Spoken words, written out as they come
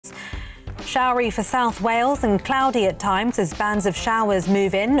Showery for South Wales and cloudy at times as bands of showers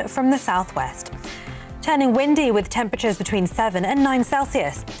move in from the southwest. Turning windy with temperatures between 7 and 9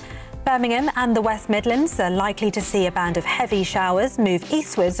 Celsius. Birmingham and the West Midlands are likely to see a band of heavy showers move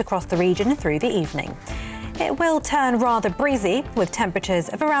eastwards across the region through the evening. It will turn rather breezy with temperatures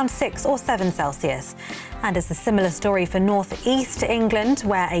of around 6 or 7 Celsius. And it's a similar story for north-east England,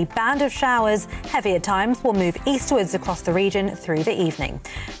 where a band of showers, heavy at times, will move eastwards across the region through the evening,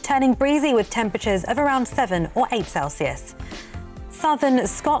 turning breezy with temperatures of around 7 or 8 Celsius. Southern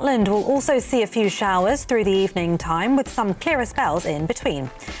Scotland will also see a few showers through the evening time, with some clearer spells in between.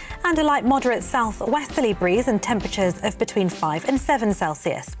 And a light moderate southwesterly breeze and temperatures of between 5 and 7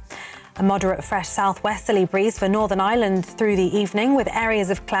 Celsius. A moderate fresh southwesterly breeze for Northern Ireland through the evening, with areas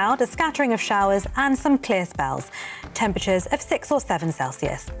of cloud, a scattering of showers and some clear spells. Temperatures of 6 or 7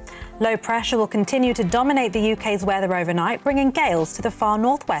 Celsius. Low pressure will continue to dominate the UK's weather overnight, bringing gales to the far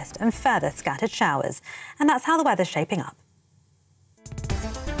northwest and further scattered showers. And that's how the weather's shaping up.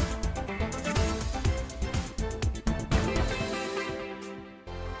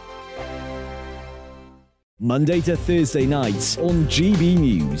 Monday to Thursday nights on GB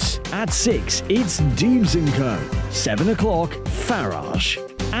News. At 6, it's Dubes & Co. 7 o'clock, Farage.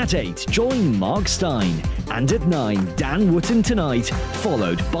 At 8, join Mark Stein. And at 9, Dan Wootton Tonight,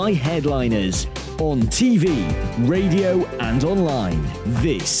 followed by Headliners. On TV, radio and online.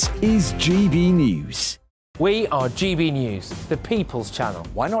 This is GB News. We are GB News, the People's Channel.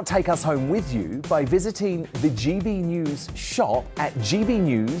 Why not take us home with you by visiting the GB News shop at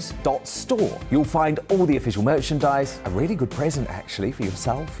gbnews.store. You'll find all the official merchandise, a really good present actually for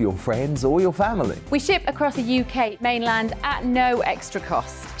yourself, your friends or your family. We ship across the UK mainland at no extra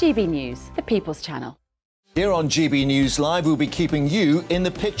cost. GB News, the People's Channel. Here on GB News Live, we'll be keeping you in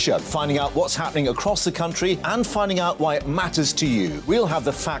the picture, finding out what's happening across the country and finding out why it matters to you. We'll have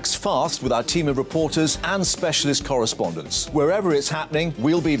the facts fast with our team of reporters and specialist correspondents. Wherever it's happening,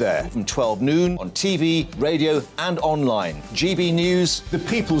 we'll be there from 12 noon on TV, radio and online. GB News, the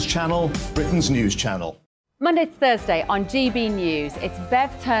People's Channel, Britain's news channel. Monday to Thursday on GB News, it's Bev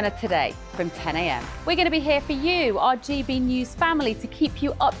Turner Today from 10 a.m. We're going to be here for you, our GB News family, to keep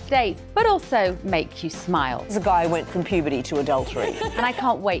you up to date, but also make you smile. The guy went from puberty to adultery. And I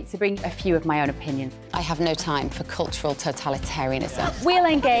can't wait to bring a few of my own opinions. I have no time for cultural totalitarianism. We'll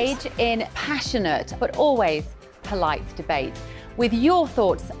engage in passionate, but always polite debate, with your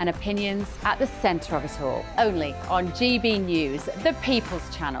thoughts and opinions at the centre of it all. Only on GB News, the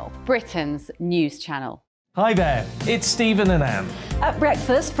People's Channel, Britain's news channel. Hi there, it's Stephen and Anne. At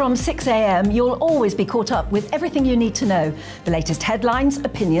breakfast from 6 a.m, you'll always be caught up with everything you need to know, the latest headlines,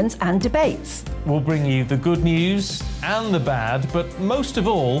 opinions and debates. We'll bring you the good news and the bad, but most of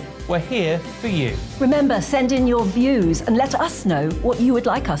all, we're here for you. Remember, send in your views and let us know what you would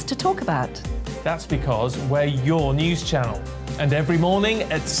like us to talk about. That's because we're your news channel. And every morning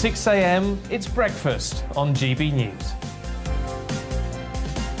at 6 a.m, it's breakfast on GB News.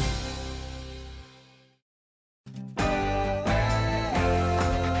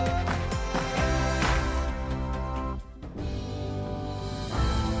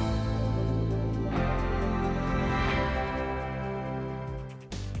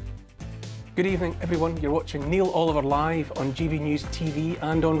 Good evening, everyone. You're watching Neil Oliver live on GB News TV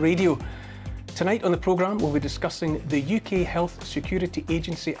and on radio. Tonight on the programme, we'll be discussing the UK Health Security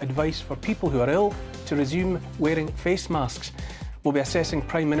Agency advice for people who are ill to resume wearing face masks. We'll be assessing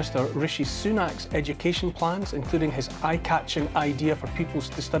Prime Minister Rishi Sunak's education plans, including his eye-catching idea for pupils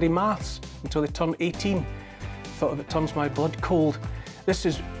to study maths until they turn 18. Thought of it turns my blood cold.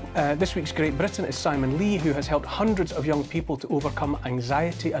 This week's Great Britain is Simon Lee, who has helped hundreds of young people to overcome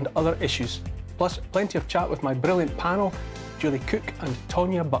anxiety and other issues. Plus, plenty of chat with my brilliant panel, Julie Cook and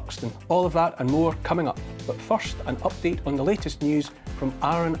Tonya Buxton. All of that and more coming up. But first, an update on the latest news from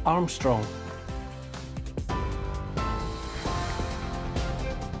Aaron Armstrong.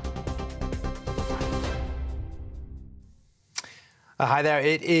 Hi there,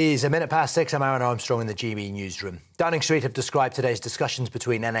 it is 6:01. I'm Aaron Armstrong in the GB newsroom. Downing Street have described today's discussions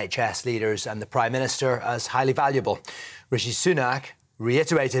between NHS leaders and the Prime Minister as highly valuable. Rishi Sunak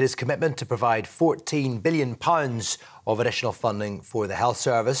reiterated his commitment to provide £14 billion of additional funding for the health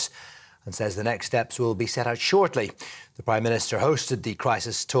service and says the next steps will be set out shortly. The Prime Minister hosted the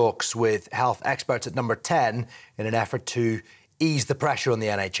crisis talks with health experts at Number 10 in an effort to ease the pressure on the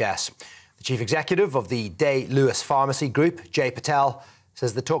NHS. The Chief Executive of the Day Lewis Pharmacy Group, Jay Patel,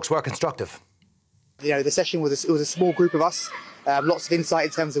 says the talks were constructive. You know, the session was a small group of us, lots of insight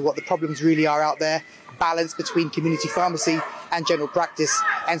in terms of what the problems really are out there, balance between community pharmacy and general practice,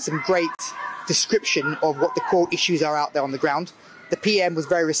 and some great description of what the core issues are out there on the ground. The PM was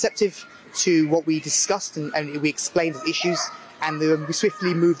very receptive to what we discussed and we explained as issues, and we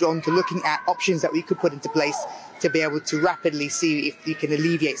swiftly moved on to looking at options that we could put into place to be able to rapidly see if we can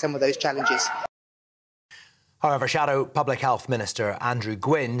alleviate some of those challenges. However, Shadow Public Health Minister Andrew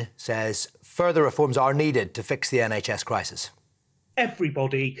Gwynn says further reforms are needed to fix the NHS crisis.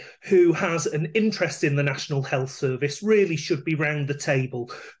 Everybody who has an interest in the National Health Service really should be round the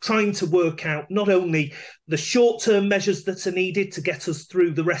table, trying to work out not only the short-term measures that are needed to get us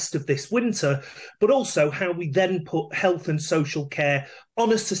through the rest of this winter, but also how we then put health and social care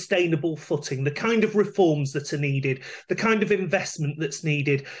on a sustainable footing, the kind of reforms that are needed, the kind of investment that's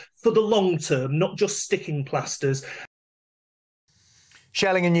needed for the long term, not just sticking plasters.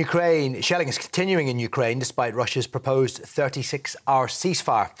 Shelling is continuing in Ukraine despite Russia's proposed 36-hour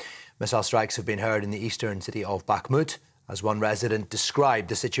ceasefire. Missile strikes have been heard in the eastern city of Bakhmut, as one resident described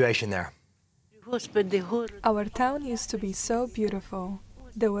the situation there. Our town used to be so beautiful.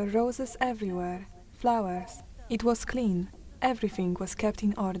 There were roses everywhere, flowers. It was clean. Everything was kept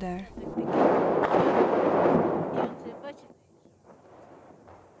in order.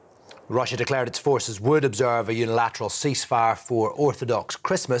 Russia declared its forces would observe a unilateral ceasefire for Orthodox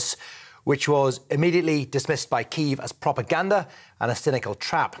Christmas, which was immediately dismissed by Kyiv as propaganda and a cynical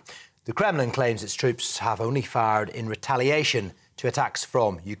trap. The Kremlin claims its troops have only fired in retaliation to attacks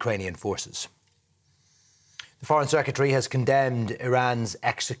from Ukrainian forces. The Foreign Secretary has condemned Iran's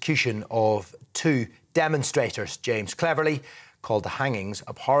execution of 2 demonstrators. James Cleverly called the hangings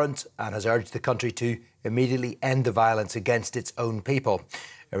abhorrent and has urged the country to immediately end the violence against its own people.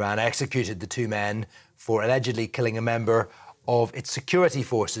 Iran executed the 2 men for allegedly killing a member of its security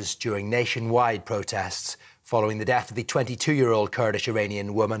forces during nationwide protests following the death of the 22-year-old Kurdish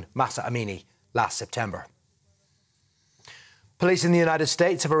Iranian woman Mahsa Amini last September. Police in the United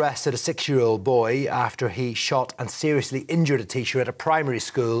States have arrested a 6-year-old boy after he shot and seriously injured a teacher at a primary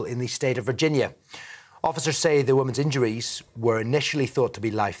school in the state of Virginia. Officers say the woman's injuries were initially thought to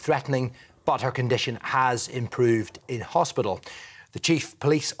be life-threatening, but her condition has improved in hospital. The chief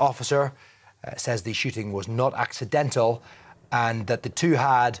police officer says the shooting was not accidental and that the 2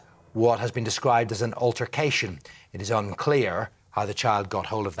 had what has been described as an altercation. It is unclear how the child got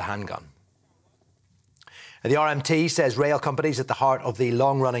hold of the handgun. The RMT says rail companies at the heart of the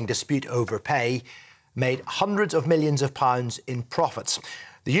long-running dispute over pay made hundreds of millions of pounds in profits.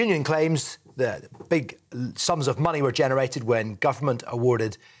 The union claims that big sums of money were generated when government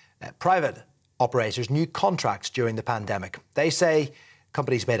awarded private operators new contracts during the pandemic. They say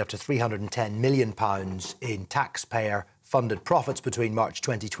companies made up to £310 million in taxpayer-funded profits between March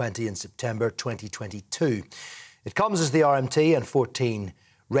 2020 and September 2022. It comes as the RMT and 14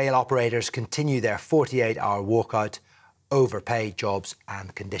 rail operators continue their 48-hour walkout over pay, jobs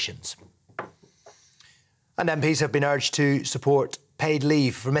and conditions. And MPs have been urged to support paid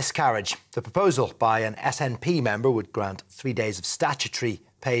leave for miscarriage. The proposal by an SNP member would grant 3 days of statutory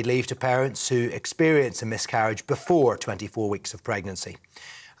paid leave to parents who experience a miscarriage before 24 weeks of pregnancy.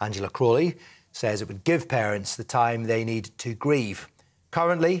 Angela Crawley says it would give parents the time they need to grieve.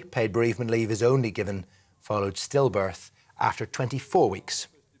 Currently, paid bereavement leave is only given following stillbirth after 24 weeks.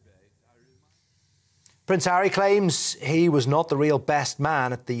 Prince Harry claims he was not the real best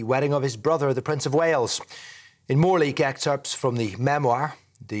man at the wedding of his brother, the Prince of Wales. In more leaked excerpts from the memoir,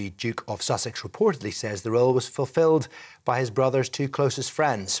 the Duke of Sussex reportedly says the role was fulfilled by his brother's 2 closest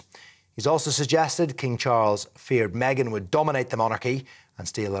friends. He's also suggested King Charles feared Meghan would dominate the monarchy and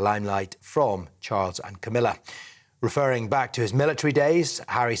steal the limelight from Charles and Camilla. Referring back to his military days,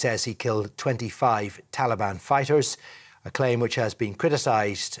 Harry says he killed 25 Taliban fighters, a claim which has been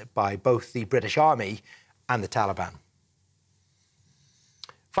criticised by both the British Army and the Taliban.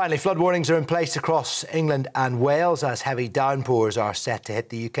 Finally, flood warnings are in place across England and Wales as heavy downpours are set to hit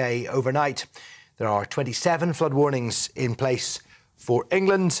the UK overnight. There are 27 flood warnings in place for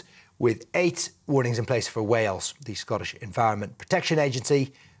England, with 8 warnings in place for Wales. The Scottish Environment Protection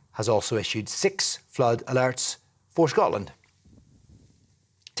Agency has also issued 6 flood alerts for Scotland.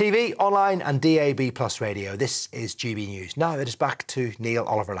 TV, online and DAB+ radio. This is GB News. Now it is back to Neil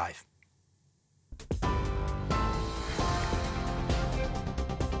Oliver Live.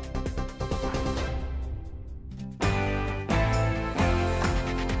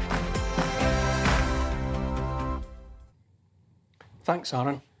 Thanks,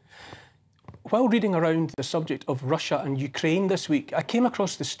 Aaron. While reading around the subject of Russia and Ukraine this week, I came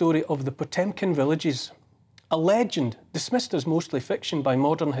across the story of the Potemkin villages. A legend, dismissed as mostly fiction by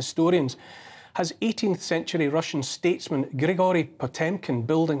modern historians, has 18th century Russian statesman Grigory Potemkin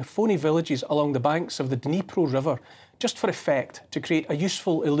building phony villages along the banks of the Dnipro River just for effect, to create a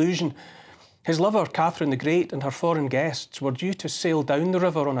useful illusion. His lover, Catherine the Great, and her foreign guests were due to sail down the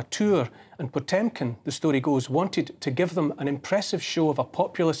river on a tour, and Potemkin, the story goes, wanted to give them an impressive show of a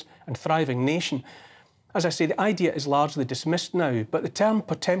populous and thriving nation. As I say, the idea is largely dismissed now, but the term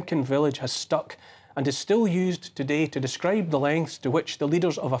Potemkin village has stuck and is still used today to describe the lengths to which the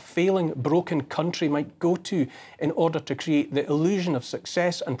leaders of a failing, broken country might go to in order to create the illusion of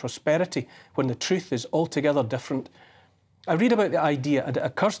success and prosperity when the truth is altogether different. I read about the idea and it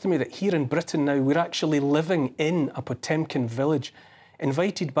occurs to me that here in Britain now we're actually living in a Potemkin village,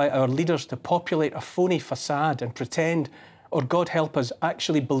 invited by our leaders to populate a phony facade and pretend, or God help us,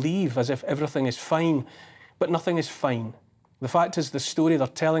 actually believe as if everything is fine, but nothing is fine. The fact is the story they're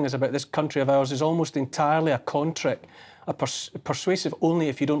telling us about this country of ours is almost entirely a con trick, persuasive only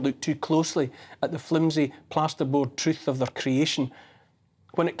if you don't look too closely at the flimsy plasterboard truth of their creation.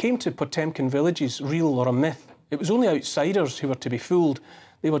 When it came to Potemkin villages, real or a myth, it was only outsiders who were to be fooled.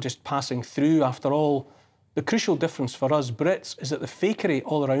 They were just passing through after all. The crucial difference for us Brits is that the fakery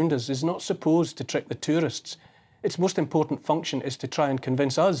all around us is not supposed to trick the tourists. Its most important function is to try and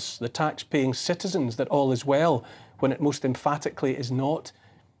convince us, the tax-paying citizens, that all is well, when it most emphatically is not.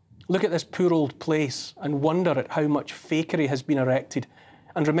 Look at this poor old place and wonder at how much fakery has been erected.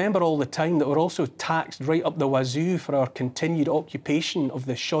 And remember all the time that we're also taxed right up the wazoo for our continued occupation of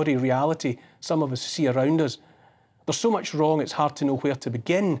the shoddy reality some of us see around us. There's so much wrong it's hard to know where to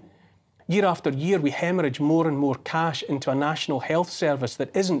begin. Year after year we hemorrhage more and more cash into a national health service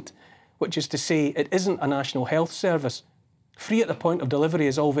that isn't, which is to say it isn't a national health service. Free at the point of delivery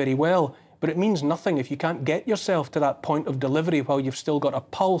is all very well, but it means nothing if you can't get yourself to that point of delivery while you've still got a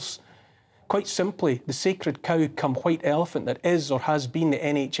pulse. Quite simply, the sacred cow cum white elephant that is or has been the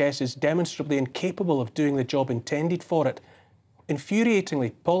NHS is demonstrably incapable of doing the job intended for it.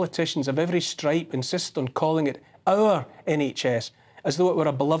 Infuriatingly, politicians of every stripe insist on calling it our NHS, as though it were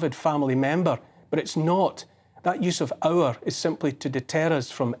a beloved family member, but it's not. That use of our is simply to deter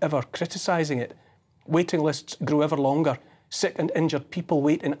us from ever criticising it. Waiting lists grow ever longer. Sick and injured people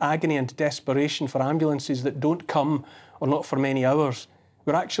wait in agony and desperation for ambulances that don't come, or not for many hours.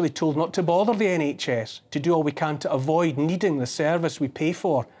 We're actually told not to bother the NHS, to do all we can to avoid needing the service we pay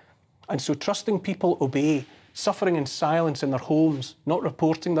for. And so trusting people obey, suffering in silence in their homes, not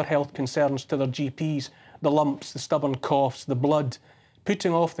reporting their health concerns to their GPs, the lumps, the stubborn coughs, the blood,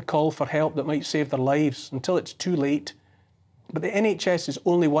 putting off the call for help that might save their lives until it's too late. But the NHS is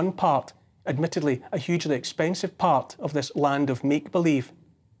only one part, admittedly a hugely expensive part, of this land of make-believe.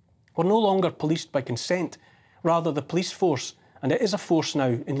 We're no longer policed by consent. Rather, the police force, and it is a force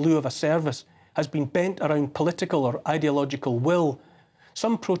now in lieu of a service, has been bent around political or ideological will.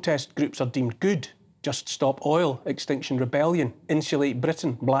 Some protest groups are deemed good. Just Stop Oil, Extinction Rebellion, Insulate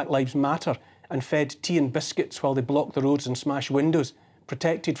Britain, Black Lives Matter, and fed tea and biscuits while they block the roads and smash windows,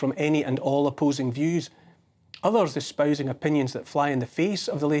 protected from any and all opposing views. Others espousing opinions that fly in the face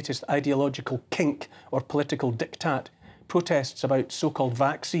of the latest ideological kink or political diktat, protests about so-called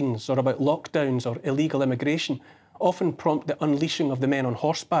vaccines or about lockdowns or illegal immigration, often prompt the unleashing of the men on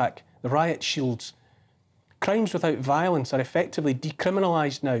horseback, the riot shields. Crimes without violence are effectively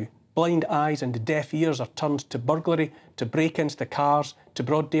decriminalised now. Blind eyes and deaf ears are turned to burglary, to break-ins to cars, to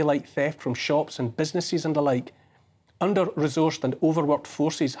broad daylight theft from shops and businesses and the like. Under-resourced and overworked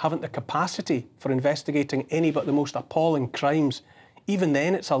forces haven't the capacity for investigating any but the most appalling crimes. Even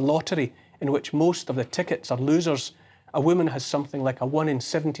then, it's a lottery in which most of the tickets are losers. A woman has something like a 1 in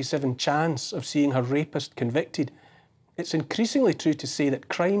 77 chance of seeing her rapist convicted. It's increasingly true to say that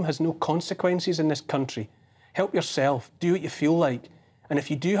crime has no consequences in this country. Help yourself, do what you feel like. And if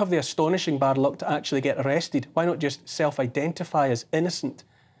you do have the astonishing bad luck to actually get arrested, why not just self-identify as innocent?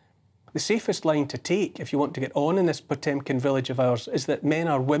 The safest line to take if you want to get on in this Potemkin village of ours is that men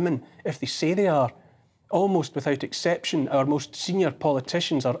are women if they say they are. Almost without exception, our most senior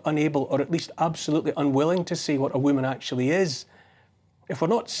politicians are unable or at least absolutely unwilling to say what a woman actually is. If we're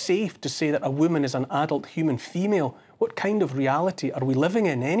not safe to say that a woman is an adult human female, what kind of reality are we living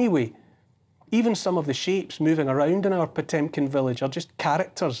in anyway? Even some of the shapes moving around in our Potemkin village are just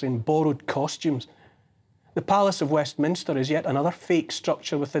characters in borrowed costumes. The Palace of Westminster is yet another fake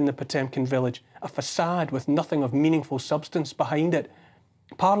structure within the Potemkin village, a facade with nothing of meaningful substance behind it.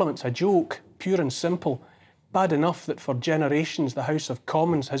 Parliament's a joke, pure and simple. Bad enough that for generations the House of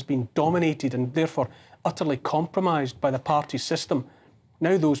Commons has been dominated and therefore utterly compromised by the party system.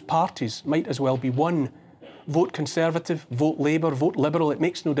 Now those parties might as well be one. Vote Conservative, vote Labour, vote Liberal, it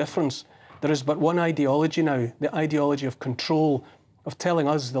makes no difference. There is but one ideology now, the ideology of control, of telling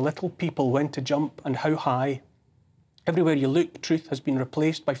us, the little people, when to jump and how high. Everywhere you look, truth has been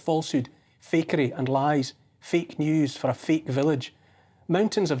replaced by falsehood, fakery and lies, fake news for a fake village.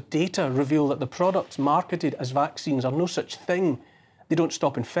 Mountains of data reveal that the products marketed as vaccines are no such thing. They don't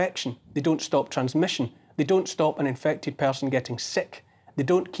stop infection, they don't stop transmission, they don't stop an infected person getting sick, they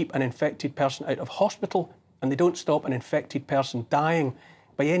don't keep an infected person out of hospital, and they don't stop an infected person dying.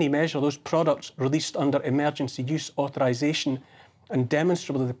 By any measure, those products released under emergency use authorisation and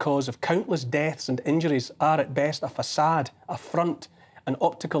demonstrably the cause of countless deaths and injuries are at best a facade, a front, an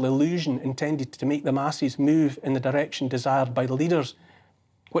optical illusion intended to make the masses move in the direction desired by the leaders.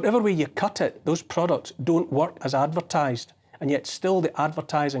 Whatever way you cut it, those products don't work as advertised, and yet still the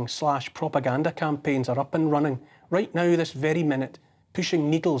advertising/propaganda campaigns are up and running, right now this very minute, pushing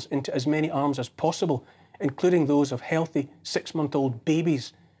needles into as many arms as possible, including those of healthy 6-month-old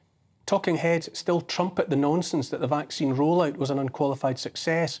babies. Talking heads still trumpet the nonsense that the vaccine rollout was an unqualified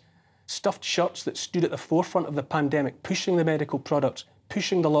success. Stuffed shirts that stood at the forefront of the pandemic, pushing the medical products,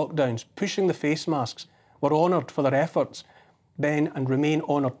 pushing the lockdowns, pushing the face masks, were honoured for their efforts then and remain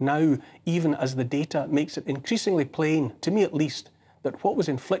honoured now, even as the data makes it increasingly plain, to me at least, that what was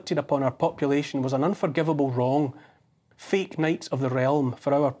inflicted upon our population was an unforgivable wrong. Fake knights of the realm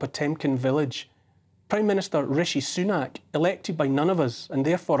for our Potemkin village. Prime Minister Rishi Sunak, elected by none of us and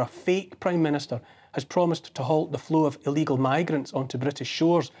therefore a fake Prime Minister, has promised to halt the flow of illegal migrants onto British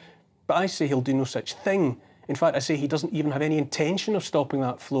shores. But I say he'll do no such thing. In fact, I say he doesn't even have any intention of stopping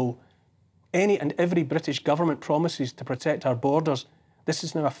that flow. Any and every British government promises to protect our borders. This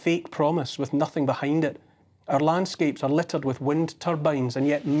is now a fake promise with nothing behind it. Our landscapes are littered with wind turbines, and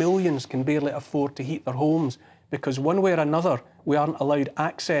yet millions can barely afford to heat their homes because one way or another we aren't allowed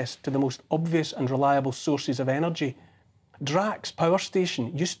access to the most obvious and reliable sources of energy. Drax Power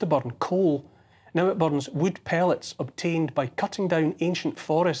Station used to burn coal. Now it burns wood pellets obtained by cutting down ancient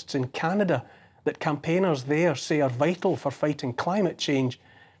forests in Canada that campaigners there say are vital for fighting climate change.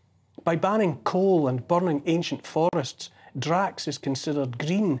 By banning coal and burning ancient forests, Drax is considered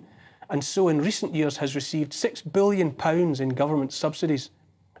green, and so in recent years has received £6 billion in government subsidies.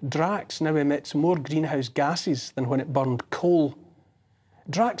 Drax now emits more greenhouse gases than when it burned coal.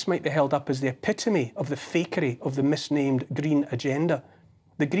 Drax might be held up as the epitome of the fakery of the misnamed green agenda.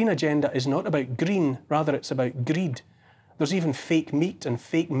 The green agenda is not about green, rather it's about greed. There's even fake meat and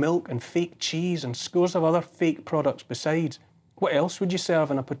fake milk and fake cheese and scores of other fake products besides. What else would you serve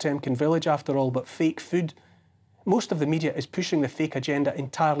in a Potemkin village after all but fake food? Most of the media is pushing the fake agenda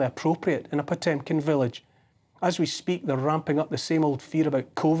entirely appropriate in a Potemkin village. As we speak, they're ramping up the same old fear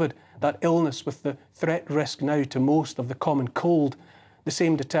about COVID, that illness with the threat risk now to most of the common cold, the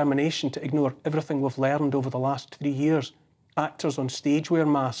same determination to ignore everything we've learned over the last 3 years. Actors on stage wear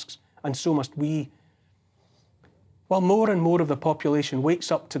masks, and so must we. While more and more of the population wakes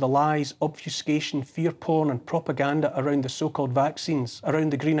up to the lies, obfuscation, fear porn and propaganda around the so-called vaccines,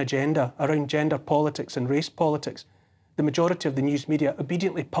 around the green agenda, around gender politics and race politics, the majority of the news media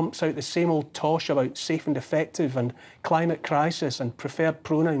obediently pumps out the same old tosh about safe and effective and climate crisis and preferred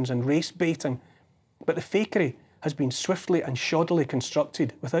pronouns and race baiting. But the fakery has been swiftly and shoddily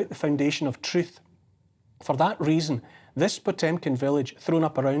constructed without the foundation of truth. For that reason, this Potemkin village thrown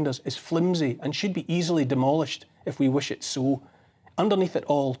up around us is flimsy and should be easily demolished if we wish it so. Underneath it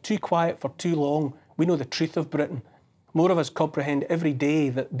all, too quiet for too long, we know the truth of Britain. More of us comprehend every day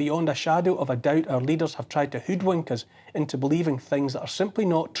that beyond a shadow of a doubt our leaders have tried to hoodwink us into believing things that are simply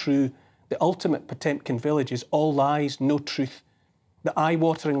not true. The ultimate Potemkin village is all lies, no truth. The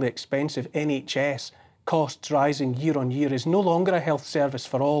eye-wateringly expensive NHS, costs rising year on year, is no longer a health service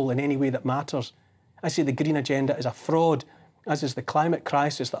for all in any way that matters. I say the green agenda is a fraud, as is the climate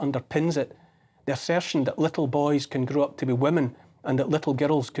crisis that underpins it. The assertion that little boys can grow up to be women and that little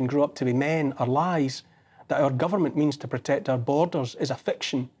girls can grow up to be men are lies. That our government means to protect our borders is a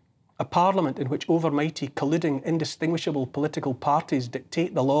fiction. A parliament in which overmighty, colluding, indistinguishable political parties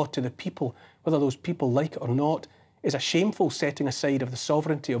dictate the law to the people, whether those people like it or not, is a shameful setting aside of the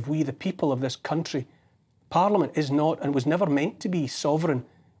sovereignty of we the people of this country. Parliament is not and was never meant to be sovereign.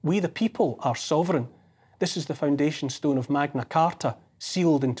 We the people are sovereign. This is the foundation stone of Magna Carta,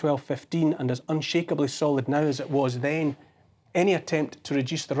 sealed in 1215 and as unshakably solid now as it was then. Any attempt to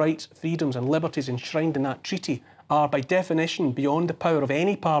reduce the rights, freedoms and liberties enshrined in that treaty are, by definition, beyond the power of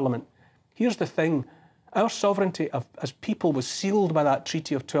any parliament. Here's the thing. Our sovereignty as people was sealed by that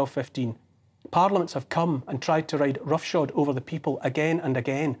treaty of 1215. Parliaments have come and tried to ride roughshod over the people again and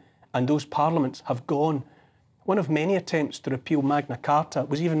again, and those parliaments have gone. One of many attempts to repeal Magna Carta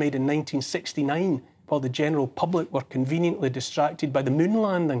was even made in 1969, while the general public were conveniently distracted by the moon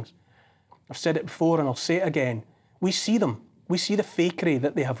landings. I've said it before and I'll say it again. We see them. We see the fakery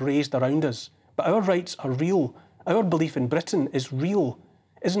that they have raised around us. But our rights are real. Our belief in Britain is real.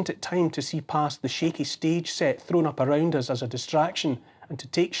 Isn't it time to see past the shaky stage set thrown up around us as a distraction and to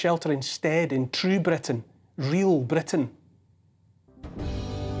take shelter instead in true Britain, real Britain.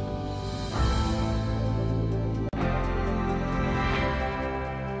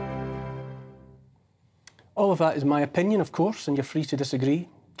 All of that is my opinion, of course, and you're free to disagree.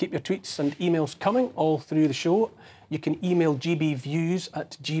 Keep your tweets and emails coming all through the show. You can email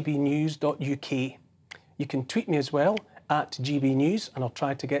gbviews@gbnews.uk. You can tweet me as well at GBNews, and I'll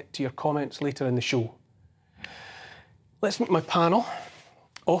try to get to your comments later in the show. Let's meet my panel.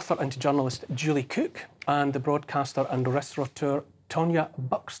 Author and journalist Julie Cook and the broadcaster and restaurateur Tonya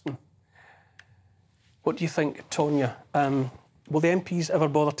Buxton. What do you think, Tonya? Will the MPs ever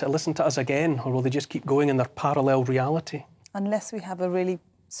bother to listen to us again, or will they just keep going in their parallel reality? Unless we have a really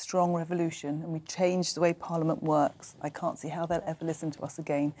strong revolution and we change the way Parliament works, I can't see how they'll ever listen to us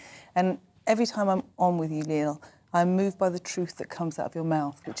again. And every time I'm on with you, Neil, I'm moved by the truth that comes out of your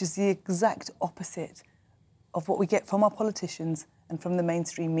mouth, which is the exact opposite of what we get from our politicians and from the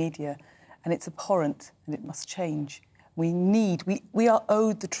mainstream media. And it's abhorrent and it must change. We are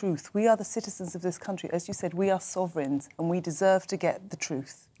owed the truth. We are the citizens of this country. As you said, we are sovereigns and we deserve to get the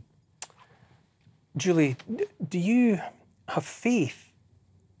truth. Julie, do you have faith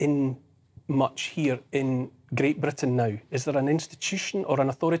in much here in Great Britain now? Is there an institution or an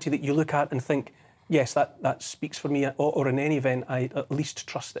authority that you look at and think, yes, that speaks for me, or in any event, I at least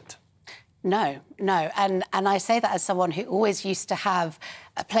trust it? No. And I say that as someone who always used to have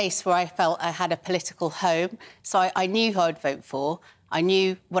a place where I felt I had a political home. So I knew who I'd vote for, I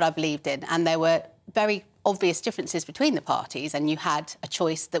knew what I believed in, and there were very obvious differences between the parties, and you had a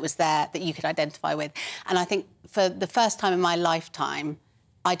choice that was there that you could identify with. And I think for the first time in my lifetime,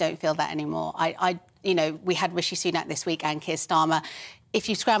 I don't feel that anymore. You know, we had Rishi Sunak this week and Keir Starmer. If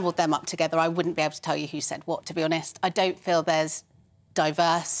you scrambled them up together, I wouldn't be able to tell you who said what, to be honest. I don't feel there's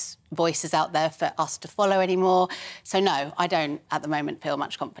diverse voices out there for us to follow anymore. So, no, I don't, at the moment, feel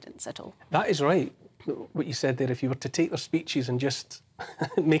much confidence at all. That is right, what you said there. If you were to take their speeches and just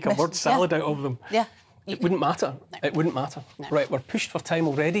make a word salad out of them, it wouldn't matter. No. It wouldn't matter. No. Right, we're pushed for time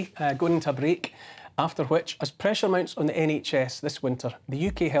already, going into a break, after which, as pressure mounts on the NHS this winter, the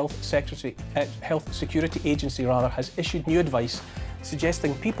UK Health Security Agency has issued new advice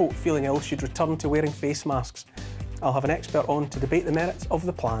suggesting people feeling ill should return to wearing face masks. I'll have an expert on to debate the merits of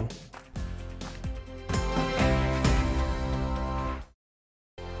the plan.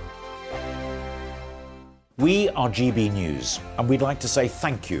 We are GB News, and we'd like to say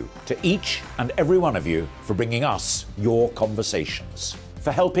thank you to each and every one of you for bringing us your conversations,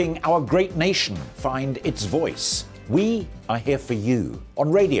 for helping our great nation find its voice. We are here for you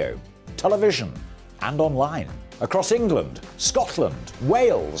on radio, television, and online. Across England, Scotland,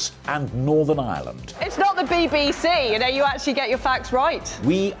 Wales and Northern Ireland. It's not the BBC, you know, you actually get your facts right.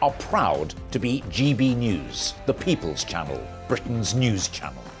 We are proud to be GB News, the People's Channel, Britain's news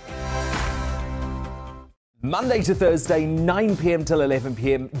channel. Monday to Thursday, 9 p.m. till 11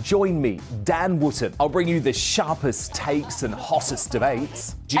 p.m. Join me, Dan Wootton. I'll bring you the sharpest takes and hottest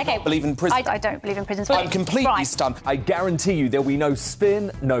debates. Do you not believe in prison? I don't believe in prison. I'm completely stunned. I guarantee you there'll be no spin,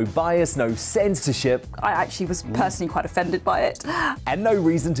 no bias, no censorship. I actually was personally quite offended by it. And no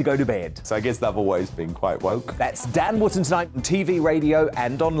reason to go to bed. So I guess they've always been quite woke. That's Dan Wootton tonight on TV, radio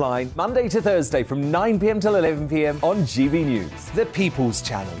and online. Monday to Thursday from 9 p.m. till 11 p.m. on GB News, the People's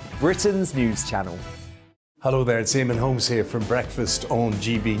Channel, Britain's news channel. Hello there, it's Eamon Holmes here from Breakfast on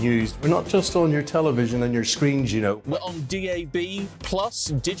GB News. We're not just on your television and your screens, you know. We're on DAB plus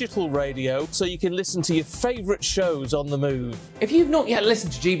digital radio, so you can listen to your favourite shows on the move. If you've not yet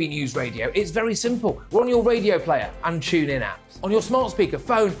listened to GB News Radio, it's very simple. We're on your radio player and TuneIn apps, on your smart speaker,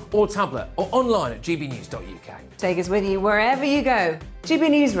 phone or tablet, or online at gbnews.uk. Take us with you wherever you go. GB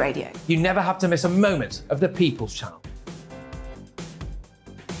News Radio. You never have to miss a moment of the People's Channel.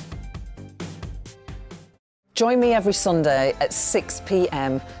 Join me every Sunday at 6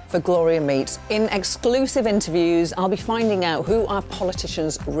 p.m. for Gloria Meets. In exclusive interviews, I'll be finding out who our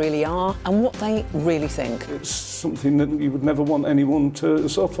politicians really are and what they really think. It's something that you would never want anyone to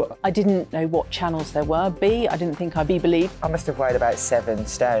suffer. I didn't know what channels there were. I didn't think I'd be believed. I must have weighed about 7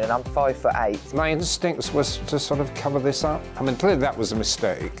 stone and I'm 5'8". My instincts was to sort of cover this up. I mean, clearly that was a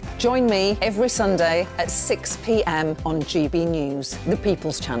mistake. Join me every Sunday at 6 p.m. on GB News, the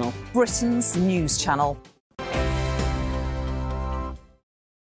People's Channel, Britain's news channel.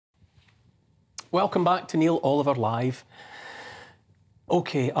 Welcome back to Neil Oliver Live.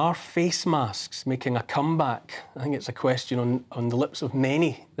 OK, are face masks making a comeback? I think it's a question on the lips of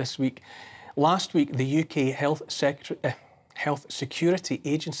many this week. Last week, the UK Health Health Security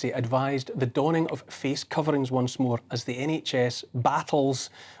Agency advised the donning of face coverings once more as the NHS battles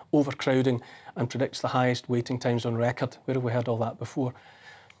overcrowding and predicts the highest waiting times on record. Where have we heard all that before?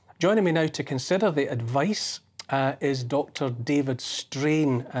 Joining me now to consider the advice is Dr. David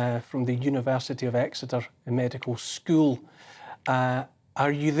Strain from the University of Exeter Medical School.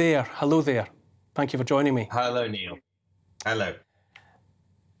 Are you there? Hello there. Thank you for joining me. Hello, Neil. Hello.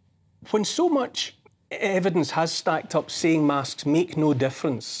 When so much evidence has stacked up saying masks make no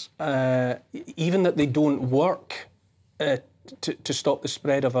difference, even that they don't work to stop the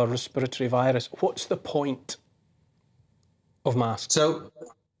spread of a respiratory virus, what's the point of masks? So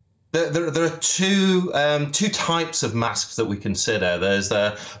there are two types of masks that we consider. There's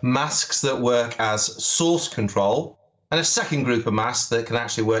the masks that work as source control, and a second group of masks that can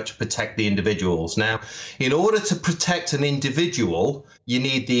actually work to protect the individuals. Now, in order to protect an individual, you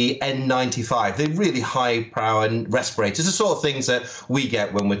need the N95, the really high-power respirators, the sort of things that we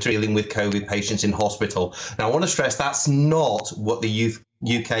get when we're dealing with COVID patients in hospital. Now, I want to stress that's not what the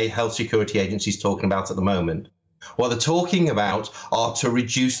UK Health Security Agency is talking about at the moment. What they're talking about are to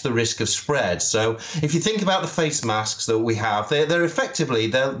reduce the risk of spread. So if you think about the face masks that we have, they're effectively,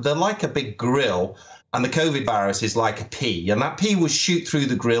 they're like a big grill, and the COVID virus is like a pea, and that pea will shoot through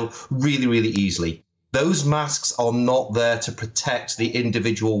the grill really, really easily. Those masks are not there to protect the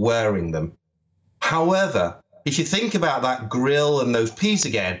individual wearing them. However, if you think about that grill and those peas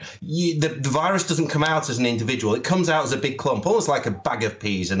again, the virus doesn't come out as an individual. It comes out as a big clump, almost like a bag of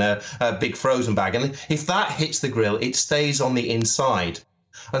peas in a big frozen bag. And if that hits the grill, it stays on the inside.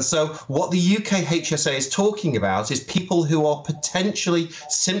 And so what the UK HSA is talking about is people who are potentially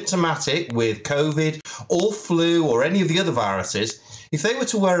symptomatic with COVID or flu or any of the other viruses. If they were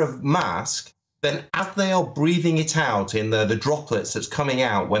to wear a mask, then as they are breathing it out in the droplets that's coming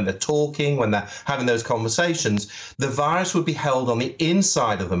out when they're talking, when they're having those conversations, the virus would be held on the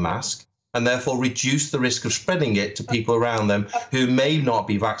inside of the mask and therefore reduce the risk of spreading it to people around them who may not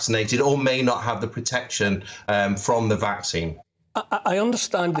be vaccinated or may not have the protection from the vaccine. I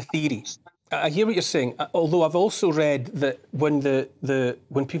understand the theory. I hear what you're saying, although I've also read that when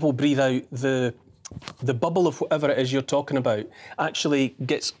when people breathe out, the bubble of whatever it is you're talking about actually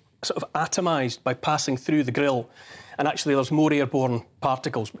gets sort of atomised by passing through the grill, and actually there's more airborne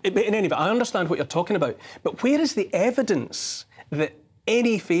particles. In any event, I understand what you're talking about, but where is the evidence that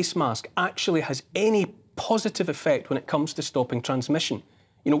any face mask actually has any positive effect when it comes to stopping transmission?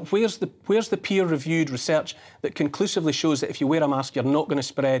 You know, where's the peer-reviewed research that conclusively shows that if you wear a mask, you're not going to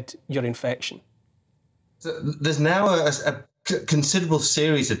spread your infection? So there's now a considerable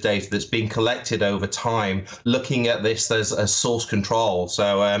series of data that's been collected over time looking at this as a source control.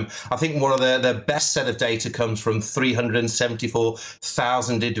 So I think one of the best set of data comes from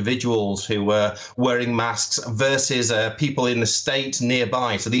 374,000 individuals who were wearing masks versus people in the states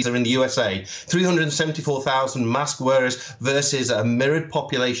nearby. So these are in the USA. 374,000 mask wearers versus a mirrored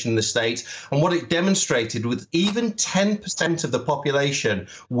population in the States. And what it demonstrated was even 10% of the population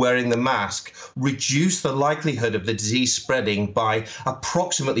wearing the mask reduced the likelihood of the disease spreading by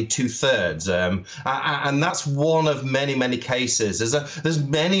approximately 2/3, and that's one of many, many cases. There's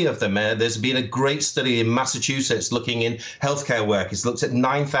many of them. There's been a great study in Massachusetts looking in healthcare workers, looked at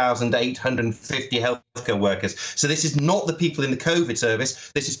 9,850 healthcare workers. So this is not the people in the COVID service,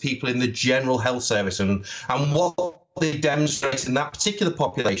 this is people in the general health service. And what they demonstrate in that particular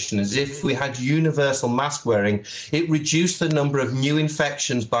population is if we had universal mask wearing, it reduced the number of new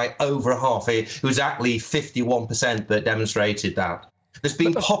infections by over half. It was actually 51% that demonstrated that. There's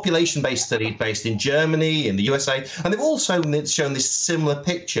been population-based studies based in Germany, in the USA, and they've also shown this similar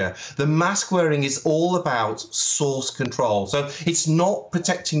picture. The mask wearing is all about source control. So it's not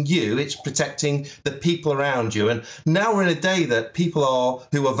protecting you, it's protecting the people around you. And now we're in a day that people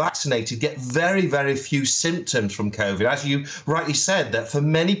who are vaccinated get very, very few symptoms from COVID. As you rightly said, that for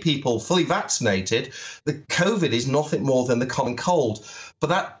many people fully vaccinated, the COVID is nothing more than the common cold. But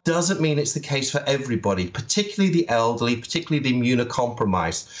that doesn't mean it's the case for everybody, particularly the elderly, particularly the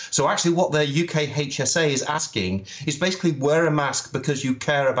immunocompromised. So actually what the UK HSA is asking is basically wear a mask because you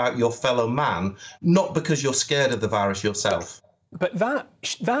care about your fellow man, not because you're scared of the virus yourself. But that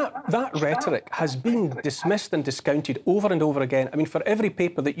rhetoric has been dismissed and discounted over and over again. I mean, for every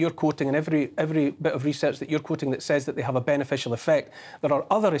paper that you're quoting and every bit of research that you're quoting that says that they have a beneficial effect, there are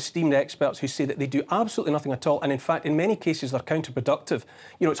other esteemed experts who say that they do absolutely nothing at all, and in fact, in many cases, they're counterproductive.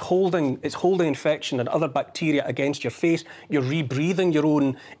 You know, it's holding infection and other bacteria against your face. You're rebreathing your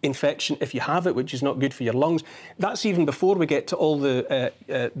own infection if you have it, which is not good for your lungs. That's even before we get to all the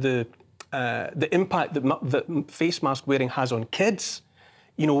impact that face mask wearing has on kids.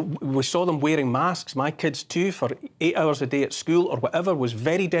 You know, we saw them wearing masks. My kids too, for 8 hours a day at school or whatever, was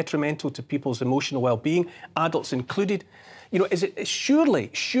very detrimental to people's emotional well-being, adults included. You know,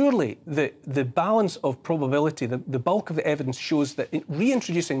 surely the balance of probability, the bulk of the evidence shows that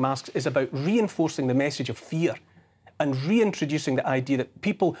reintroducing masks is about reinforcing the message of fear and reintroducing the idea that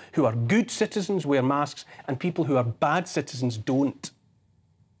people who are good citizens wear masks and people who are bad citizens don't.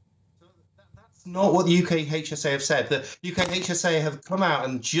 Not what the UK HSA have said. The UK HSA have come out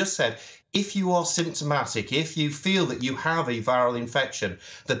and just said, if you are symptomatic, if you feel that you have a viral infection,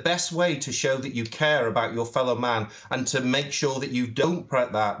 the best way to show that you care about your fellow man and to make sure that you don't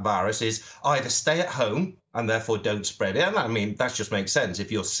spread that virus is either stay at home and therefore don't spread it. And I mean, that just makes sense. If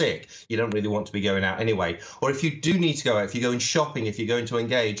you're sick, you don't really want to be going out anyway. Or if you do need to go out, if you're going shopping, if you're going to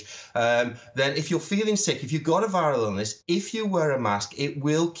engage, then if you're feeling sick, if you've got a viral illness, if you wear a mask, it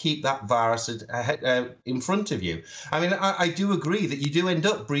will keep that virus in front of you. I mean, I do agree that you do end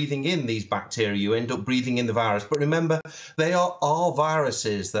up breathing in these bacteria, you end up breathing in the virus. But remember, they are our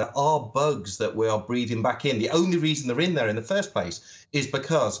viruses, there are bugs that we are breathing back in. The only reason they're in there in the first place is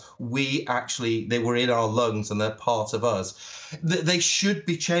because they were in our lungs and they're part of us. They should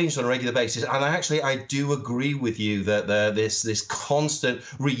be changed on a regular basis. And I do agree with you that this constant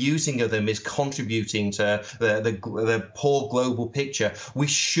reusing of them is contributing to the poor global picture. We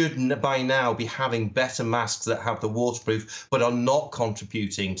should by now be having better masks that have the waterproof but are not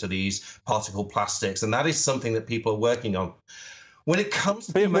contributing to these particle plastics. And that is something that people are working on. When it comes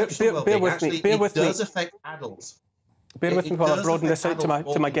to emotional well-being, it does affect adults. Bear with me while I broaden this out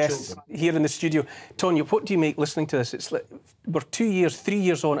to my guests here in the studio. Tonya, what do you make listening to this? It's like we're 2 years, 3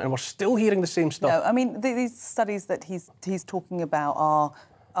 years on, and we're still hearing the same stuff. No, I mean these studies that he's talking about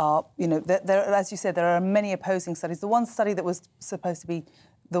are you know, as you said, there are many opposing studies. The one study that was supposed to be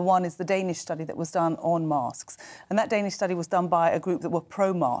the one is the Danish study that was done on masks. And that Danish study was done by a group that were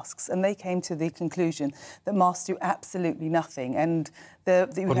pro-masks. And they came to the conclusion that masks do absolutely nothing. And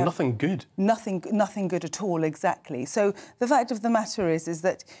nothing good. Nothing good at all, exactly. So the fact of the matter is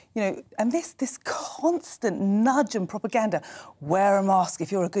that, you know, and this constant nudge and propaganda, wear a mask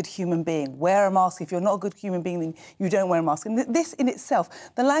if you're a good human being, wear a mask if you're not a good human being, then you don't wear a mask. And this in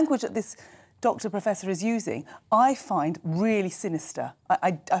itself, the language that this professor is using, I find really sinister.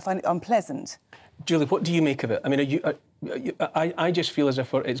 I find it unpleasant. Julie, what do you make of it? I mean, I just feel as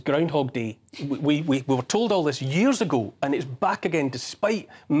if it's Groundhog Day. We were told all this years ago, and it's back again, despite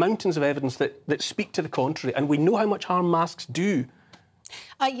mountains of evidence that speak to the contrary, and we know how much harm masks do.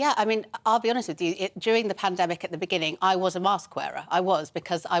 Yeah, I mean, I'll be honest with you, during the pandemic at the beginning, I was a mask wearer. I was,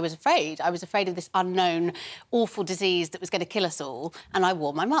 because I was afraid. I was afraid of this unknown, awful disease that was going to kill us all, and I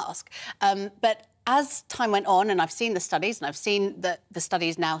wore my mask. But as time went on, and I've seen the studies, and I've seen that the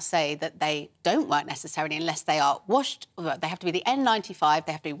studies now say that they don't work necessarily unless they are washed. They have to be the N95,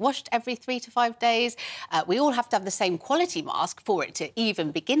 they have to be washed every 3 to 5 days. We all have to have the same quality mask for it to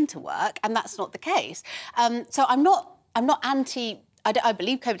even begin to work, and that's not the case. So I'm not anti... I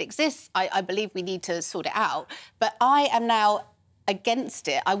believe COVID exists. I believe we need to sort it out. But I am now against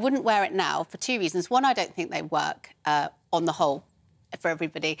it. I wouldn't wear it now for 2 reasons. One, I don't think they work on the whole for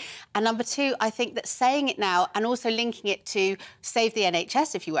everybody. And number two, I think that saying it now and also linking it to save the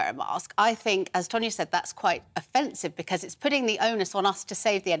NHS if you wear a mask, I think, as Tonya said, that's quite offensive because it's putting the onus on us to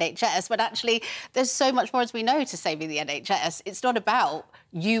save the NHS when actually there's so much more, as we know, to saving the NHS. It's not about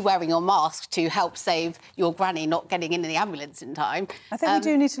you wearing your mask to help save your granny not getting into the ambulance in time. I think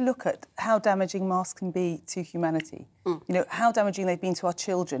we do need to look at how damaging masks can be to humanity. You know, how damaging they've been to our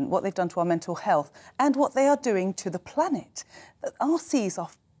children, what they've done to our mental health, and what they are doing to the planet. Our seas are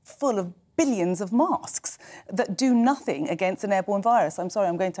full of billions of masks that do nothing against an airborne virus. I'm sorry,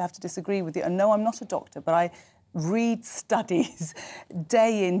 I'm going to have to disagree with you. And no, I'm not a doctor, but I read studies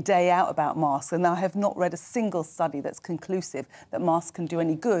day in, day out about masks, and I have not read a single study that's conclusive that masks can do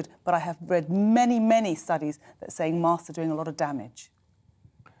any good, but I have read many, many studies that saying masks are doing a lot of damage.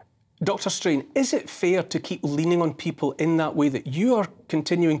 Dr. Strain, is it fair to keep leaning on people in that way that you are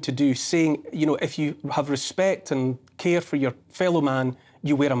continuing to do, saying, you know, if you have respect and care for your fellow man,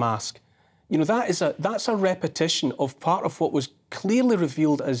 you wear a mask? You know, that's a repetition of part of what was clearly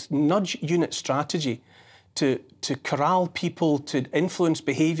revealed as nudge unit strategy to corral people, to influence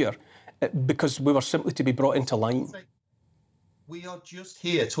behaviour, because we were simply to be brought into line. We are just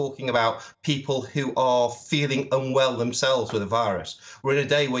here talking about people who are feeling unwell themselves with a virus. We're in a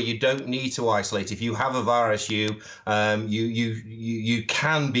day where you don't need to isolate. If you have a virus, you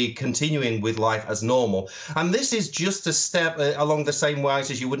can be continuing with life as normal. And this is just a step along the same lines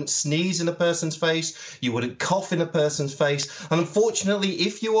as you wouldn't sneeze in a person's face, you wouldn't cough in a person's face. And unfortunately,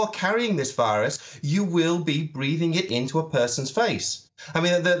 if you are carrying this virus, you will be breathing it into a person's face. I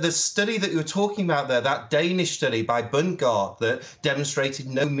mean, the study that you were talking about there, that Danish study by Bundgaard that demonstrated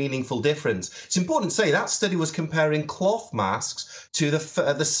no meaningful difference. It's important to say that study was comparing cloth masks to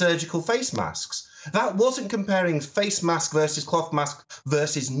the surgical face masks. That wasn't comparing face mask versus cloth mask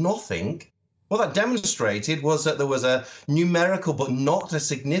versus nothing. What that demonstrated was that there was a numerical but not a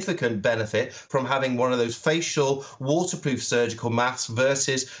significant benefit from having one of those facial waterproof surgical masks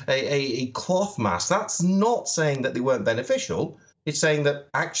versus a cloth mask. That's not saying that they weren't beneficial. It's saying that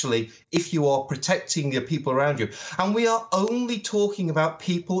actually, if you are protecting the people around you, and we are only talking about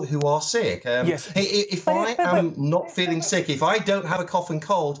people who are sick. Yes. If I am not feeling sick, if I don't have a cough and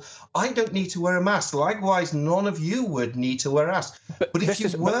cold, I don't need to wear a mask. Likewise, none of you would need to wear a mask. But if you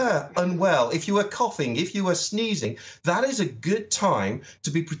were unwell, if you were coughing, if you were sneezing, that is a good time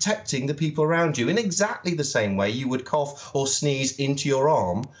to be protecting the people around you in exactly the same way you would cough or sneeze into your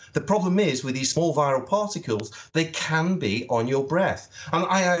arm. The problem is with these small viral particles, they can be on your breath. And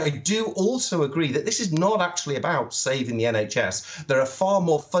I do also agree that this is not actually about saving the NHS. There are far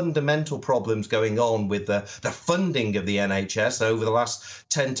more fundamental problems going on with the funding of the NHS over the last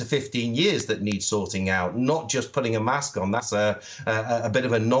 10 to 15 years that need sorting out, not just putting a mask on. That's a bit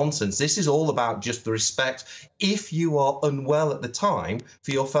of a nonsense. This is all about just the respect, if you are unwell at the time,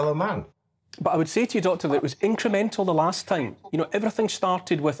 for your fellow man. But I would say to you, Doctor, that it was incremental the last time. You know, everything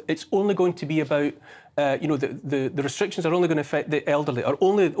started with it's only going to be about, you know, the restrictions are only going to affect the elderly, or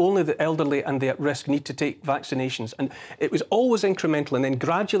only the elderly and the at risk need to take vaccinations. And it was always incremental, and then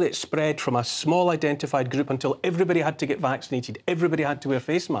gradually it spread from a small identified group until everybody had to get vaccinated, everybody had to wear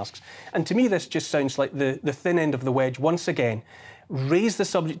face masks. And to me, this just sounds like the thin end of the wedge once again. Raise the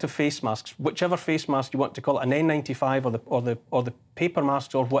subject of face masks, whichever face mask you want to call it, an N95 or the paper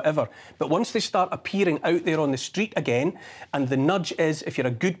masks or whatever. But once they start appearing out there on the street again, and the nudge is if you're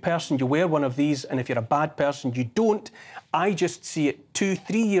a good person, you wear one of these, and if you're a bad person, you don't. I just see it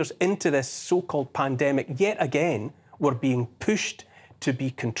 2-3 years into this so-called pandemic, yet again, we're being pushed to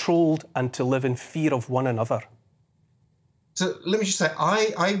be controlled and to live in fear of one another. So let me just say,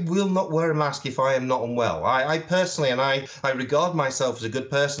 I will not wear a mask if I am not unwell. I personally, and I regard myself as a good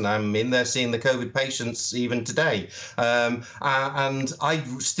person. I'm in there seeing the COVID patients even today. And I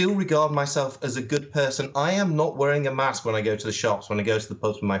still regard myself as a good person. I am not wearing a mask when I go to the shops, when I go to the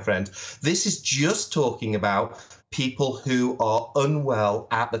pubs with my friends. This is just talking about people who are unwell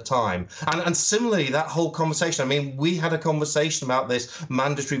at the time. And similarly, that whole conversation, I mean, we had a conversation about this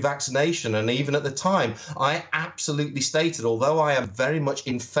mandatory vaccination, and even at the time, I absolutely stated, although I am very much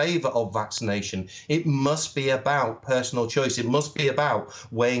in favour of vaccination, it must be about personal choice. It must be about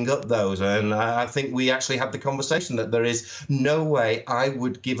weighing up those. And I think we actually had the conversation that there is no way I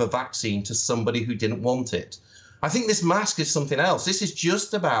would give a vaccine to somebody who didn't want it. I think this mask is something else. This is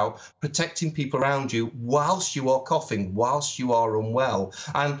just about protecting people around you whilst you are coughing, whilst you are unwell.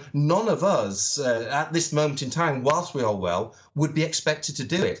 And none of us at this moment in time, whilst we are well, would be expected to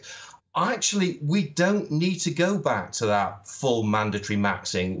do it. Actually, we don't need to go back to that full mandatory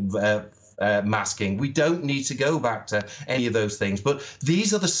masking. We don't need to go back to any of those things. But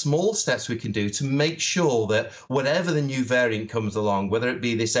these are the small steps we can do to make sure that whatever the new variant comes along, whether it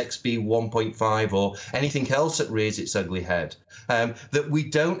be this XB 1.5 or anything else that rears its ugly head, that we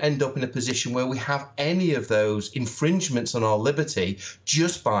don't end up in a position where we have any of those infringements on our liberty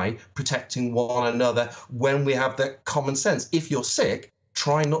just by protecting one another when we have that common sense. If you're sick,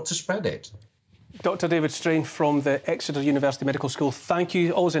 try not to spread it. Dr. David Strain from the Exeter University Medical School, thank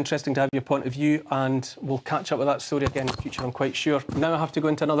you. Always interesting to have your point of view, and we'll catch up with that story again in the future, I'm quite sure. Now I have to go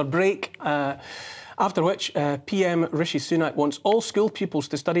into another break, after which PM Rishi Sunak wants all school pupils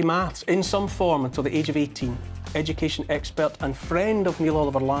to study maths in some form until the age of 18. Education expert and friend of Neil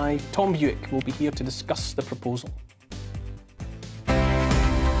Oliver Live, Tom Buick, will be here to discuss the proposal.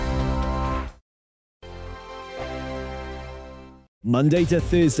 Monday to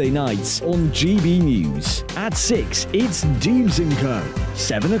Thursday nights on GB News. At 6, it's Dubes & Co.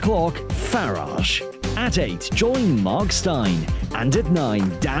 7 o'clock, Farage. At 8, join Mark Stein. And at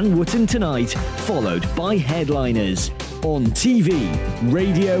 9, Dan Wootton Tonight, followed by Headliners. On TV,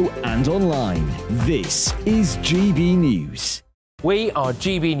 radio and online. This is GB News. We are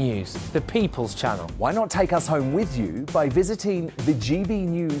GB News, the People's Channel. Why not take us home with you by visiting the GB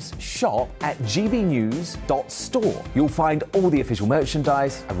News shop at gbnews.store. You'll find all the official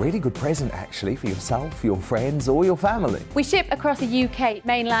merchandise, a really good present actually for yourself, your friends or your family. We ship across the UK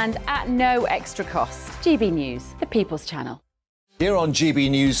mainland at no extra cost. GB News, the People's Channel. Here on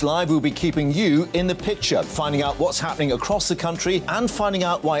GB News Live, we'll be keeping you in the picture, finding out what's happening across the country and finding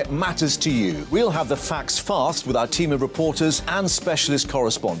out why it matters to you. We'll have the facts fast with our team of reporters and specialist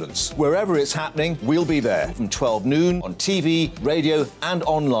correspondents. Wherever it's happening, we'll be there from 12 noon on TV, radio and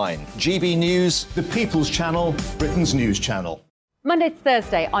online. GB News, the People's Channel, Britain's news channel. Monday to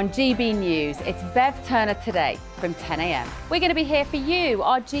Thursday on GB News, it's Bev Turner Today from 10 a.m. We're going to be here for you,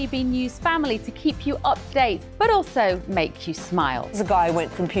 our GB News family, to keep you up to date, but also make you smile. The guy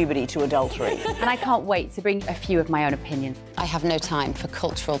went from puberty to adultery. And I can't wait to bring a few of my own opinions. I have no time for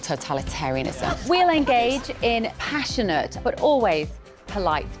cultural totalitarianism. We'll engage in passionate, but always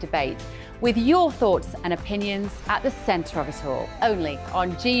polite debate, with your thoughts and opinions at the centre of it all. Only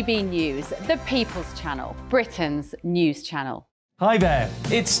on GB News, the People's Channel, Britain's news channel. Hi there,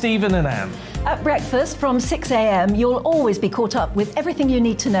 it's Stephen and Anne. At breakfast from 6 a.m, you'll always be caught up with everything you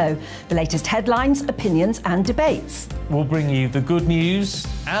need to know, the latest headlines, opinions and debates. We'll bring you the good news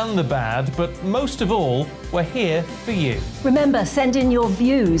and the bad, but most of all, we're here for you. Remember, send in your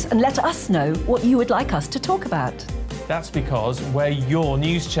views and let us know what you would like us to talk about. That's because we're your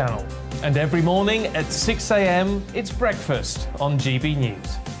news channel. And every morning at 6 a.m, it's breakfast on GB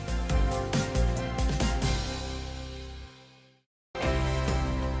News.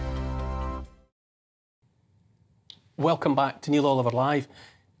 Welcome back to Neil Oliver Live.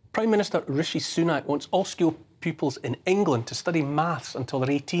 Prime Minister Rishi Sunak wants all school pupils in England to study maths until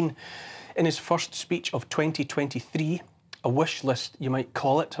they're 18. In his first speech of 2023, a wish list you might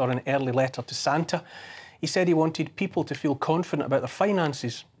call it, or an early letter to Santa, he said he wanted people to feel confident about their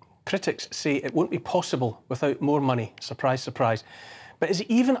finances. Critics say it won't be possible without more money. Surprise, surprise. But is it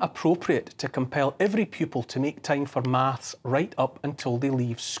even appropriate to compel every pupil to make time for maths right up until they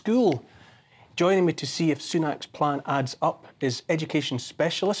leave school? Joining me to see if Sunak's plan adds up is education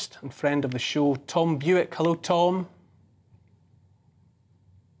specialist and friend of the show, Tom Buick. Hello, Tom.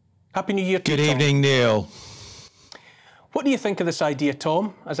 Happy New Year to you, Good evening, Neil. What do you think of this idea,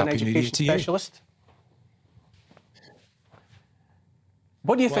 Tom, as an education specialist?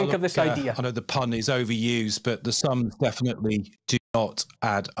 What do you think of this idea? I know the pun is overused, but the sums definitely do not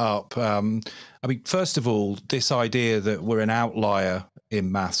add up. I mean, first of all, this idea that we're an outlier in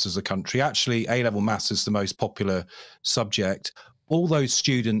maths as a country. Actually, A-level maths is the most popular subject. All those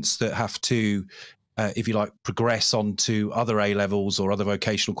students that have to, if you like, progress on to other A-levels or other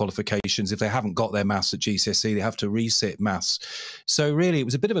vocational qualifications, if they haven't got their maths at GCSE, they have to resit maths. So really, it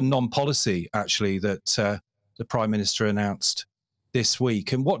was a bit of a non-policy, actually, that the Prime Minister announced this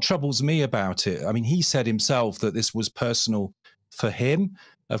week. And what troubles me about it, I mean, he said himself that this was personal for him.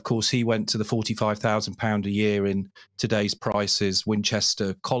 Of course, he went to the £45,000 a year in today's prices,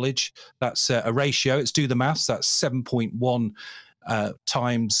 Winchester College. That's a ratio. Let's do the maths. That's 7.1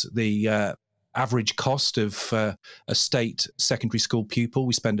 times the average cost of a state secondary school pupil.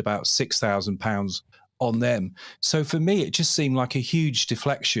 We spend about £6,000 on them. So for me, it just seemed like a huge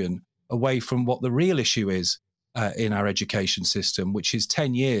deflection away from what the real issue is in our education system, which is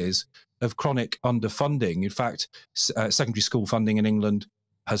 10 years of chronic underfunding. In fact, secondary school funding in England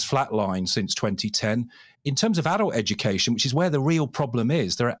has flatlined since 2010. In terms of adult education, which is where the real problem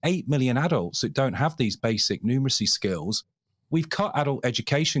is, there are 8 million adults that don't have these basic numeracy skills. We've cut adult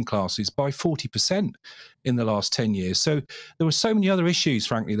education classes by 40% in the last 10 years. So there were so many other issues,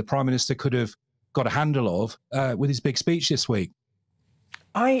 frankly, the Prime Minister could have got a handle of with his big speech this week.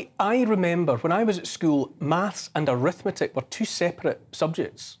 I remember when I was at school, maths and arithmetic were two separate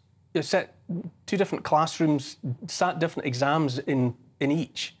subjects. You set two different classrooms, sat different exams in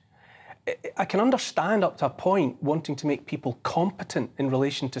each. I can understand up to a point wanting to make people competent in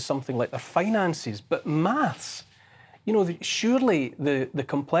relation to something like their finances, but maths, you know, surely the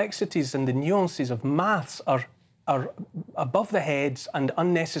complexities and the nuances of maths are above the heads and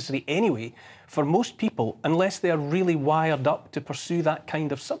unnecessary anyway for most people, unless they are really wired up to pursue that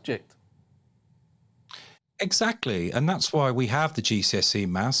kind of subject. Exactly, and that's why we have the GCSE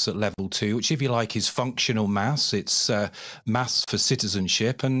maths at level 2, which, if you like, is functional maths. It's maths for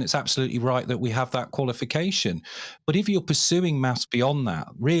citizenship, and it's absolutely right that we have that qualification. But if you're pursuing maths beyond that,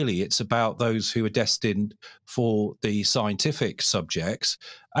 really, it's about those who are destined for the scientific subjects.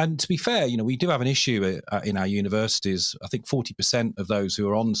 And to be fair, you know, we do have an issue in our universities. I think 40% of those who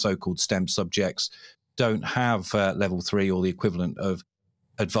are on so-called STEM subjects don't have level 3 or the equivalent of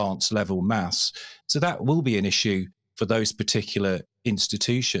advanced level maths. So that will be an issue for those particular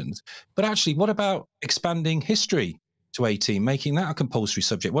institutions. But actually, what about expanding history to 18, making that a compulsory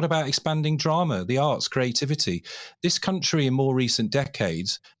subject? What about expanding drama, the arts, creativity? This country in more recent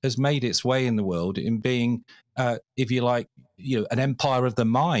decades has made its way in the world in being, if you like, you know, an empire of the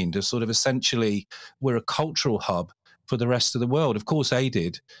mind, a sort of essentially, we're a cultural hub for the rest of the world. Of course,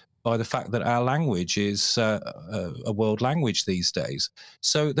 aided by the fact that our language is a world language these days.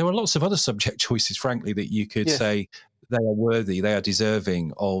 So there are lots of other subject choices, frankly, that you could say they are worthy, they are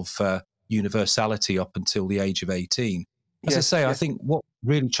deserving of universality up until the age of 18. As I say, I think what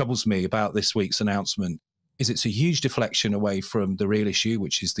really troubles me about this week's announcement is it's a huge deflection away from the real issue,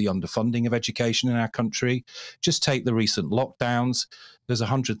 which is the underfunding of education in our country. Just take the recent lockdowns. There's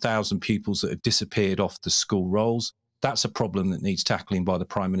 100,000 pupils that have disappeared off the school rolls. That's a problem that needs tackling by the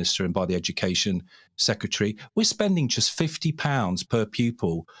Prime Minister and by the Education Secretary. We're spending just £50 per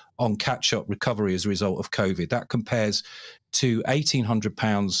pupil on catch-up recovery as a result of COVID. That compares to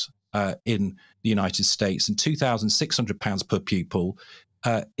 £1,800 in the United States and £2,600 per pupil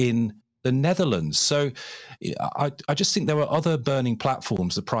in the Netherlands. So I just think there are other burning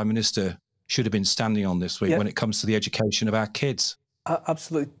platforms the Prime Minister should have been standing on this week when it comes to the education of our kids.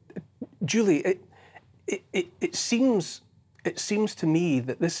 Absolutely. Julie, it seems to me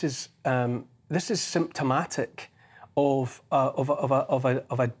that this is symptomatic of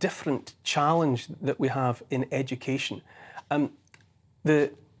a different challenge that we have in education.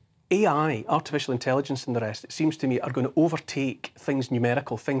 The AI, artificial intelligence and the rest, it seems to me, are going to overtake things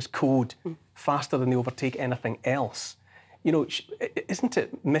numerical, things code, faster than they overtake anything else. You know, isn't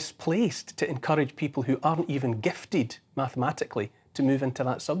it misplaced to encourage people who aren't even gifted mathematically to move into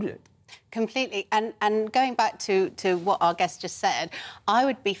that subject? Completely. And going back to what our guest just said, I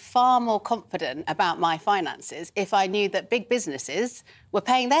would be far more confident about my finances if I knew that big businesses were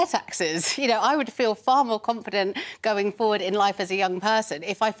paying their taxes. You know, I would feel far more confident going forward in life as a young person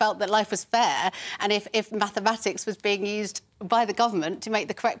if I felt that life was fair and if mathematics was being used by the government to make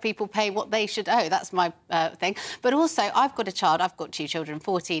the correct people pay what they should owe. That's my thing. But also, I've got a child. I've got two children,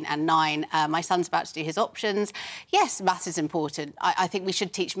 14 and 9. My son's about to do his options. Yes, maths is important. I think we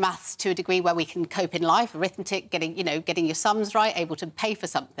should teach maths to a degree where we can cope in life, arithmetic, getting your sums right, able to pay for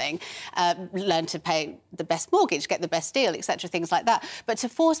something, learn to pay the best mortgage, get the best deal, etc., things like that. But to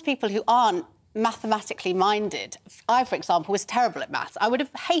force people who aren't mathematically minded. I, for example, was terrible at maths. I would have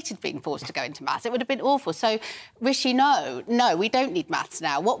hated being forced to go into maths. It would have been awful. So, Rishi, no, we don't need maths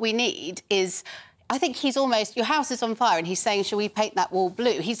now. What we need is, I think he's almost, your house is on fire, and he's saying, shall we paint that wall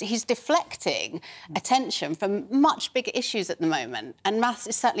blue? He's deflecting attention from much bigger issues at the moment, and maths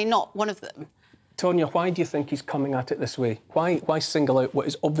is certainly not one of them. Tonya, why do you think he's coming at it this way? Why single out what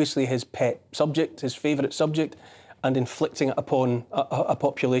is obviously his pet subject, his favourite subject, and inflicting it upon a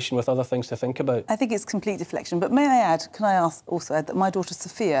population with other things to think about? I think it's complete deflection. But may I add, can I also add that my daughter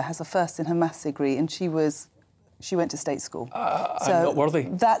Sophia has a first in her maths degree, and she went to state school. So I'm not worthy.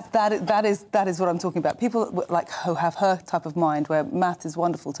 That is what I'm talking about. People like who have her type of mind where maths is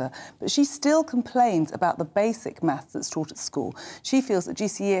wonderful to her, but she still complains about the basic maths that's taught at school. She feels that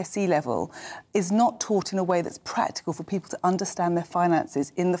GCSE level is not taught in a way that's practical for people to understand their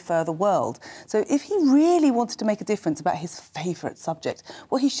finances in the further world. So if he really wanted to make a difference about his favourite subject,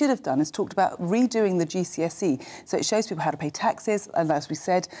 what he should have done is talked about redoing the GCSE so it shows people how to pay taxes and, as we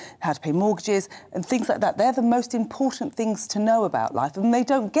said, how to pay mortgages and things like that. They're the most important things to know about life, and they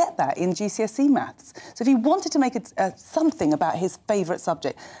don't get that in GCSE maths. So if he wanted to make something about his favourite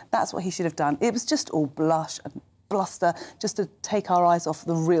subject, that's what he should have done. It was just all blush and bluster, just to take our eyes off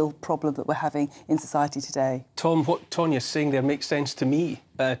the real problem that we're having in society today. Tom, what Tonya's saying there makes sense to me.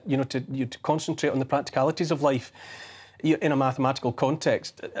 To concentrate on the practicalities of life in a mathematical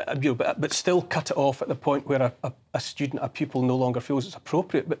context, but still cut it off at the point where a student, a pupil, no longer feels it's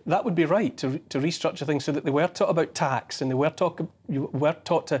appropriate. But that would be right, to restructure things so that they were taught about tax and they were taught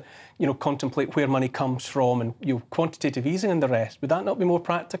to, contemplate where money comes from and quantitative easing and the rest. Would that not be more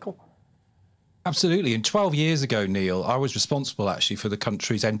practical? Absolutely. And 12 years ago, Neil, I was responsible actually for the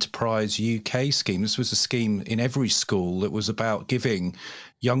country's Enterprise UK scheme. This was a scheme in every school that was about giving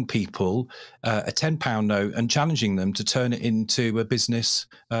young people a £10 note and challenging them to turn it into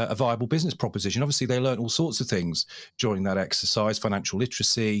a viable business proposition. Obviously, they learned all sorts of things during that exercise: financial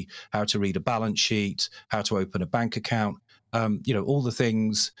literacy, how to read a balance sheet, how to open a bank account, all the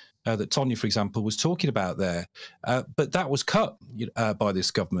things that Tonya, for example, was talking about there. But that was cut by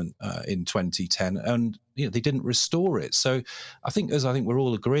this government in 2010, and they didn't restore it. So I think we're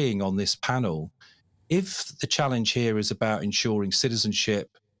all agreeing on this panel, if the challenge here is about ensuring citizenship,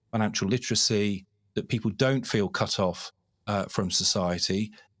 financial literacy, that people don't feel cut off from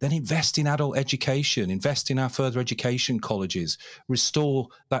society, then invest in adult education, invest in our further education colleges, restore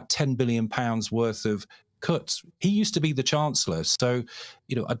that £10 billion worth of cuts. He used to be the Chancellor, so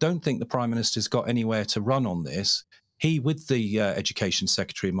I don't think the Prime Minister's got anywhere to run on this. he, with the Education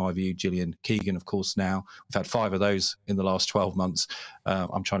Secretary, in my view, Gillian Keegan, of course, now. We've had 5 of those in the last 12 months.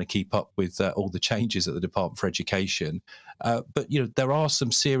 I'm trying to keep up with all the changes at the Department for Education. But, you know, there are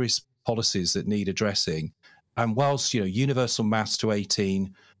some serious policies that need addressing. And whilst, you know, universal maths to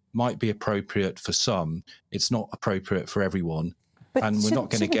 18 might be appropriate for some, it's not appropriate for everyone. But and we're not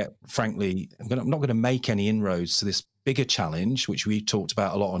going to get, frankly, I'm not going to make any inroads to this bigger challenge, which we talked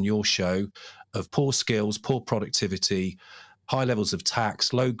about a lot on your show, of poor skills, poor productivity, high levels of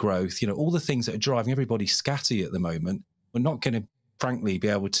tax, low growth, you know, all the things that are driving everybody scatty at the moment. We're not going to, frankly, be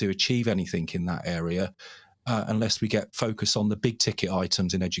able to achieve anything in that area unless we get focused on the big ticket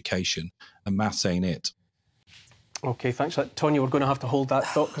items in education, and maths ain't it. OK, thanks for that. Tonya, we're going to have to hold that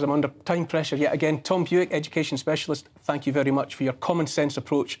thought because I'm under time pressure yet again. Tom Hewitt, Education Specialist, thank you very much for your common sense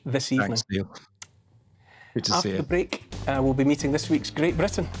approach this evening. Thanks, Neil. Good to see you. After the break, we'll be meeting this week's Great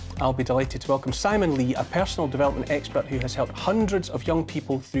Britain. I'll be delighted to welcome Simon Lee, a personal development expert who has helped hundreds of young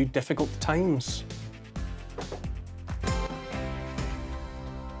people through difficult times.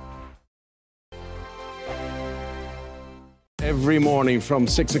 Every morning from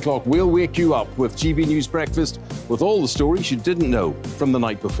 6 o'clock, we'll wake you up with GB News Breakfast with all the stories you didn't know from the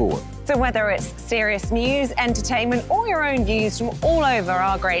night before. So whether it's serious news, entertainment, or your own views from all over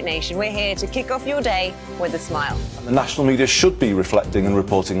our great nation, we're here to kick off your day with a smile. The national media should be reflecting and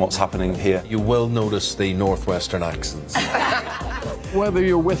reporting what's happening here. You will notice the northwestern accents. Whether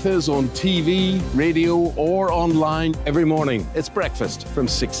you're with us on TV, radio, or online, every morning, it's breakfast from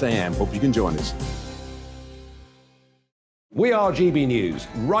 6 a.m. Hope you can join us. We are GB News,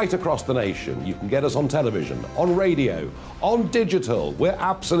 right across the nation. You can get us on television, on radio, on digital. We're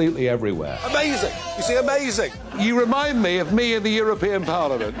absolutely everywhere. Amazing! You see, amazing! You remind me of me in the European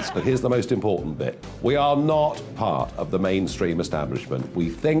Parliament. But here's the most important bit. We are not part of the mainstream establishment. We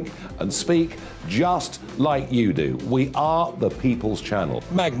think and speak just like you do. We are the People's Channel.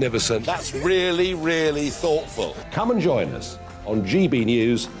 Magnificent. That's really, really thoughtful. Come and join us on GB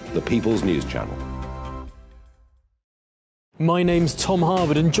News, the People's News Channel. My name's Tom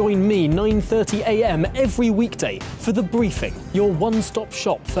Harwood, and join me 9:30 a.m. every weekday for The Briefing, your one-stop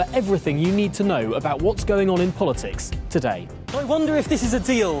shop for everything you need to know about what's going on in politics today. I wonder if this is a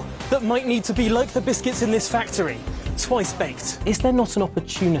deal that might need to be like the biscuits in this factory, twice baked. Is there not an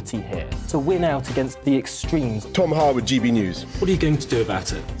opportunity here to win out against the extremes? Tom Harwood, GB News. What are you going to do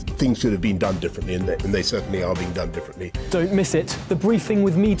about it? Things should have been done differently, and they certainly are being done differently. Don't miss it. The Briefing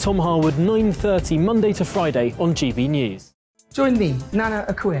with me, Tom Harwood, 9:30 Monday to Friday on GB News. Join me, Nana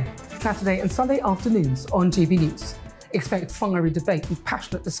Akue, Saturday and Sunday afternoons on GB News. Expect fiery debate and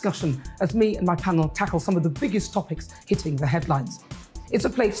passionate discussion as me and my panel tackle some of the biggest topics hitting the headlines. It's a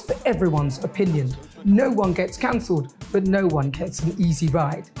place for everyone's opinion. No one gets cancelled, but no one gets an easy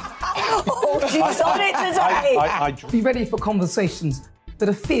ride. Oh, she's on it today! Be ready for conversations that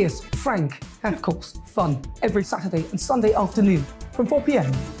are fierce, frank, and of course, fun. Every Saturday and Sunday afternoon from 4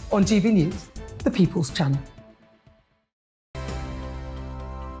 p.m. on GB News, the People's Channel.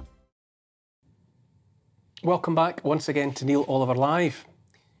 Welcome back once again to Neil Oliver Live.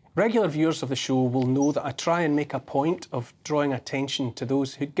 Regular viewers of the show will know that I try and make a point of drawing attention to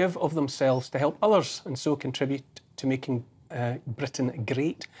those who give of themselves to help others and so contribute to making Britain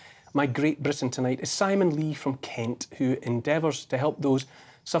great. My Great Britain tonight is Simon Lee from Kent, who endeavours to help those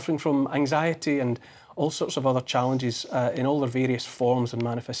suffering from anxiety and all sorts of other challenges in all their various forms and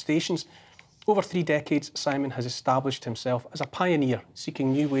manifestations. Over 3 decades, Simon has established himself as a pioneer,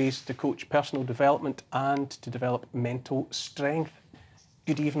 seeking new ways to coach personal development and to develop mental strength.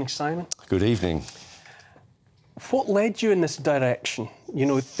 Good evening, Simon. Good evening. What led you in this direction? You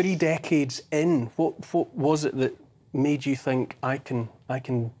know, 3 decades in, what was it that made you think I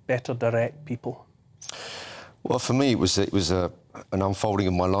can better direct people? Well, for me, it was an unfolding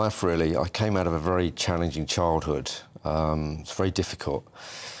of my life, really. I came out of a very challenging childhood. It's very difficult.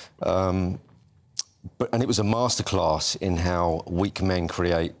 And it was a masterclass in how weak men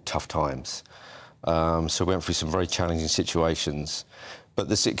create tough times. So we went through some very challenging situations. But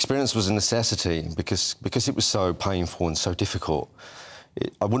this experience was a necessity because it was so painful and so difficult.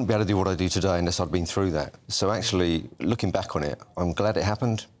 I wouldn't be able to do what I do today unless I'd been through that. So actually, looking back on it, I'm glad it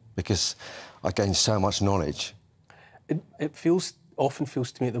happened because I gained so much knowledge. It often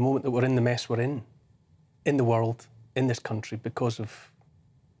feels to me at the moment that we're in the mess we're in the world, in this country, because of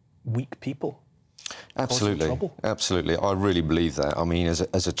weak people. Absolutely, absolutely. I really believe that. I mean,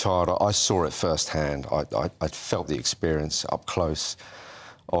 as a child, I saw it firsthand. I felt the experience up close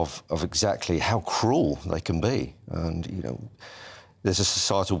of exactly how cruel they can be. And, you know, there's a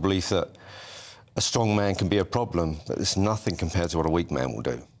societal belief that a strong man can be a problem, but it's nothing compared to what a weak man will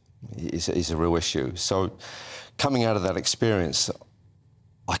do. is a real issue. So coming out of that experience,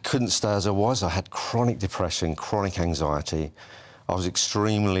 I couldn't stay as I was. I had chronic depression, chronic anxiety. I was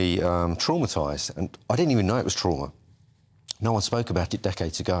extremely traumatised, and I didn't even know it was trauma. No one spoke about it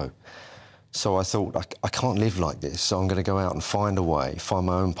decades ago. So I thought, I can't live like this, so I'm going to go out and find a way, find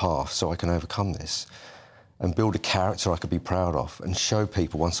my own path so I can overcome this and build a character I could be proud of and show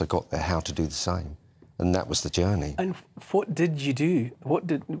people once I got there how to do the same. And that was the journey. And what did you do? What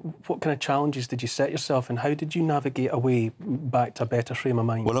kind of challenges did you set yourself, and how did you navigate a way back to a better frame of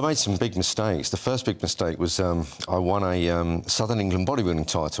mind? Well, I made some big mistakes. The first big mistake was I won a Southern England bodybuilding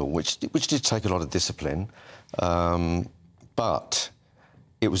title, which did take a lot of discipline, but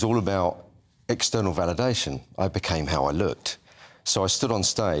it was all about external validation. I became how I looked. So I stood on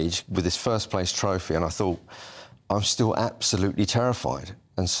stage with this first place trophy, and I thought, I'm still absolutely terrified.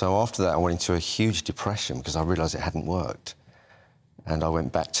 And so after that, I went into a huge depression because I realised it hadn't worked. And I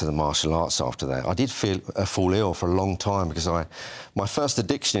went back to the martial arts after that. I did fall ill for a long time because my first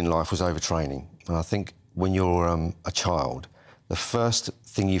addiction in life was overtraining. And I think when you're a child, the first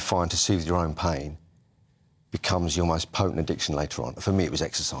thing you find to soothe your own pain becomes your most potent addiction later on. For me, it was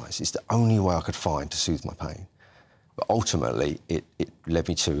exercise. It's the only way I could find to soothe my pain. But ultimately, it led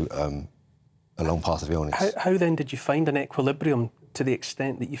me to a long path of illness. How then did you find an equilibrium to the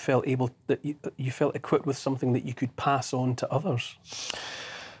extent that you felt you felt equipped with something that you could pass on to others?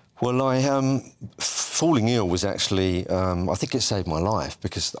 Well, falling ill was actually, I think it saved my life,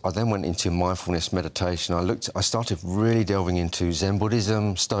 because I then went into mindfulness meditation. I started really delving into Zen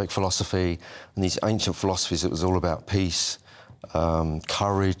Buddhism, Stoic philosophy, and these ancient philosophies that was all about peace,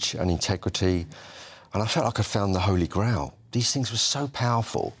 courage and integrity. And I felt like I found the Holy Grail. These things were so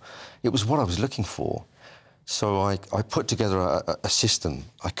powerful. It was what I was looking for. So I put together a system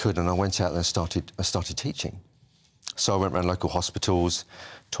I could, and I went out and I started teaching. So I went around local hospitals,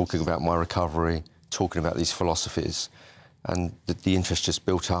 talking about my recovery, talking about these philosophies, and the interest just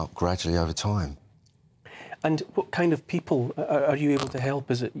built up gradually over time. And what kind of people are you able to help?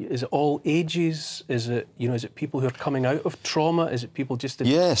 Is it all ages? Is it people who are coming out of trauma? Is it people just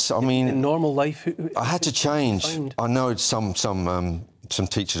in normal life? I had to change. I know some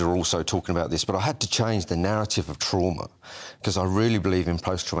teachers are also talking about this, but I had to change the narrative of trauma, because I really believe in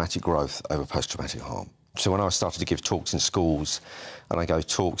post-traumatic growth over post-traumatic harm. So when I started to give talks in schools, and I gave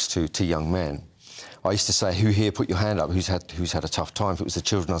talks to young men, I used to say, who here put your hand up, who's had a tough time? If it was the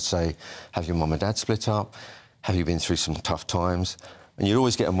children, I'd say, have your mum and dad split up? Have you been through some tough times? And you'd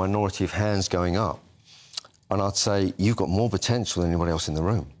always get a minority of hands going up. And I'd say, you've got more potential than anybody else in the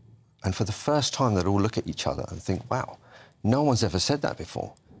room. And for the first time, they'd all look at each other and think, wow, no one's ever said that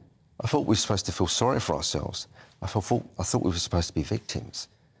before. I thought we were supposed to feel sorry for ourselves. I thought we were supposed to be victims.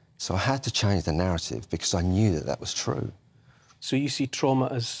 So I had to change the narrative, because I knew that was true. So you see trauma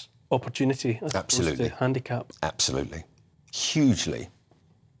as opportunity as opposed to handicap? Absolutely. Hugely.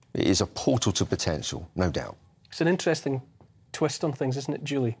 It is a portal to potential, no doubt. It's an interesting twist on things, isn't it,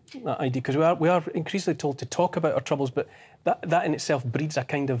 Julie? That idea, because we are increasingly told to talk about our troubles, but that in itself breeds a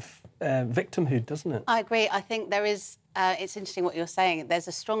kind of victimhood, doesn't it? I agree. I think there is. It's interesting what you're saying. There's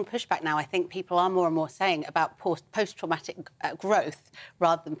a strong pushback now. I think people are more and more saying about post-traumatic growth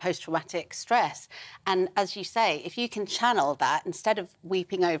rather than post-traumatic stress. And as you say, if you can channel that instead of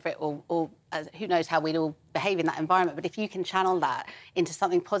weeping over it, or who knows how we'd all behave in that environment, but if you can channel that into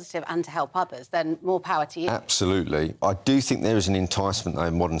something positive and to help others, then more power to you. Absolutely. I do think there is an enticement, though,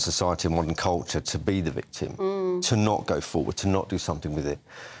 in modern society and modern culture to be the victim, to not go forward, to not do something with it.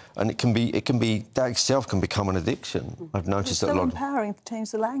 And it can be that itself can become an addiction. I've noticed that a lot. It's so empowering to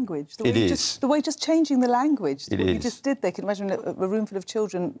change the language. It is. The way just changing the language. What you is. just did there. Can imagine a room full of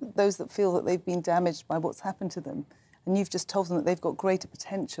children, those that feel that they've been damaged by what's happened to them, and you've just told them that they've got greater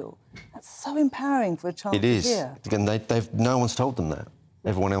potential. That's so empowering for a child to hear. Again, no one's told them that.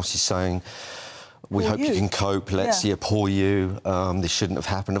 Everyone else is saying, we hope you can cope, poor you, this shouldn't have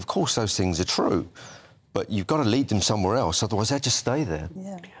happened. Of course, those things are true, but you've got to lead them somewhere else, otherwise they just stay there.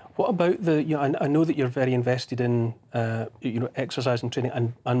 Yeah. What about I know that you're very invested in, exercise and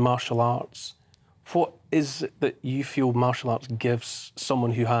training and martial arts. What is it that you feel martial arts gives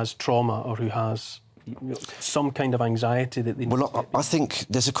someone who has trauma or who has some kind of anxiety that they need? Well, I think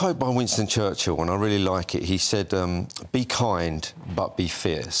there's a quote by Winston Churchill, and I really like it. He said, be kind, but be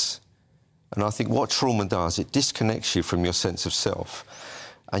fierce. And I think what trauma does, it disconnects you from your sense of self.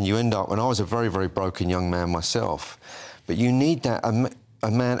 And you end up, and I was a very, very broken young man myself, but you need that, a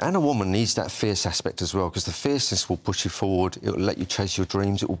man and a woman needs that fierce aspect as well, because the fierceness will push you forward, it will let you chase your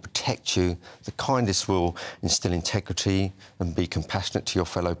dreams, it will protect you. The kindness will instill integrity and be compassionate to your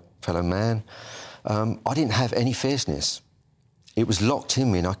fellow man. I didn't have any fierceness. it was locked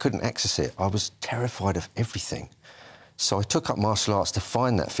in me and I couldn't access it. I was terrified of everything. So I took up martial arts to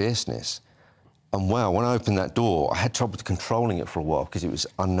find that fierceness. And wow, when I opened that door, I had trouble controlling it for a while because it was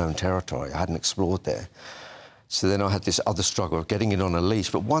unknown territory. I hadn't explored there. So then I had this other struggle of getting it on a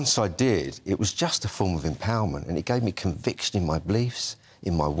leash. But once I did, it was just a form of empowerment, and it gave me conviction in my beliefs,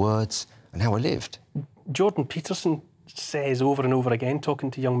 in my words, and how I lived. Jordan Peterson says over and over again, talking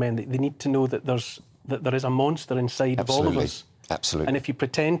to young men, that they need to know that there is a monster inside of all of us. Absolutely. And if you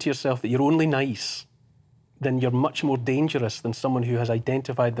pretend to yourself that you're only nice, then you're much more dangerous than someone who has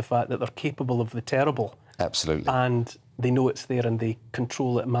identified the fact that they're capable of the terrible. Absolutely. And they know it's there and they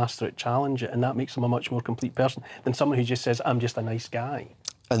control it, master it, challenge it, and that makes them a much more complete person than someone who just says, I'm just a nice guy.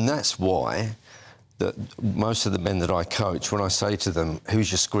 And that's why most of the men that I coach, when I say to them,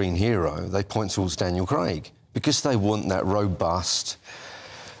 who's your screen hero, they point towards Daniel Craig, because they want that robust,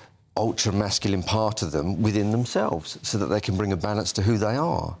 ultra-masculine part of them within themselves so that they can bring a balance to who they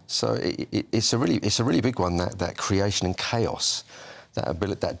are. So it's a really big one, that creation and chaos, that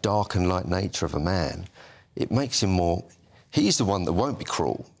ability, that dark and light nature of a man. It makes him more... He's the one that won't be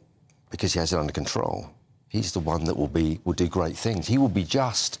cruel because he has it under control. He's the one that will do great things. He will be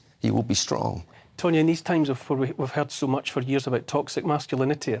just. He will be strong. Tonya, in these times we've heard so much for years about toxic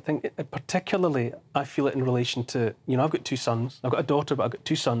masculinity, I think particularly I feel it in relation to, you know, I've got two sons. I've got a daughter, but I've got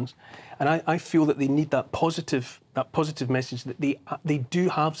two sons. And I feel that they need that positive message that they do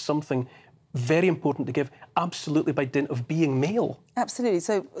have something very important to give, absolutely by dint of being male. Absolutely.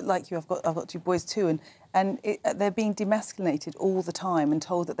 So, like you, I've got two boys too, and they're being demasculinated all the time and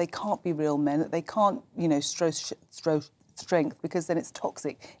told that they can't be real men, that they can't, you know, show strength because then it's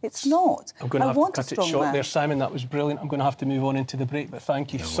toxic. It's not. I'm going to have to cut it short there, Simon. That was brilliant. I'm going to have to move on into the break, but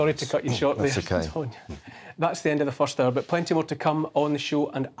thank you. Sorry to cut you short there. That's okay. That's the end of the first hour, but plenty more to come on the show,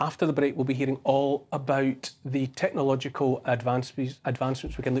 and after the break we'll be hearing all about the technological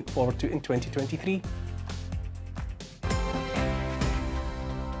advancements we can look forward to in 2023.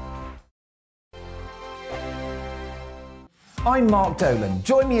 I'm Mark Dolan.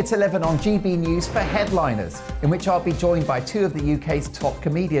 Join me at 11 on GB News for Headliners, in which I'll be joined by two of the UK's top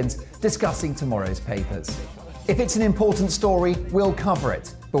comedians discussing tomorrow's papers. If it's an important story, we'll cover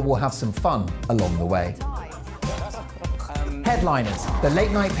it, but we'll have some fun along the way. Headliners, the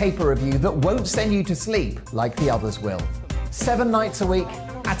late-night paper review that won't send you to sleep like the others will. 7 nights a week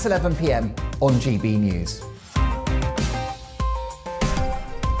at 11 p.m. on GB News.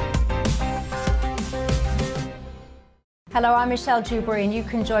 Hello, I'm Michelle Dewberry, and you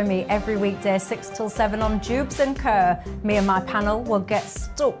can join me every weekday 6 till 7 on Jubes and Kerr. Me and my panel will get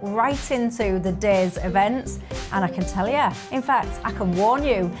stuck right into the day's events, and I can tell you, in fact, I can warn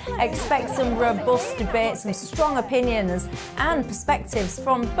you, expect some robust debates and strong opinions and perspectives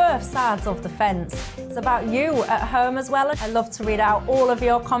from both sides of the fence. It's about you at home as well. I love to read out all of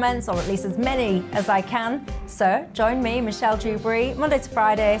your comments, or at least as many as I can. So join me, Michelle Dewberry, Monday to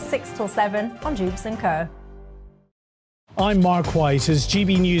Friday, 6 till 7 on Jubes and Kerr. I'm Mark White. As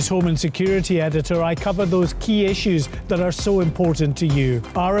GB News Home and Security Editor, I cover those key issues that are so important to you.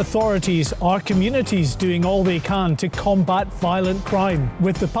 Our authorities, our communities doing all they can to combat violent crime.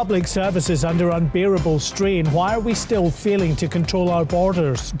 With the public services under unbearable strain, why are we still failing to control our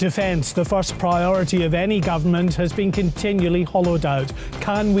borders? Defence, the first priority of any government, has been continually hollowed out.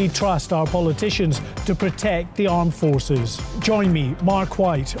 Can we trust our politicians to protect the armed forces? Join me, Mark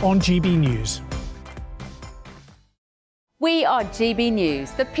White, on GB News. We are GB News,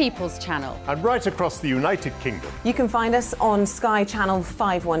 the People's Channel. And right across the United Kingdom. You can find us on Sky Channel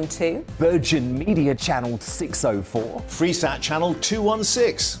 512. Virgin Media Channel 604. Freesat Channel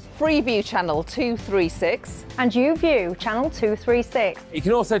 216. Freeview Channel 236. And YouView Channel 236. You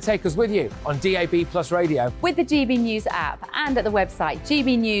can also take us with you on DAB+ radio. With the GB News app and at the website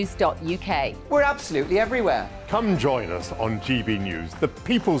gbnews.uk. We're absolutely everywhere. Come join us on GB News, the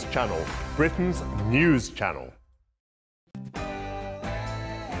People's Channel, Britain's news channel.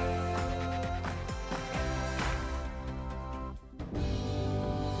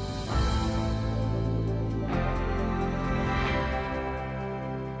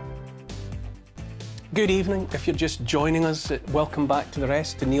 Good evening. If you're just joining us, welcome back to the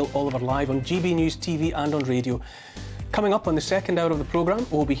rest, to Neil Oliver Live on GB News TV and on radio. Coming up on the second hour of the programme,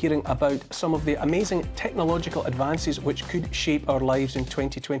 we'll be hearing about some of the amazing technological advances which could shape our lives in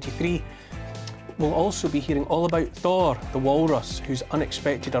 2023. We'll also be hearing all about Thor, the walrus, whose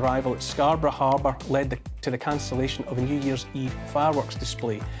unexpected arrival at Scarborough Harbour led to the cancellation of a New Year's Eve fireworks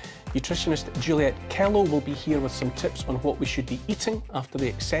display. Nutritionist Juliette Kello will be here with some tips on what we should be eating after the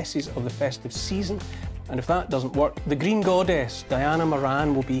excesses of the festive season. And if that doesn't work, the Green Goddess, Diana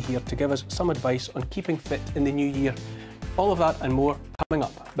Moran, will be here to give us some advice on keeping fit in the new year. All of that and more coming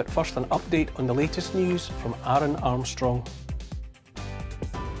up. But first, an update on the latest news from Aaron Armstrong.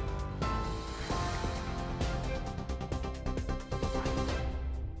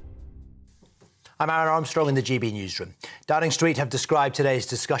 I'm Aaron Armstrong in the GB newsroom. Downing Street have described today's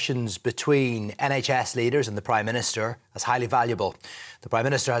discussions between NHS leaders and the Prime Minister as highly valuable. The Prime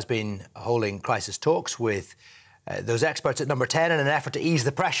Minister has been holding crisis talks with those experts at Number 10 in an effort to ease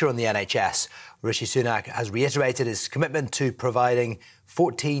the pressure on the NHS. Rishi Sunak has reiterated his commitment to providing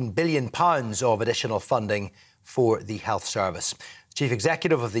 £14 billion of additional funding for the health service. The Chief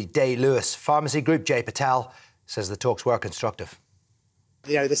Executive of the Day Lewis Pharmacy Group, Jay Patel, says the talks were constructive.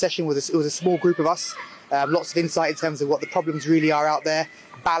 You know, the session was a small group of us, lots of insight in terms of what the problems really are out there,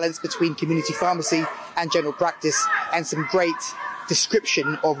 balance between community pharmacy and general practice, and some great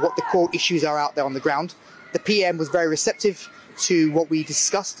description of what the core issues are out there on the ground. The PM was very receptive to what we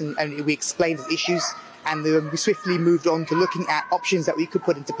discussed and we explained the issues, and we swiftly moved on to looking at options that we could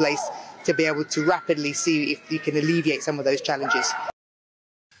put into place to be able to rapidly see if we can alleviate some of those challenges.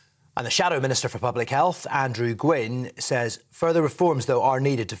 And the Shadow Minister for Public Health, Andrew Gwynn, says further reforms, though, are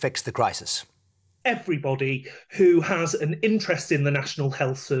needed to fix the crisis. Everybody who has an interest in the National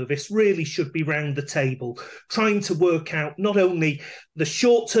Health Service really should be round the table, trying to work out not only the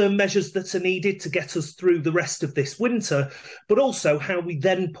short-term measures that are needed to get us through the rest of this winter, but also how we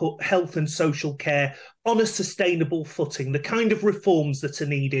then put health and social care on a sustainable footing, the kind of reforms that are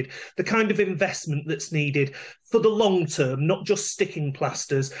needed, the kind of investment that's needed for the long term, not just sticking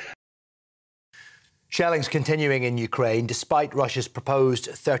plasters. Shelling's continuing in Ukraine despite Russia's proposed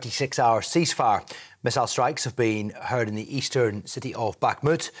 36-hour ceasefire. Missile strikes have been heard in the eastern city of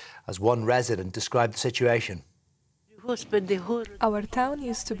Bakhmut, as one resident described the situation. Our town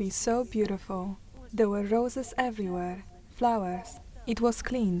used to be so beautiful. There were roses everywhere, flowers. It was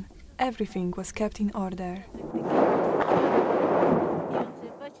clean. Everything was kept in order.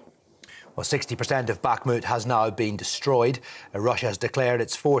 Well, 60% of Bakhmut has now been destroyed. Russia has declared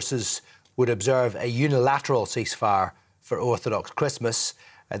its forces would observe a unilateral ceasefire for Orthodox Christmas.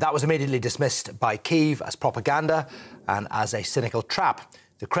 That was immediately dismissed by Kyiv as propaganda and as a cynical trap.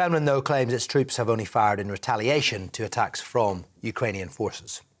 The Kremlin, though, claims its troops have only fired in retaliation to attacks from Ukrainian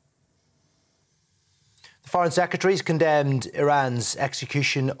forces. The Foreign Secretary's condemned Iran's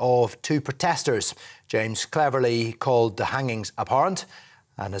execution of 2 protesters. James Cleverly called the hangings abhorrent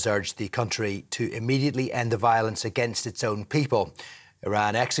and has urged the country to immediately end the violence against its own people.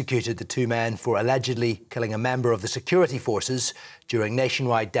 Iran executed the 2 men for allegedly killing a member of the security forces during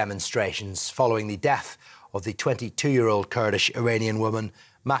nationwide demonstrations following the death of the 22-year-old Kurdish Iranian woman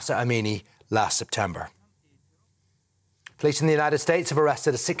Mahsa Amini last September. Police in the United States have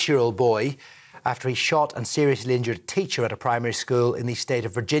arrested a 6-year-old boy after he shot and seriously injured a teacher at a primary school in the state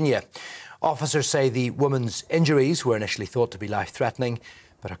of Virginia. Officers say the woman's injuries were initially thought to be life-threatening,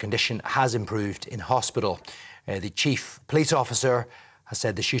 but her condition has improved in hospital. The chief police officer has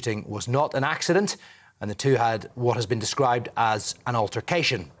said the shooting was not an accident and the 2 had what has been described as an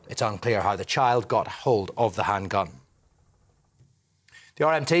altercation. It's unclear how the child got hold of the handgun. The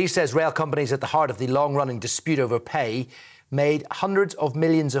RMT says rail companies at the heart of the long-running dispute over pay made hundreds of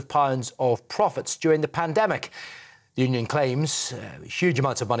millions of pounds of profits during the pandemic. The union claims huge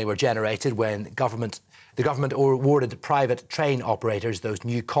amounts of money were generated when the government awarded private train operators those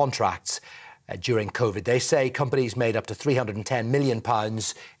new contracts during COVID. They say companies made up to £310 million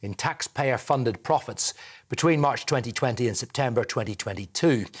in taxpayer-funded profits between March 2020 and September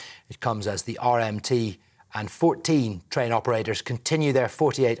 2022. It comes as the RMT and 14 train operators continue their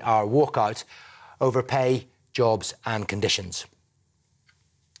 48-hour walkout over pay, jobs and conditions.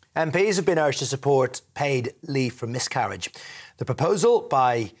 MPs have been urged to support paid leave for miscarriage. The proposal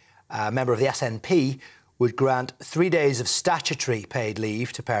by a member of the SNP would grant 3 days of statutory paid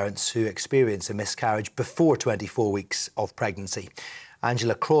leave to parents who experience a miscarriage before 24 weeks of pregnancy.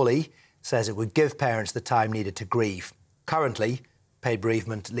 Angela Crawley says it would give parents the time needed to grieve. Currently, paid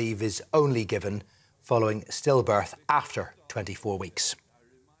bereavement leave is only given following stillbirth after 24 weeks.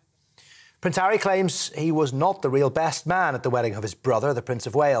 Prince Harry claims he was not the real best man at the wedding of his brother, the Prince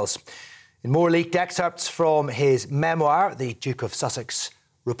of Wales. In more leaked excerpts from his memoir, the Duke of Sussex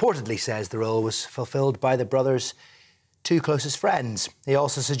reportedly says the role was fulfilled by the brothers' 2 closest friends. He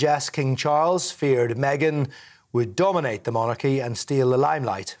also suggests King Charles feared Meghan would dominate the monarchy and steal the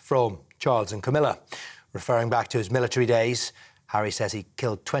limelight from Charles and Camilla. Referring back to his military days, Harry says he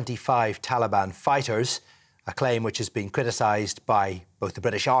killed 25 Taliban fighters, a claim which has been criticised by both the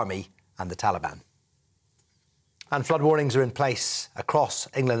British Army and the Taliban. And flood warnings are in place across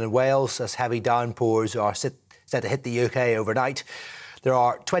England and Wales as heavy downpours are set to hit the UK overnight. There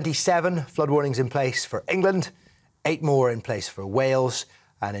are 27 flood warnings in place for England, 8 more in place for Wales.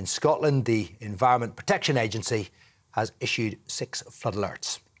 And in Scotland, the Environment Protection Agency has issued 6 flood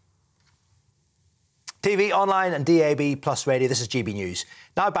alerts. TV, online and DAB plus radio, this is GB News.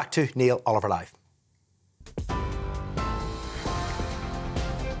 Now back to Neil Oliver Live.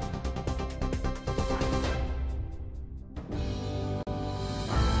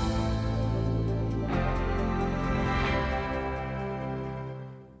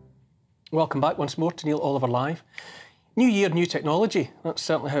 Welcome back once more to Neil Oliver Live. New year, new technology. That's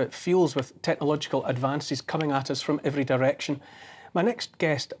certainly how it feels with technological advances coming at us from every direction. My next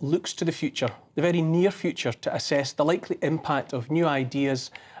guest looks to the future, the very near future, to assess the likely impact of new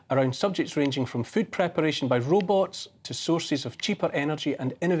ideas around subjects ranging from food preparation by robots to sources of cheaper energy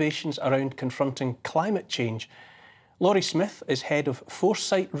and innovations around confronting climate change. Laurie Smith is head of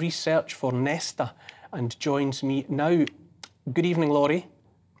Foresight Research for Nesta and joins me now. Good evening, Laurie.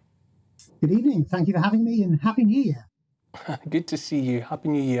 Good evening. Thank you for having me and Happy New Year. Good to see you. Happy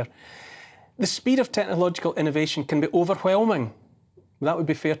New Year. The speed of technological innovation can be overwhelming. That would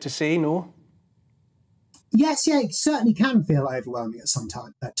be fair to say, no? Yes, yeah, it certainly can feel overwhelming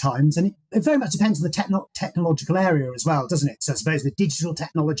at times. And it very much depends on the technological area as well, doesn't it? So I suppose with digital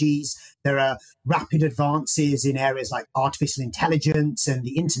technologies, there are rapid advances in areas like artificial intelligence and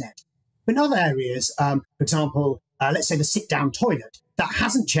the internet. But in other areas, for example, let's say the sit-down toilet, that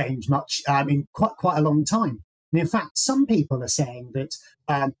hasn't changed much in quite a long time. And in fact, some people are saying that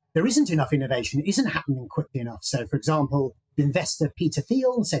there isn't enough innovation, it isn't happening quickly enough. So, for example, the investor Peter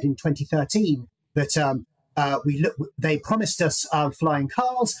Thiel said in 2013 that they promised us flying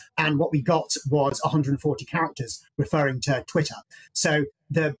cars, and what we got was 140 characters, referring to Twitter. So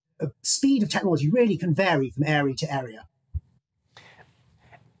the speed of technology really can vary from area to area.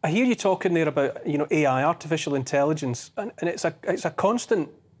 I hear you talking there about, AI, artificial intelligence, and it's a constant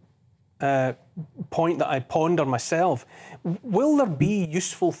point that I ponder myself. Will there be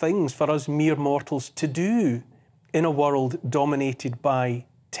useful things for us mere mortals to do in a world dominated by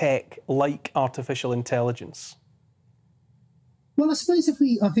tech like artificial intelligence? Well, I suppose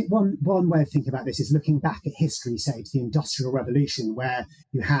I think one way of thinking about this is looking back at history, say, to the Industrial Revolution, where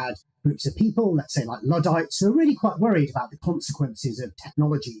you had groups of people, let's say like Luddites, who are really quite worried about the consequences of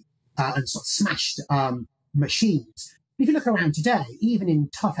technology and sort of smashed machines. If you look around today, even in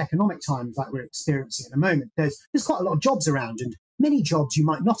tough economic times like we're experiencing at the moment, there's quite a lot of jobs around, and many jobs you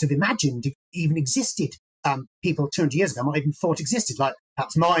might not have imagined even existed. People 200 years ago might even thought existed, like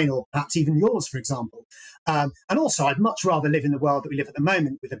perhaps mine or perhaps even yours, for example. And also, I'd much rather live in the world that we live at the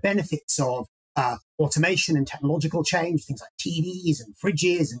moment with the benefits of automation and technological change, things like TVs and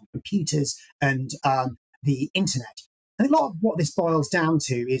fridges and computers and the internet. And a lot of what this boils down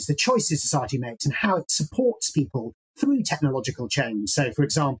to is the choices society makes and how it supports people through technological change. So, for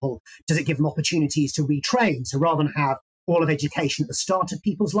example, does it give them opportunities to retrain? So rather than have all of education at the start of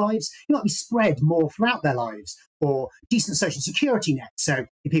people's lives, it might be spread more throughout their lives, or decent social security net. So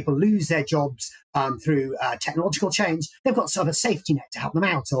if people lose their jobs through technological change, they've got sort of a safety net to help them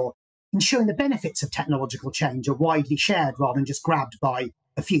out, or ensuring the benefits of technological change are widely shared rather than just grabbed by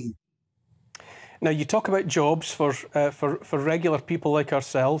a few. Now, you talk about jobs for regular people like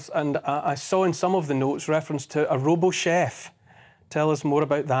ourselves, and I saw in some of the notes reference to a robo-chef. Tell us more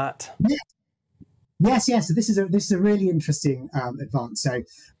about that. Yes. So this is a really interesting advance. So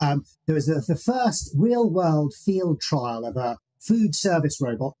there was the first real-world field trial of a food service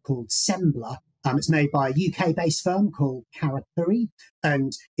robot called Sembler. It's made by a UK-based firm called Karakuri,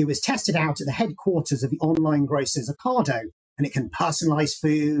 and it was tested out at the headquarters of the online grocers Ocado. And it can personalise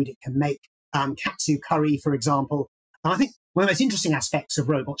food, it can make katsu curry, for example. And I think one of the most interesting aspects of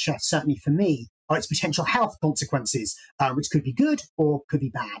robot chefs, certainly for me, are its potential health consequences, which could be good or could be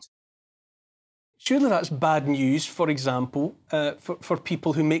bad. Surely that's bad news, for example, for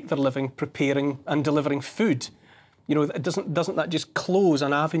people who make their living preparing and delivering food. Doesn't that just close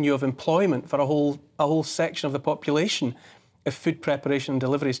an avenue of employment for a whole section of the population if food preparation and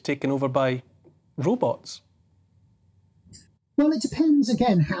delivery is taken over by robots? Well, it depends,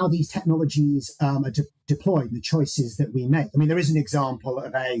 again, how these technologies are deployed and the choices that we make. I mean, there is an example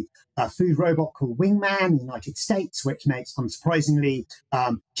of a food robot called Wingman in the United States, which makes, unsurprisingly,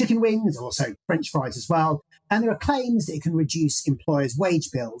 chicken wings, also French fries as well. And there are claims that it can reduce employers'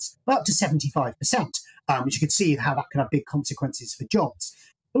 wage bills by up to 75%, which you could see how that could have big consequences for jobs.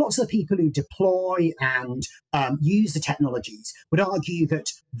 But lots of the people who deploy and use the technologies would argue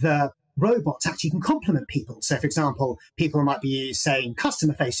that the robots actually can complement people. So, for example, people might be used, say, in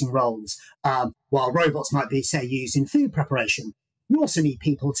customer-facing roles, while robots might be, say, used in food preparation. You also need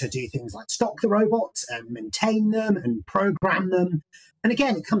people to do things like stock the robots and maintain them and program them. And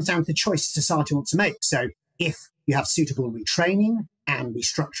again, it comes down to the choice society wants to make. So if you have suitable retraining and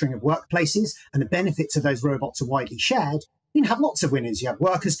restructuring of workplaces, and the benefits of those robots are widely shared, you can have lots of winners. You have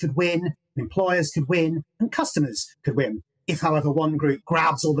workers could win, employers could win, and customers could win. If, however, one group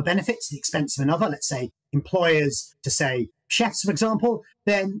grabs all the benefits at the expense of another, let's say employers to, say, chefs, for example,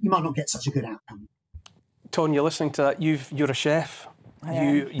 then you might not get such a good outcome. Ton, you're listening to that. You're a chef.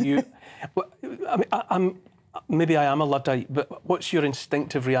 Maybe I am a Luddite, but what's your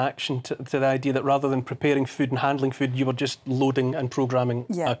instinctive reaction to the idea that rather than preparing food and handling food, you were just loading and programming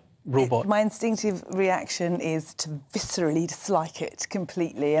a robot? My instinctive reaction is to viscerally dislike it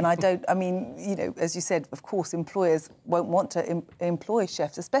completely. And I mean, you know, as you said, of course, employers won't want to employ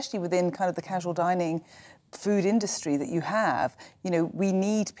chefs, especially within kind of the casual dining food industry that you have. You know, we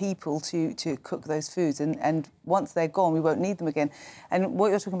need people to cook those foods, and once they're gone, we won't need them again. And what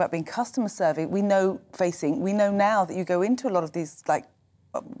you're talking about being customer serving, we know now that you go into a lot of these, like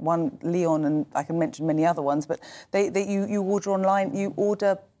one Leon, and I can mention many other ones, but you order online, you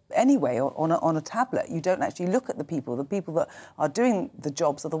order anyway on a tablet. You don't actually look at the people that are doing the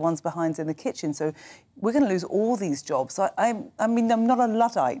jobs are the ones behind in the kitchen. So we're going to lose all these jobs. So I mean, I'm not a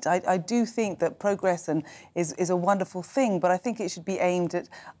Luddite. I do think that progress is a wonderful thing, but I think it should be aimed at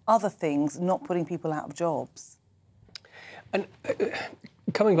other things, not putting people out of jobs. And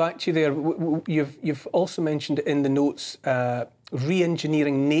coming back to you there, you've also mentioned in the notes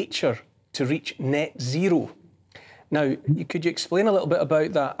re-engineering nature to reach net zero. Now, could you explain a little bit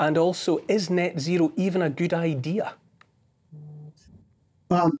about that? And also, is net zero even a good idea?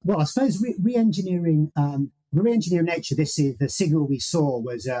 Well, I suppose re-engineering nature, this is the signal we saw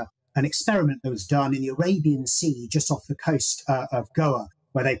was an experiment that was done in the Arabian Sea, just off the coast of Goa,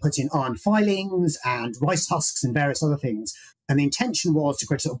 where they put in iron filings and rice husks and various other things. And the intention was to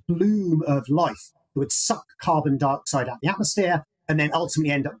create a sort of bloom of life that would suck carbon dioxide out of the atmosphere and then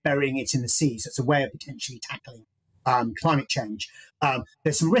ultimately end up burying it in the sea. So it's a way of potentially tackling climate change.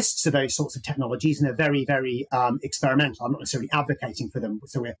 There's some risks to those sorts of technologies, and they're very, very experimental. I'm not necessarily advocating for them,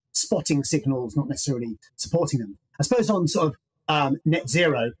 so we're spotting signals, not necessarily supporting them. I suppose on sort of net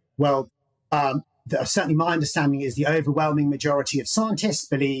zero, well, certainly my understanding is the overwhelming majority of scientists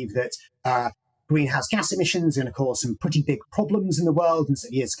believe that greenhouse gas emissions are going to cause some pretty big problems in the world in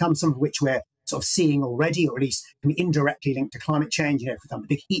some years to come, some of which we're sort of seeing already, or at least can be indirectly linked to climate change. You know, for example,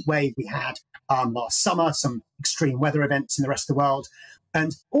 the big heat wave we had last summer, some extreme weather events in the rest of the world,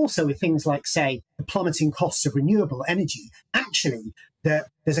 and also with things like, say, the plummeting costs of renewable energy. Actually,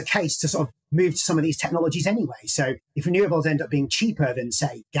 there's a case to sort of move to some of these technologies anyway. So if renewables end up being cheaper than,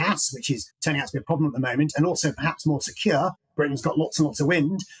 say, gas, which is turning out to be a problem at the moment, and also perhaps more secure, Britain's got lots and lots of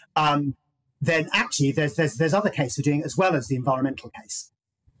wind, then actually there's other cases for doing it as well as the environmental case.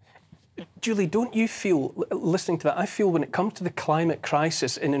 Julie, don't you feel, listening to that, I feel when it comes to the climate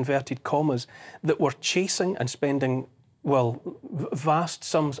crisis, in inverted commas, that we're chasing and spending, well, vast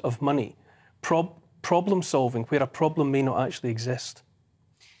sums of money, problem solving where a problem may not actually exist?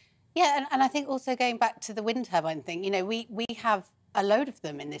 Yeah, and I think also going back to the wind turbine thing, you know, we have a load of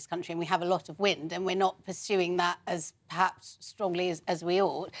them in this country and we have a lot of wind, and we're not pursuing that as perhaps strongly as we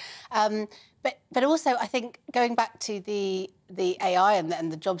ought. But also, I think going back to the AI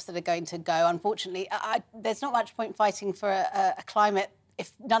and the jobs that are going to go, unfortunately, there's not much point fighting for a climate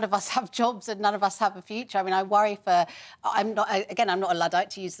if none of us have jobs and none of us have a future. I mean, I worry for, I'm not a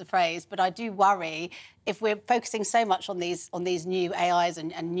Luddite to use the phrase, but I do worry if we're focusing so much on these new AIs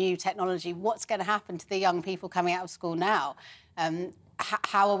and new technology, what's going to happen to the young people coming out of school now?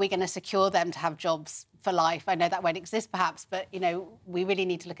 How are we going to secure them to have jobs for life? I know that won't exist perhaps, but, you know, we really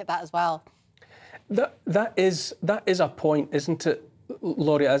need to look at that as well. That is a point, isn't it,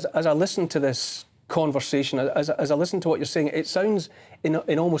 Laurie? As I listen to this conversation, as I listen to what you're saying, it sounds in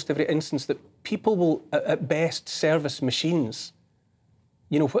almost every instance that people will at best service machines.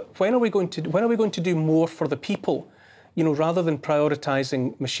 You know, when are we going to do more for the people? You know, rather than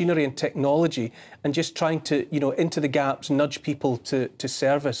prioritising machinery and technology and just trying to, you know, into the gaps, nudge people to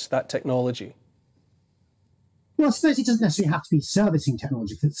service that technology. Well, I suppose it doesn't necessarily have to be servicing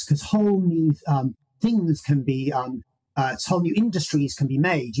technology, because whole new things can be, whole new industries can be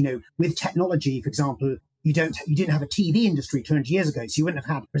made. You know, with technology, for example, you didn't have a TV industry 200 years ago, so you wouldn't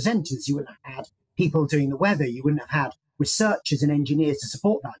have had presenters, you wouldn't have had people doing the weather, you wouldn't have had researchers and engineers to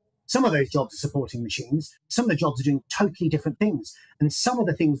support that. Some of those jobs are supporting machines. Some of the jobs are doing totally different things. And some of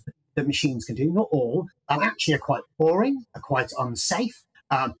the things that machines can do, not all, actually are quite boring, are quite unsafe,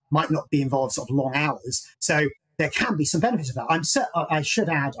 might not be involved sort of long hours. So there can be some benefits of that. I should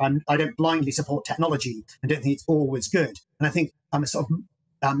add, I don't blindly support technology. I don't think it's always good. And I think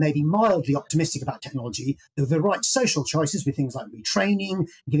maybe mildly optimistic about technology, the right social choices with things like retraining,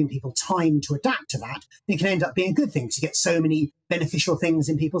 giving people time to adapt to that, it can end up being a good thing to get so many beneficial things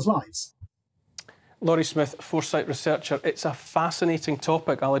in people's lives. Laurie Smith, Foresight researcher. It's a fascinating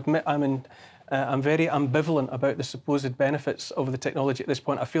topic. I'll admit I'm very ambivalent about the supposed benefits of the technology at this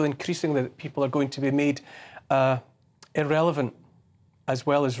point. I feel increasingly that people are going to be made irrelevant as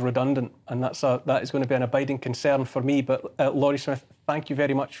well as redundant, and that is going to be an abiding concern for me. But Laurie Smith, thank you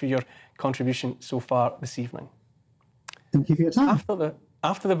very much for your contribution so far this evening. Thank you for your time.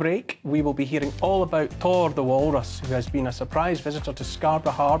 After the break, we will be hearing all about Thor the Walrus, who has been a surprise visitor to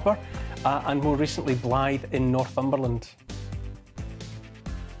Scarborough Harbour and more recently Blythe in Northumberland.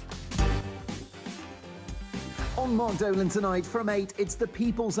 On Mark Dolan tonight from 8, it's the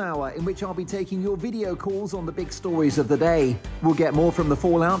People's Hour, in which I'll be taking your video calls on the big stories of the day. We'll get more from the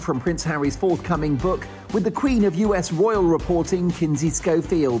fallout from Prince Harry's forthcoming book, with the Queen of US Royal reporting, Kinsey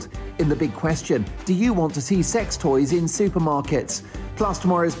Schofield. In The Big Question, do you want to see sex toys in supermarkets? Plus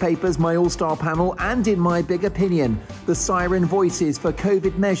tomorrow's papers, my all-star panel, and in my big opinion, the siren voices for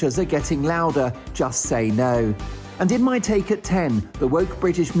COVID measures are getting louder. Just say no. And in my take at 10, the woke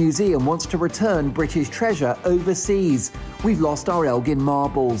British Museum wants to return British treasure overseas. We've lost our Elgin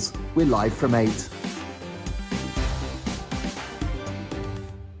marbles. We're live from 8.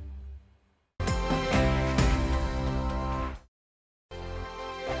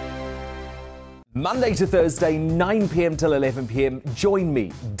 Monday to Thursday, 9 p.m. till 11 p.m. Join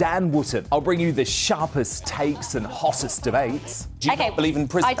me, Dan Wootton. I'll bring you the sharpest takes and hottest debates. Do you not believe in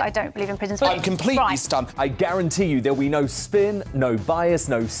prisons? I don't believe in prisons. I'm completely stunned. I guarantee you there'll be no spin, no bias,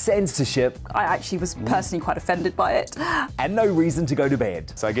 no censorship. I actually was personally quite offended by it. And no reason to go to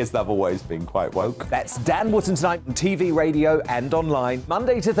bed. So I guess they've always been quite woke. That's Dan Wootton tonight on TV, radio and online.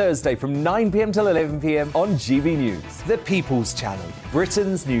 Monday to Thursday from 9 p.m. till 11 p.m. on GB News. The People's Channel,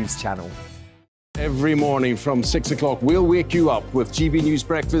 Britain's news channel. Every morning from 6 o'clock, we'll wake you up with GB News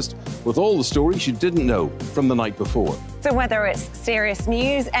Breakfast with all the stories you didn't know from the night before. So whether it's serious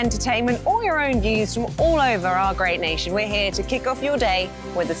news, entertainment or your own views from all over our great nation, we're here to kick off your day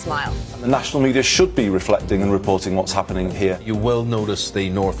with a smile. The national media should be reflecting and reporting what's happening here. You will notice the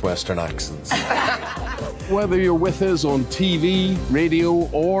northwestern accents. Whether you're with us on TV, radio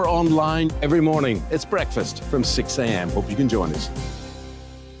or online, every morning it's breakfast from 6 a.m. Hope you can join us.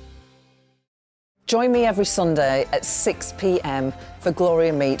 Join me every Sunday at 6 p.m. for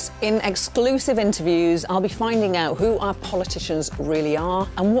Gloria Meets. In exclusive interviews, I'll be finding out who our politicians really are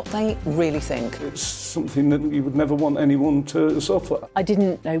and what they really think. It's something that you would never want anyone to suffer. I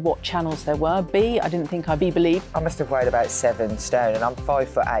didn't know what channels there were. I didn't think I'd be believed. I must have weighed about 7 stone and I'm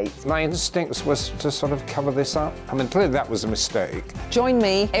 5'8". My instincts was to sort of cover this up. I mean, clearly that was a mistake. Join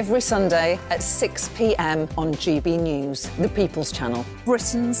me every Sunday at 6 p.m. on GB News, the People's Channel,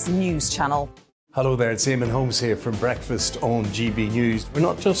 Britain's news channel. Hello there, it's Eamon Holmes here from Breakfast on GB News. We're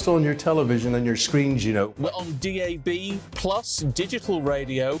not just on your television and your screens, you know. We're on DAB plus digital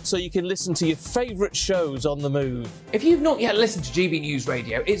radio, so you can listen to your favourite shows on the move. If you've not yet listened to GB News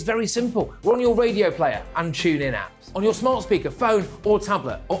Radio, it's very simple. We're on your radio player and TuneIn apps, on your smart speaker, phone or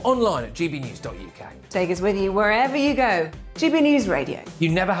tablet, or online at gbnews.uk. Take us with you wherever you go. GB News Radio. You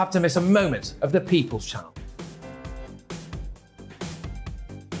never have to miss a moment of the People's Channel.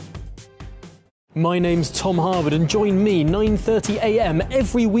 My name's Tom Harwood and join me 9:30 a.m.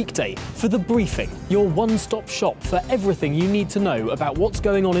 every weekday for The Briefing, your one-stop shop for everything you need to know about what's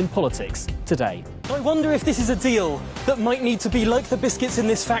going on in politics today. I wonder if this is a deal that might need to be like the biscuits in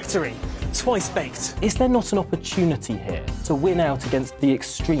this factory, twice baked. Is there not an opportunity here to win out against the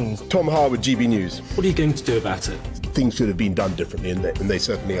extremes? Tom Harwood, GB News. What are you going to do about it? Things should have been done differently, and they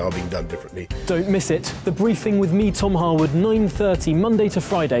certainly are being done differently. Don't miss it. The Briefing with me, Tom Harwood, 9:30 Monday to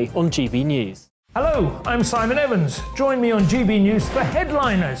Friday on GB News. Hello, I'm Simon Evans. Join me on GB News for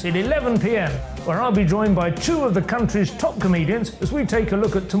Headliners at 11 p.m, where I'll be joined by 2 of the country's top comedians as we take a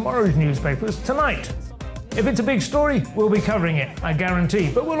look at tomorrow's newspapers tonight. If it's a big story, we'll be covering it, I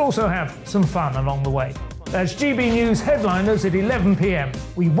guarantee, but we'll also have some fun along the way. That's GB News Headliners at 11 p.m.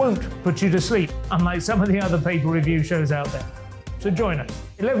 We won't put you to sleep, unlike some of the other paper review shows out there. So join us,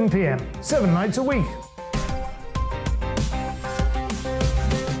 11 p.m, 7 nights a week.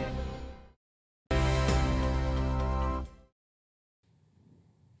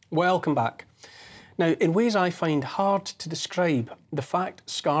 Welcome back. Now, in ways I find hard to describe, the fact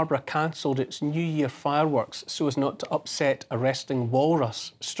Scarborough cancelled its New Year fireworks so as not to upset a resting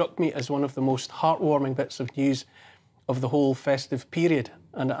walrus struck me as one of the most heartwarming bits of news of the whole festive period.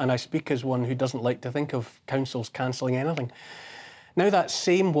 And I speak as one who doesn't like to think of councils cancelling anything. Now that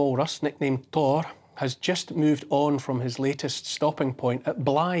same walrus, nicknamed Thor, has just moved on from his latest stopping point at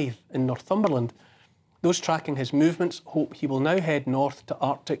Blyth in Northumberland. Those tracking his movements hope he will now head north to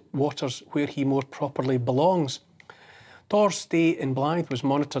Arctic waters where he more properly belongs. Thor's stay in Blyth was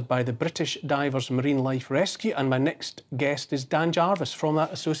monitored by the British Divers Marine Life Rescue, and my next guest is Dan Jarvis from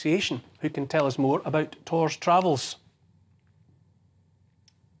that association, who can tell us more about Thor's travels.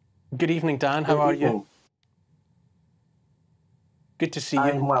 Good evening, Dan. How are you? Good to see you.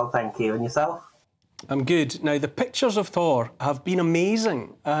 I'm well, thank you. And yourself? I'm good. Now, the pictures of Thor have been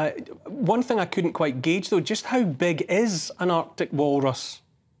amazing. One thing I couldn't quite gauge, though, just how big is an Arctic walrus?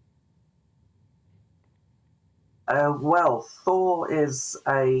 Well, Thor is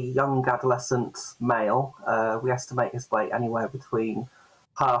a young adolescent male. We estimate his weight anywhere between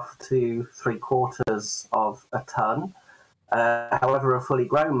 1/2 to 3/4 of a tonne. However, a fully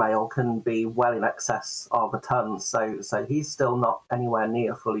grown male can be well in excess of a tonne, so he's still not anywhere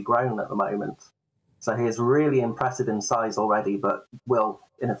near fully grown at the moment. So he is really impressive in size already, but will,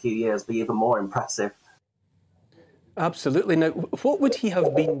 in a few years, be even more impressive. Absolutely. Now, what would he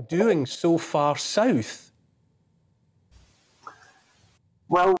have been doing so far south?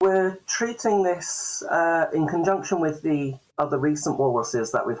 Well, we're treating this in conjunction with the other recent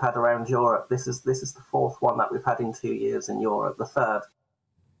walruses that we've had around Europe. This is the 4th one that we've had in 2 years in Europe, the 3rd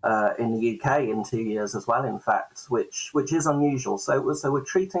in the UK in 2 years as well, in fact, which is unusual. So we're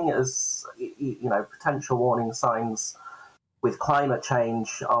treating it as, you know, potential warning signs with climate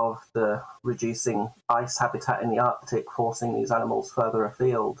change of the reducing ice habitat in the Arctic, forcing these animals further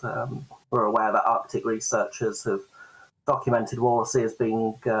afield. We're aware that Arctic researchers have documented walruses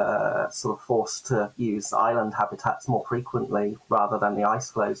being sort of forced to use island habitats more frequently rather than the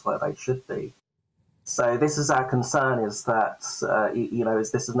ice flows where they should be. So this is our concern, is that, you know,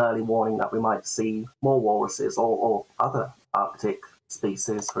 is this an early warning that we might see more walruses or other Arctic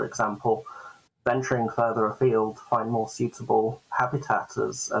species, for example, venturing further afield to find more suitable habitat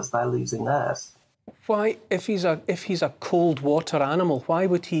as they're losing theirs? Why, if he's a cold water animal, why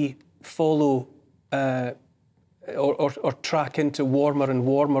would he follow or track into warmer and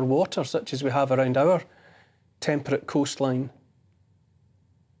warmer water, such as we have around our temperate coastline?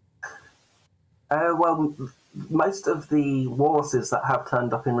 Well, most of the walruses that have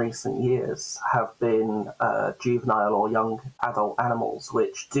turned up in recent years have been juvenile or young adult animals,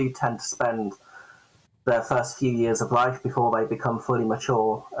 which do tend to spend their first few years of life before they become fully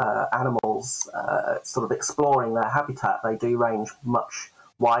mature animals, sort of exploring their habitat. They do range much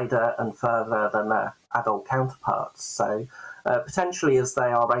wider and further than their adult counterparts. So potentially, as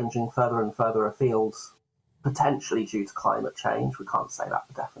they are ranging further and further afield, potentially due to climate change, we can't say that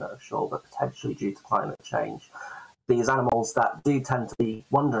for definite or sure, but potentially due to climate change, these animals that do tend to be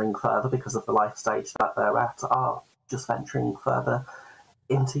wandering further because of the life stage that they're at are just venturing further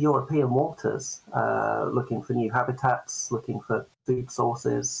into European waters, looking for new habitats, looking for food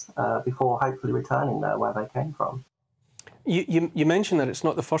sources, before hopefully returning there where they came from. You mentioned that it's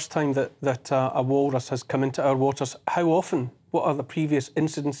not the first time that a walrus has come into our waters. How often? What are the previous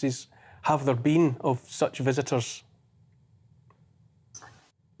incidences have there been of such visitors?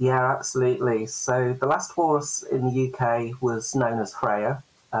 Yeah, absolutely. So the last walrus in the UK was known as Freya.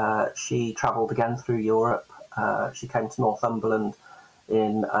 She travelled again through Europe. She came to Northumberland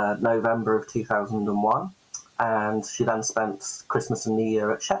in November of 2001, and she then spent Christmas and New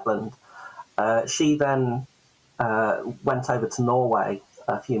Year at Shetland. She then went over to Norway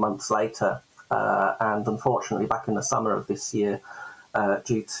a few months later, and unfortunately back in the summer of this year,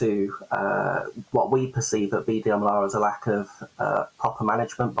 due to what we perceive at BDMLR as a lack of proper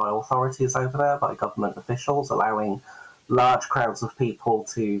management by authorities over there, by government officials, allowing large crowds of people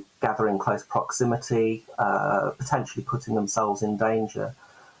to gather in close proximity, potentially putting themselves in danger.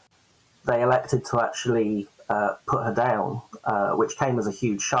 They elected to actually put her down, which came as a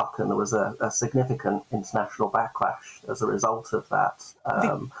huge shock, and there was a significant international backlash as a result of that.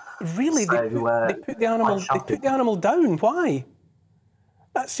 Really? So, they put the animal down? Why?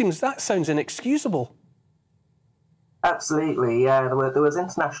 That sounds inexcusable. Absolutely, yeah. There was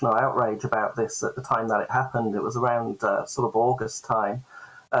international outrage about this at the time that it happened. It was around sort of August time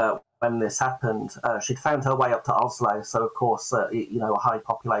when this happened. She'd found her way up to Oslo, so of course, you know, a high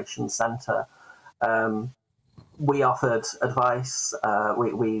population centre. We offered advice.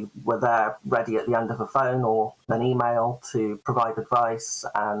 We were there ready at the end of a phone or an email to provide advice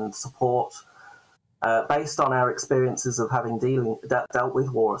and support. Based on our experiences of having dealt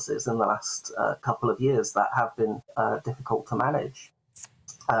with walruses in the last couple of years that have been difficult to manage.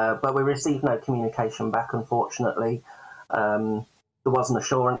 But we received no communication back, unfortunately. There was an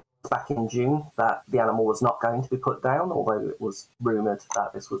assurance back in June that the animal was not going to be put down, although it was rumoured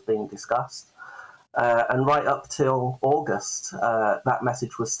that this was being discussed. And right up till August, that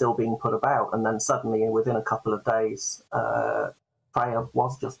message was still being put about. And then suddenly, within a couple of days, Freya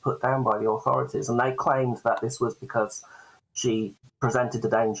was just put down by the authorities. And they claimed that this was because she presented a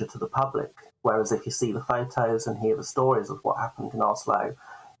danger to the public. Whereas if you see the photos and hear the stories of what happened in Oslo,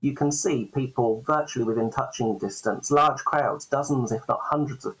 you can see people virtually within touching distance, large crowds, dozens, if not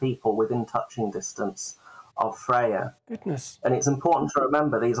hundreds of people within touching distance of Freya. Goodness. And it's important to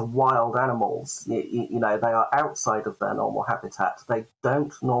remember these are wild animals. You know, they are outside of their normal habitat. They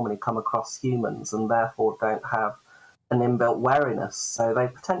don't normally come across humans and therefore don't have an inbuilt wariness. So they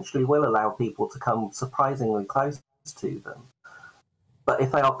potentially will allow people to come surprisingly close to them. But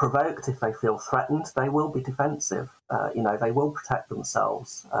if they are provoked, if they feel threatened, they will be defensive. You know, they will protect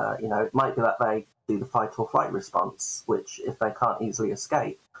themselves. You know, it might be that they do the fight or flight response, which if they can't easily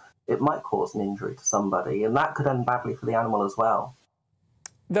escape, it might cause an injury to somebody, and that could end badly for the animal as well.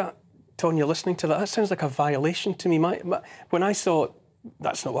 That, Tonya, listening to that, that sounds like a violation to me. When I saw,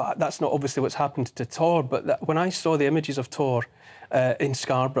 that's not obviously what's happened to Tor, but when I saw the images of Tor in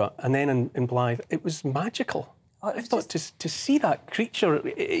Scarborough and then in Blythe, it was magical. I thought to see that creature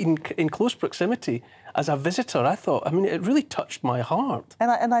in close proximity as a visitor, I thought, I mean, it really touched my heart.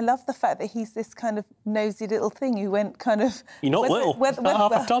 And I love the fact that he's this kind of nosy little thing who went kind of... You're not little,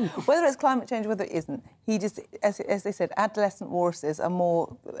 half a ton. Whether it's climate change, whether it isn't, he just, as they said, adolescent walruses are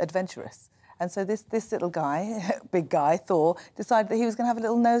more adventurous. And so this little guy, big guy, Thor, decided that he was going to have a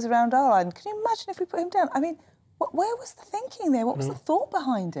little nose around our line. Can you imagine if we put him down? I mean, where was the thinking there? What was the thought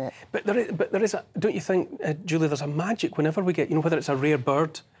behind it? But there is a, don't you think, Julie, there's a magic whenever we get, you know, whether it's a rare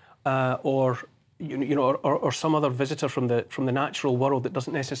bird or some other visitor from the natural world that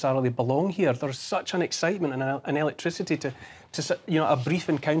doesn't necessarily belong here. There's such an excitement and an electricity to you know, a brief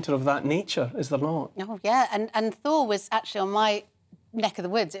encounter of that nature, is there not? Oh yeah, and Thor was actually on my neck of the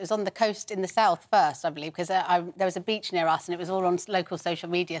woods. It was on the coast in the south first, I believe, because there was a beach near us and it was all on local social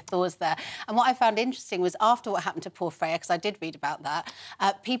media. Thor's there. And what I found interesting was after what happened to poor Freya, because I did read about that,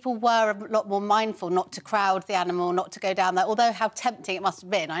 people were a lot more mindful not to crowd the animal, not to go down there, although how tempting it must have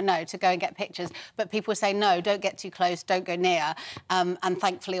been, I know, to go and get pictures. But people were saying, no, don't get too close, don't go near. And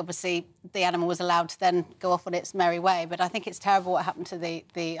thankfully, obviously, the animal was allowed to then go off on its merry way. But I think it's terrible what happened to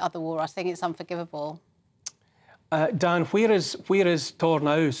the other walrus. I think it's unforgivable. Dan, where is Tor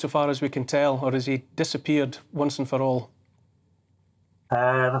now, so far as we can tell, or has he disappeared once and for all?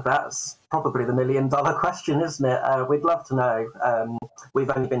 That's probably the million-dollar question, isn't it? We'd love to know.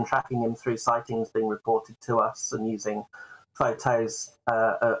 We've only been tracking him through sightings being reported to us and using photos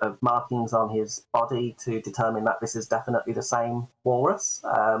of markings on his body to determine that this is definitely the same walrus.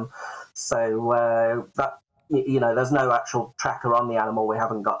 So that, you know, there's no actual tracker on the animal. We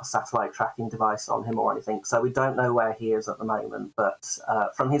haven't got a satellite tracking device on him or anything, so we don't know where he is at the moment. But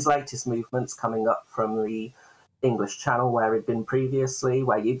from his latest movements coming up from the English Channel, where he'd been previously,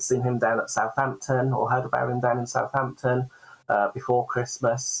 where you'd seen him down at Southampton or heard about him down in Southampton before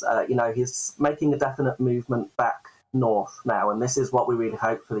Christmas, you know, he's making a definite movement back north now. And this is what we really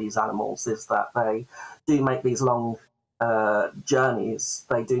hope for these animals, is that they do make these long journeys.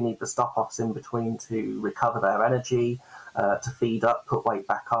 They do need the stop-offs in between to recover their energy, to feed up, put weight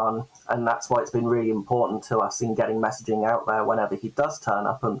back on, and that's why it's been really important to us in getting messaging out there whenever he does turn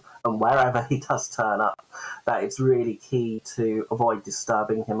up and wherever he does turn up, that it's really key to avoid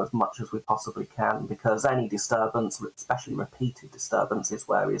disturbing him as much as we possibly can, because any disturbance, especially repeated disturbances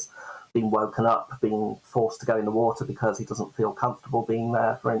where he's been woken up, being forced to go in the water because he doesn't feel comfortable being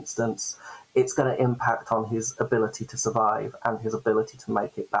there, for instance, it's going to impact on his ability to survive and his ability to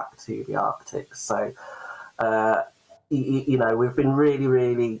make it back to the Arctic. So, you know, we've been really,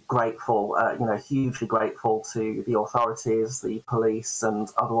 really grateful, you know, hugely grateful to the authorities, the police and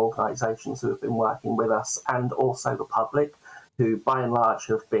other organisations who have been working with us, and also the public, who by and large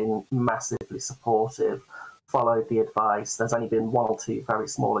have been massively supportive, followed the advice. There's only been one or two very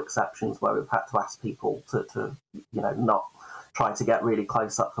small exceptions where we've had to ask people to you know, not try to get really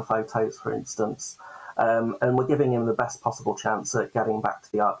close up for photos, for instance. And we're giving him the best possible chance at getting back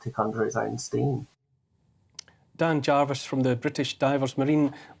to the Arctic under his own steam. Dan Jarvis from the British Divers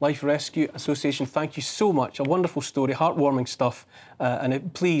Marine Life Rescue Association, thank you so much. A wonderful story, heartwarming stuff.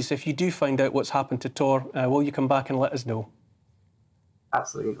 Please, if you do find out what's happened to Tor, will you come back and let us know?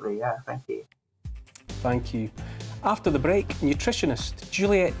 Absolutely, yeah, thank you. Thank you. After the break, nutritionist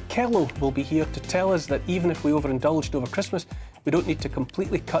Juliette Kello will be here to tell us that even if we overindulged over Christmas, we don't need to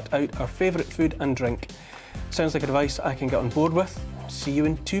completely cut out our favourite food and drink. Sounds like advice I can get on board with. See you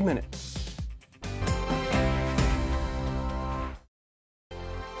in 2 minutes.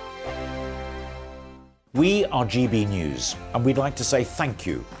 We are GB News, and we'd like to say thank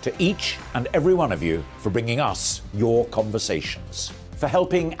you to each and every one of you for bringing us your conversations, for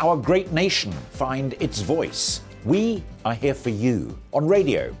helping our great nation find its voice. We are here for you on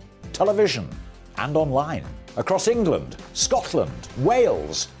radio, television, and online, across England, Scotland,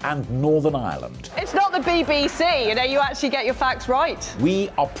 Wales, and Northern Ireland. It's not the BBC, you know, you actually get your facts right. We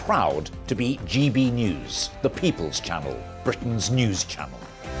are proud to be GB News, the People's Channel, Britain's news channel.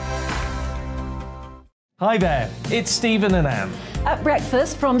 Hi there, it's Stephen and Anne. At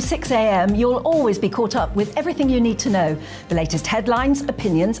breakfast from 6 a.m, you'll always be caught up with everything you need to know, the latest headlines,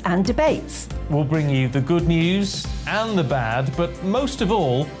 opinions and debates. We'll bring you the good news and the bad, but most of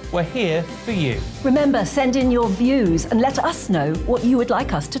all, we're here for you. Remember, send in your views and let us know what you would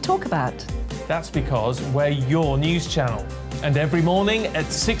like us to talk about. That's because we're your news channel. And every morning at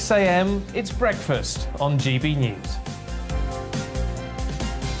 6 a.m, it's breakfast on GB News.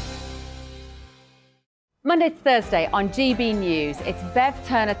 Monday to Thursday on GB News, it's Bev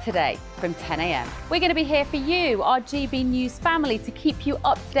Turner Today from 10 a.m. We're going to be here for you, our GB News family, to keep you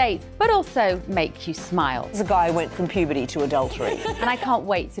up to date, but also make you smile. There's a guy who went from puberty to adultery. And I can't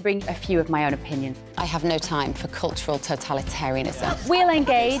wait to bring a few of my own opinions. I have no time for cultural totalitarianism. We'll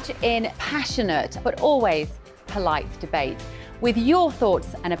engage in passionate, but always polite debate, with your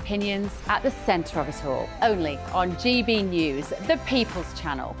thoughts and opinions at the centre of it all. Only on GB News, the People's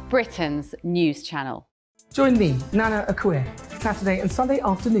Channel, Britain's news channel. Join me, Nana Akue, Saturday and Sunday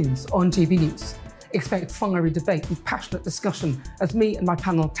afternoons on GB News. Expect fiery debate and passionate discussion as me and my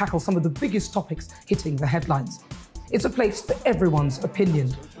panel tackle some of the biggest topics hitting the headlines. It's a place for everyone's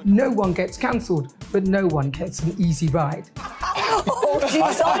opinion. No one gets cancelled, but no one gets an easy ride. Oh,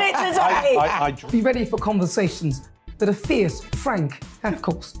 she's on it today! Be ready for conversations that are fierce, frank, and of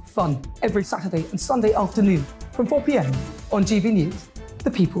course, fun. Every Saturday and Sunday afternoon from 4 p.m. on GB News,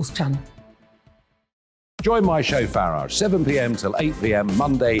 the People's Channel. Join my show Farage, 7 p.m. till 8 p.m.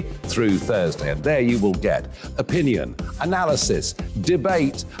 Monday through Thursday. And there you will get opinion, analysis,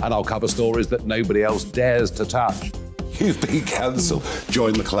 debate, and I'll cover stories that nobody else dares to touch. You've been cancelled.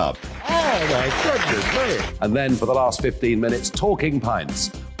 Join the club. Oh, my goodness me. And then for the last 15 minutes, talking pints.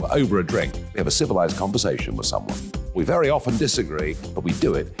 We're over a drink. We have a civilised conversation with someone. We very often disagree, but we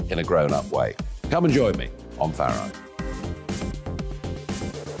do it in a grown-up way. Come and join me on Farage.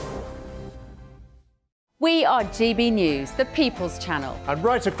 We are GB News, the People's Channel. And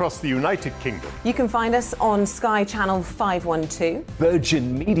right across the United Kingdom. You can find us on Sky Channel 512.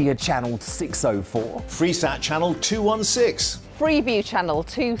 Virgin Media Channel 604. Freesat Channel 216. Freeview Channel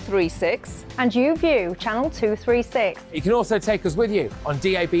 236. And YouView Channel 236. You can also take us with you on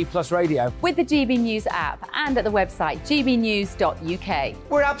DAB Plus Radio. With the GB News app and at the website gbnews.uk.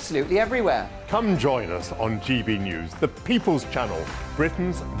 We're absolutely everywhere. Come join us on GB News, the People's Channel,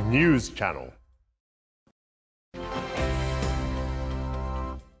 Britain's news channel.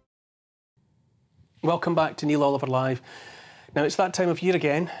 Welcome back to Neil Oliver Live. Now, it's that time of year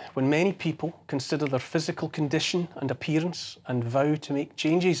again when many people consider their physical condition and appearance and vow to make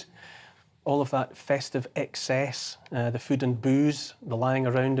changes. All of that festive excess, the food and booze, the lying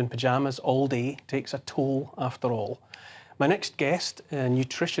around in pyjamas all day takes a toll after all. My next guest,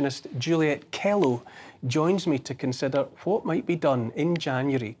 nutritionist Juliet Kello, joins me to consider what might be done in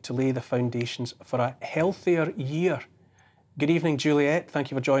January to lay the foundations for a healthier year. Good evening, Juliet. Thank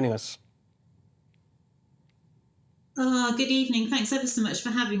you for joining us. Good evening. Thanks ever so much for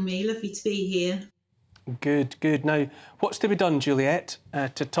having me. Lovely to be here. Good, good. Now, what's to be done, Juliet,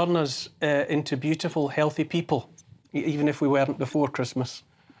 to turn us into beautiful, healthy people, even if we weren't before Christmas?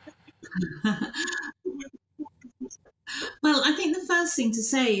 Well, I think the first thing to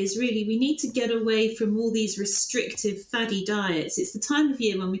say is really we need to get away from all these restrictive, faddy diets. It's the time of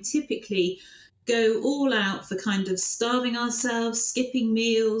year when we typically go all out for kind of starving ourselves, skipping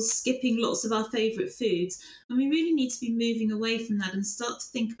meals, skipping lots of our favourite foods. And we really need to be moving away from that and start to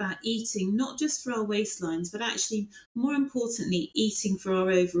think about eating, not just for our waistlines, but actually, more importantly, eating for our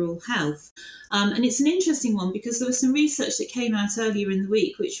overall health. And it's an interesting one because there was some research that came out earlier in the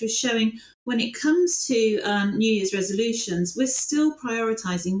week, which was showing when it comes to New Year's resolutions, we're still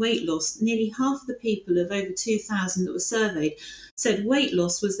prioritising weight loss. Nearly half of the people of over 2,000 that were surveyed said weight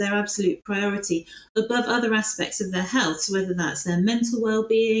loss was their absolute priority above other aspects of their health, so whether that's their mental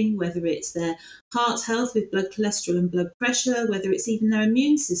well-being, whether it's their heart health with blood cholesterol and blood pressure, whether it's even their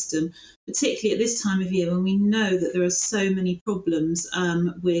immune system, particularly at this time of year when we know that there are so many problems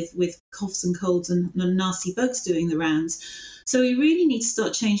with coughs and colds and nasty bugs doing the rounds. So we really need to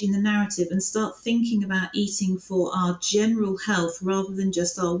start changing the narrative and start thinking about eating for our general health rather than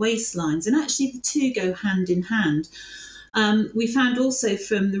just our waistlines. And actually the two go hand in hand. We found also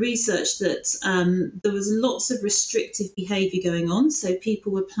from the research that there was lots of restrictive behaviour going on. So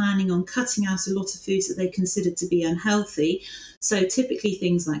people were planning on cutting out a lot of foods that they considered to be unhealthy. So typically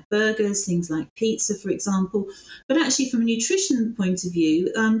things like burgers, things like pizza, for example. But actually from a nutrition point of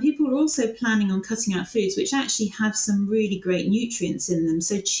view, people were also planning on cutting out foods which actually have some really great nutrients in them.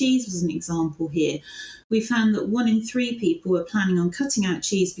 So cheese was an example here. We found that 1 in 3 people were planning on cutting out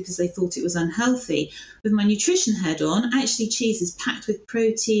cheese because they thought it was unhealthy. With my nutrition head on, actually cheese is packed with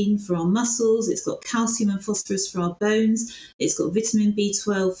protein for our muscles, it's got calcium and phosphorus for our bones, it's got vitamin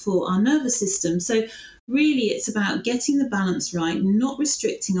B12 for our nervous system. So really it's about getting the balance right, not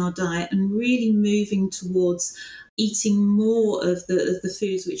restricting our diet, and really moving towards eating more of the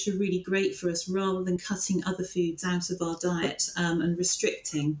foods which are really great for us, rather than cutting other foods out of our diet and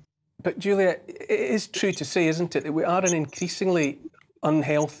restricting. But Julia, it is true to say, isn't it, that we are an increasingly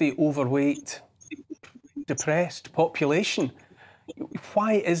unhealthy, overweight, depressed population.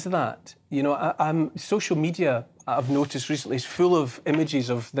 Why is that? You know, social media, I've noticed recently, is full of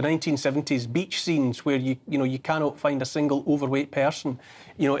images of the 1970s beach scenes where you cannot find a single overweight person,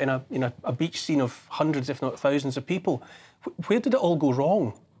 you know, in a beach scene of hundreds, if not thousands of people. Where did it all go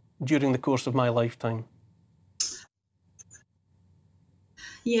wrong during the course of my lifetime?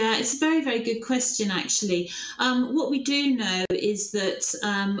 Yeah, it's a very, very good question, actually. What we do know is that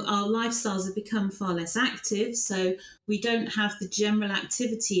our lifestyles have become far less active, so we don't have the general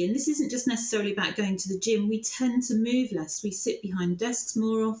activity. And this isn't just necessarily about going to the gym. We tend to move less. We sit behind desks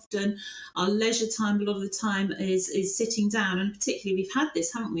more often. Our leisure time, a lot of the time, is sitting down. And particularly, we've had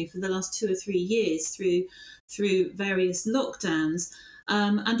this, haven't we, for the last 2 or 3 years through various lockdowns.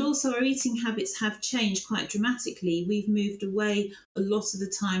 And also our eating habits have changed quite dramatically. We've moved away a lot of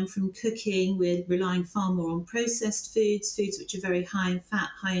the time from cooking. We're relying far more on processed foods which are very high in fat,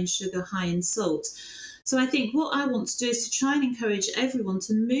 high in sugar, high in salt. So I think what I want to do is to try and encourage everyone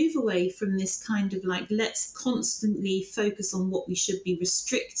to move away from this kind of like, let's constantly focus on what we should be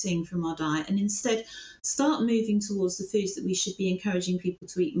restricting from our diet, and instead start moving towards the foods that we should be encouraging people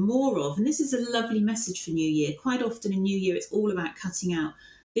to eat more of. And this is a lovely message for New Year. Quite often in New Year, it's all about cutting out.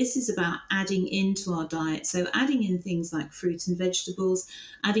 This is about adding into our diet. So adding in things like fruit and vegetables,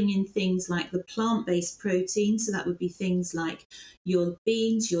 adding in things like the plant-based protein. So that would be things like your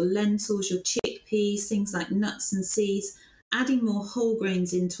beans, your lentils, your chickpeas, things like nuts and seeds, adding more whole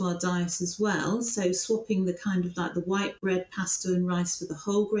grains into our diet as well. So swapping the kind of like the white bread, pasta and rice for the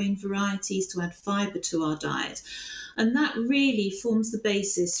whole grain varieties to add fibre to our diet. And that really forms the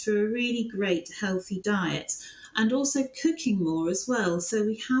basis for a really great healthy diet. And also cooking more as well. So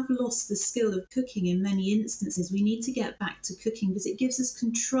we have lost the skill of cooking in many instances. We need to get back to cooking because it gives us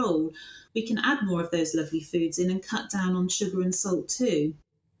control. We can add more of those lovely foods in and cut down on sugar and salt too.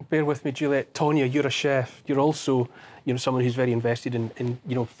 Bear with me, Juliet. Tonya, you're a chef. You're also, you know, someone who's very invested in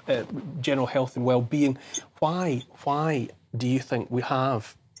general health and well-being. Why do you think we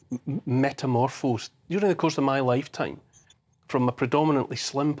have metamorphosed during the course of my lifetime from a predominantly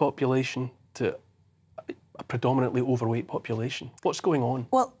slim population to a predominantly overweight population? What's going on?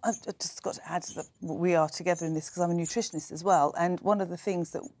 Well, I've just got to add that we are together in this because I'm a nutritionist as well. And one of the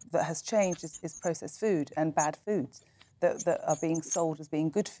things that has changed is processed food and bad foods that are being sold as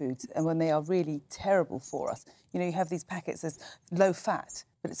being good foods, and when they are really terrible for us. You know, you have these packets as low fat,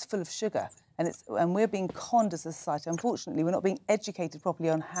 but it's full of sugar. And we're being conned as a society. Unfortunately, we're not being educated properly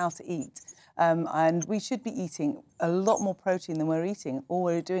on how to eat. And we should be eating a lot more protein than we're eating. All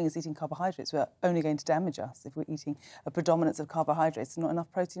we're doing is eating carbohydrates. We're only going to damage us if we're eating a predominance of carbohydrates and not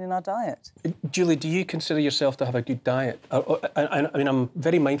enough protein in our diet. Julie, do you consider yourself to have a good diet? I mean, I'm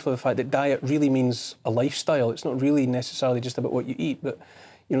very mindful of the fact that diet really means a lifestyle. It's not really necessarily just about what you eat. But,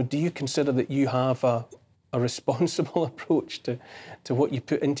 you know, do you consider that you have a responsible approach to what you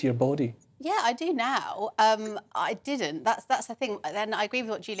put into your body? Yeah, I do now. I didn't. That's the thing. And I agree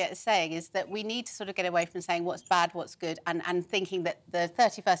with what Juliet is saying, is that we need to sort of get away from saying what's bad, what's good, and thinking that the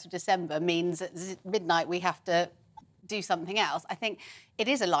 31st of December means at midnight we have to do something else. I think it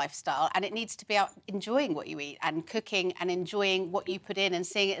is a lifestyle, and it needs to be out enjoying what you eat and cooking and enjoying what you put in and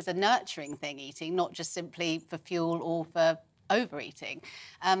seeing it as a nurturing thing, eating, not just simply for fuel or for overeating.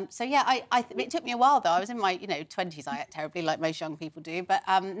 So yeah, it took me a while though. I was in my 20s. I ate terribly, like most young people do. But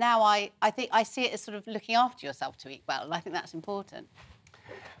now I think I see it as sort of looking after yourself to eat well, and I think that's important.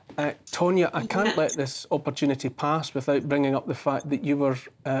 Tonya, I can't let this opportunity pass without bringing up the fact that you were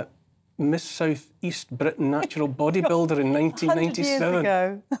Miss South East Britain natural bodybuilder in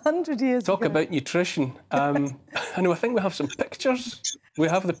 1997. 100 years ago. Talk about nutrition. I know. I think we have some pictures. We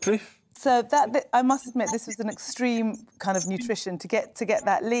have the proof. So that I must admit, this was an extreme kind of nutrition to get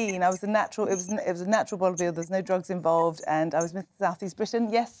that lean. I was a natural. It was a natural bodybuilder. There's no drugs involved, and I was Miss South East Britain.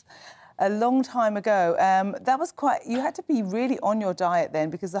 Yes. A long time ago, that was quite... You had to be really on your diet then,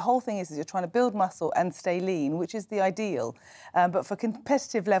 because the whole thing is you're trying to build muscle and stay lean, which is the ideal. But for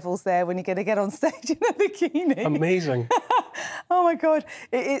competitive levels there, when you're going to get on stage in a bikini... Amazing. Oh, my God.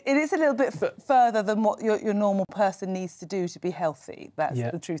 It is a little bit further than what your normal person needs to do to be healthy. That's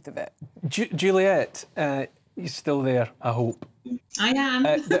the truth of it. Juliet, you're still there, I hope. I am.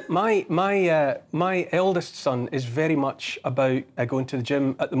 My eldest son is very much about going to the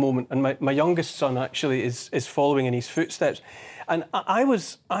gym at the moment, and my youngest son actually is following in his footsteps. And I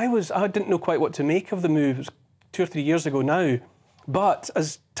didn't know quite what to make of the move. It was 2 or 3 years ago now, but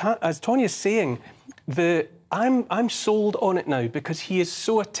as Tanya's saying, I'm sold on it now because he is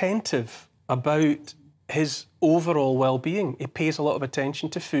so attentive about his overall well-being. He pays a lot of attention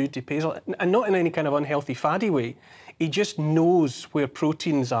to food. And not in any kind of unhealthy, faddy way. He just knows where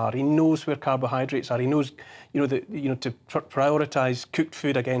proteins are. He knows where carbohydrates are. He knows, to prioritise cooked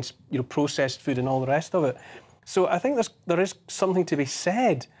food against, processed food and all the rest of it. So I think there is something to be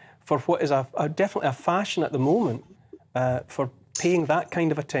said for what is definitely a fashion at the moment for paying that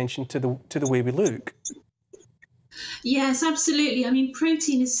kind of attention to the way we look. Yes, absolutely. I mean,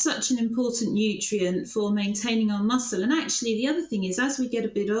 protein is such an important nutrient for maintaining our muscle. And actually, the other thing is, as we get a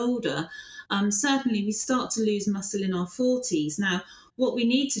bit older, certainly we start to lose muscle in our 40s. Now, what we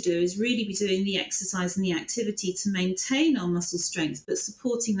need to do is really be doing the exercise and the activity to maintain our muscle strength, but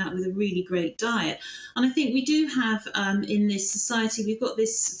supporting that with a really great diet. And I think we do have in this society, we've got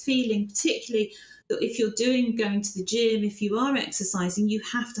this feeling, particularly that if you're going to the gym, if you are exercising, you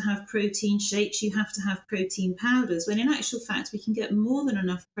have to have protein shakes, you have to have protein powders, when in actual fact we can get more than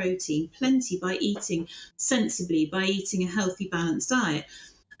enough protein, plenty, by eating sensibly, by eating a healthy, balanced diet.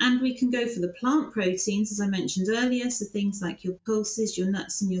 And we can go for the plant proteins, as I mentioned earlier, so things like your pulses, your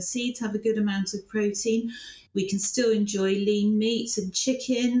nuts and your seeds have a good amount of protein. We can still enjoy lean meats and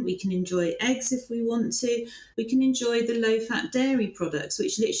chicken. We can enjoy eggs if we want to. We can enjoy the low-fat dairy products,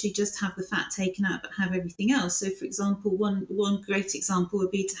 which literally just have the fat taken out but have everything else. So, for example, one great example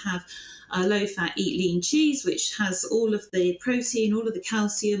would be to have a low-fat Eat Lean cheese, which has all of the protein, all of the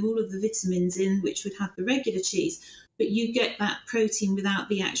calcium, all of the vitamins in, which would have the regular cheese. But you get that protein without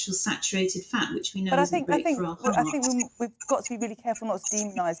the actual saturated fat, which we know isn't great for our heart. I think we've got to be really careful not to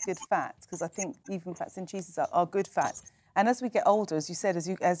demonise good fats, because I think even fats in cheeses are good fats. And as we get older, as you said, as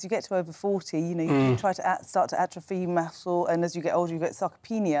you get to over 40, you try to start to atrophy muscle, and as you get older, you get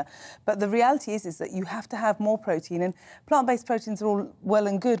sarcopenia. But the reality is that you have to have more protein, and plant-based proteins are all well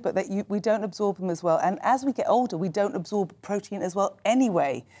and good, but we don't absorb them as well. And as we get older, we don't absorb protein as well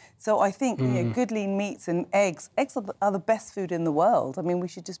anyway. So I think good lean meats and eggs are the best food in the world. I mean, we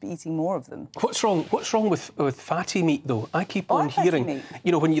should just be eating more of them. What's wrong with fatty meat, though? I keep on hearing,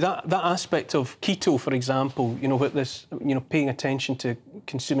 when that aspect of keto, for example, with this, paying attention to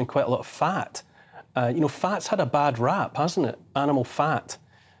consuming quite a lot of fat. Fat's had a bad rap, hasn't it? Animal fat.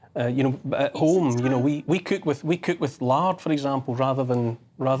 At home, we cook with lard, for example, rather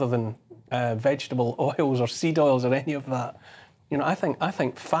than vegetable oils or seed oils or any of that. I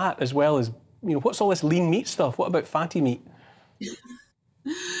think fat as well as what's all this lean meat stuff? What about fatty meat?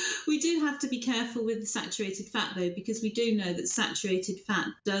 We do have to be careful with the saturated fat, though, because we do know that saturated fat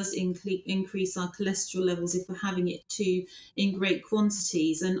does increase our cholesterol levels if we're having it in great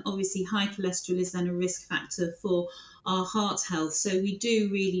quantities. And obviously, high cholesterol is then a risk factor for our heart health. So we do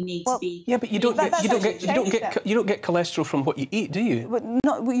really need to be. Yeah, but you don't get cholesterol from what you eat, do you?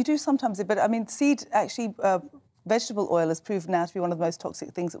 Well, you do sometimes. But I mean, seed actually. Vegetable oil has proven now to be one of the most toxic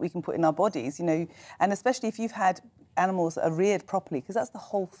things that we can put in our bodies, and especially if you've had animals that are reared properly, because that's the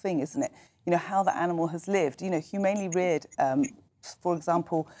whole thing, isn't it? How the animal has lived. Humanely reared, for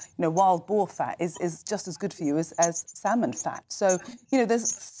example, wild boar fat is just as good for you as salmon fat. So,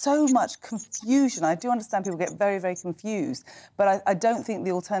 there's so much confusion. I do understand people get very, very confused, but I don't think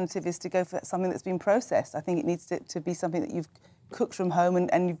the alternative is to go for something that's been processed. I think it needs to be something that you've cooked from home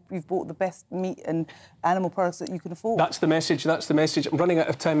and you've bought the best meat and animal products that you can afford. That's the message. I'm running out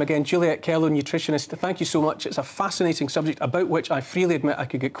of time again. Juliet Kello, nutritionist, thank you so much. It's a fascinating subject about which I freely admit I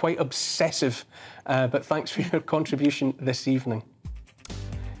could get quite obsessive, but thanks for your contribution this evening.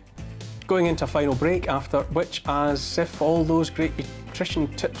 Going into a final break, after which, as if all those great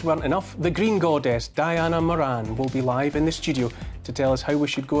nutrition tips weren't enough, the Green Goddess, Diana Moran, will be live in the studio to tell us how we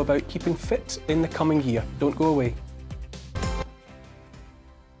should go about keeping fit in the coming year. Don't go away.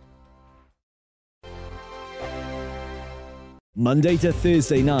 Monday to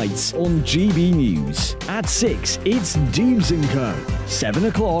Thursday nights on GB News. At 6, it's Dubes & Co. 7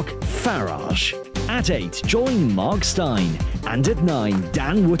 o'clock, Farage. At 8, join Mark Stein. And at 9,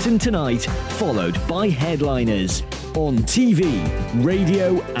 Dan Wootton Tonight, followed by Headliners. On TV,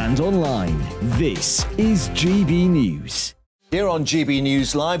 radio and online. This is GB News. Here on GB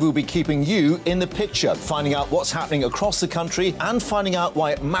News Live, we'll be keeping you in the picture, finding out what's happening across the country and finding out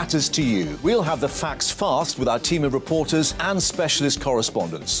why it matters to you. We'll have the facts fast with our team of reporters and specialist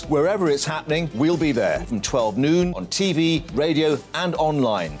correspondents. Wherever it's happening, we'll be there from 12 noon on TV, radio and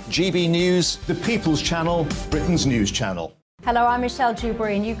online. GB News, the People's Channel, Britain's news channel. Hello, I'm Michelle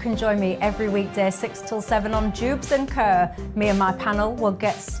Dewberry and you can join me every weekday 6 till 7 on Dubes & Co. Me and my panel will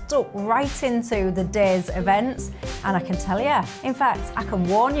get stuck right into the day's events and I can tell you, in fact, I can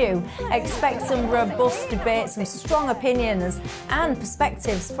warn you, expect some robust debates, some strong opinions and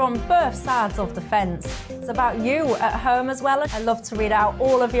perspectives from both sides of the fence. It's about you at home as well. I love to read out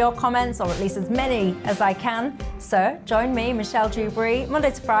all of your comments, or at least as many as I can. So join me, Michelle Dewberry, Monday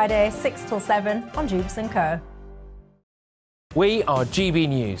to Friday, 6 till 7 on Dubes & Co. We are GB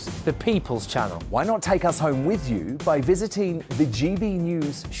News, the People's Channel. Why not take us home with you by visiting the GB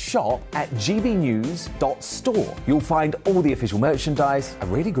News shop at gbnews.store. You'll find all the official merchandise, a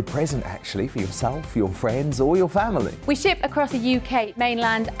really good present actually for yourself, your friends or your family. We ship across the UK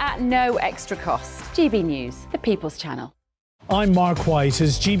mainland at no extra cost. GB News, the People's Channel. I'm Mark White.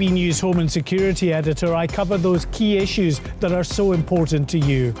 As GB News Home and Security Editor, I cover those key issues that are so important to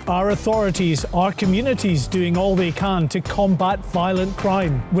you. Our authorities, our communities doing all they can to combat violent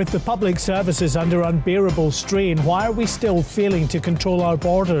crime. With the public services under unbearable strain, why are we still failing to control our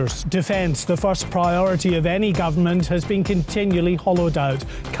borders? Defence, the first priority of any government, has been continually hollowed out.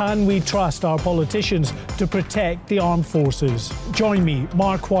 Can we trust our politicians to protect the armed forces? Join me,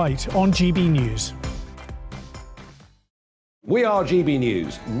 Mark White, on GB News. We are GB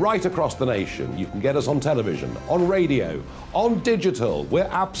News, right across the nation. You can get us on television, on radio, on digital. We're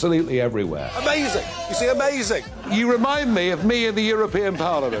absolutely everywhere. Amazing! You see, amazing! You remind me of me in the European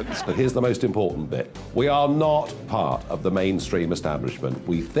Parliament. But here's the most important bit. We are not part of the mainstream establishment.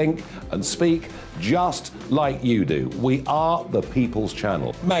 We think and speak just like you do. We are the People's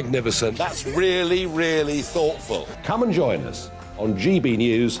Channel. Magnificent. That's really, really thoughtful. Come and join us on GB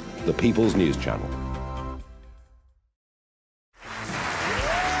News, the People's News Channel.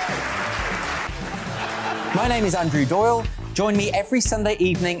 My name is Andrew Doyle. Join me every Sunday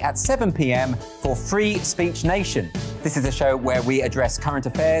evening at 7 p.m. for Free Speech Nation. This is a show where we address current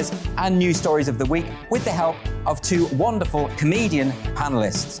affairs and news stories of the week with the help of two wonderful comedian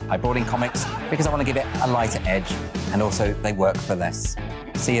panellists. I brought in comics because I want to give it a lighter edge, and also they work for less.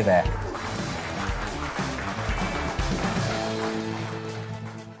 See you there.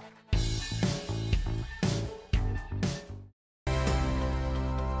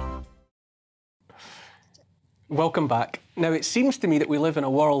 Welcome back. Now, it seems to me that we live in a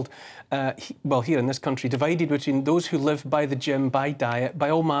world, well, here in this country, divided between those who live by the gym, by diet, by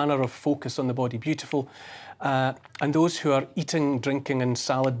all manner of focus on the body beautiful, and those who are eating, drinking and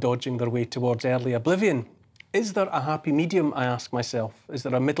salad dodging their way towards early oblivion. Is there a happy medium, I ask myself? Is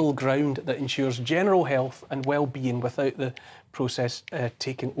there a middle ground that ensures general health and well-being without the process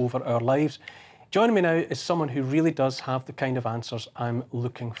taking over our lives? Joining me now is someone who really does have the kind of answers I'm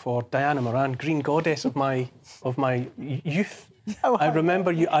looking for. Diana Moran, green goddess of my youth. Oh, I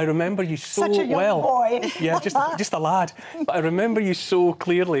remember you so such a young well. Boy. Yeah, just a lad. But I remember you so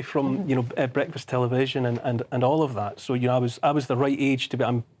clearly from breakfast television and all of that. So I was the right age to be.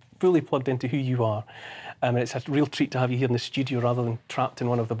 I'm fully plugged into who you are. And it's a real treat to have you here in the studio rather than trapped in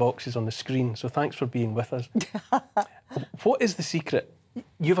one of the boxes on the screen. So thanks for being with us. What is the secret?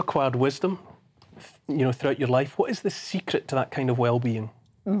 You've acquired wisdom, throughout your life. What is the secret to that kind of well-being?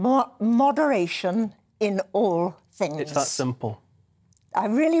 Moderation in all things. It's that simple. I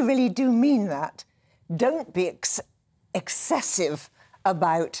really, really do mean that. Don't be excessive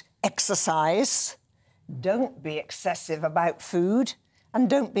about exercise. Don't be excessive about food. And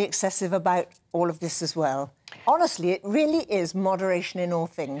don't be excessive about all of this as well. Honestly, it really is moderation in all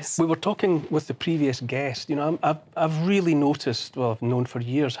things. We were talking with the previous guest. I've really noticed, well, I've known for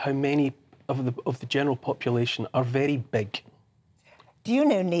years, how many of the general population are very big. Do you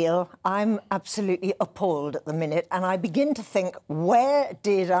know, Neil, I'm absolutely appalled at the minute, and I begin to think, where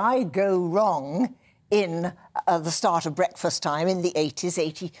did I go wrong in the start of breakfast time in the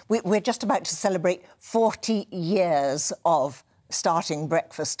 80s? We're just about to celebrate 40 years of starting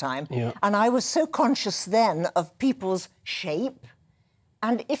breakfast time. Yeah. And I was so conscious then of people's shape.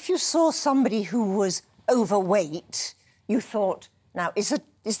 And if you saw somebody who was overweight, you thought, now, is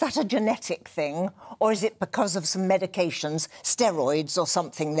Is that a genetic thing, or is it because of some medications, steroids or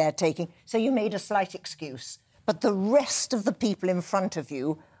something they're taking? So you made a slight excuse. But the rest of the people in front of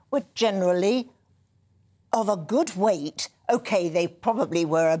you were generally of a good weight. OK, they probably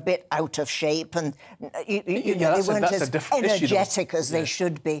were a bit out of shape and they weren't as energetic as they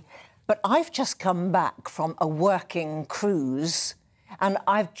should be. But I've just come back from a working cruise and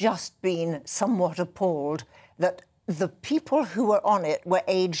I've just been somewhat appalled that the people who were on it were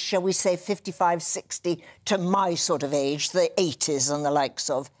aged, shall we say, 55, 60 to my sort of age, the 80s and the likes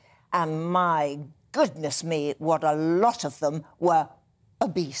of. And my goodness me, what a lot of them were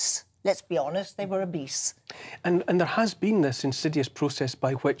obese. Let's be honest, they were obese. And there has been this insidious process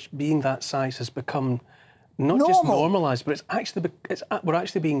by which being that size has become not just normalised, but we're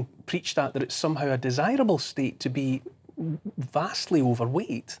actually being preached at that it's somehow a desirable state to be vastly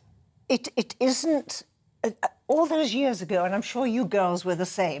overweight. It isn't. All those years ago, and I'm sure you girls were the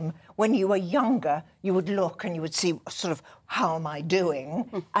same, when you were younger, you would look and you would see sort of, how am I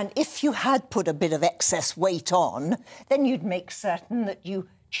doing? And if you had put a bit of excess weight on, then you'd make certain that you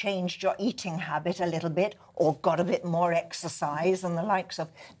changed your eating habit a little bit or got a bit more exercise and the likes of.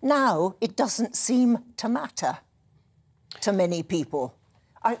 Now, it doesn't seem to matter to many people.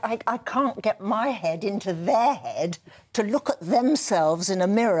 I can't get my head into their head to look at themselves in a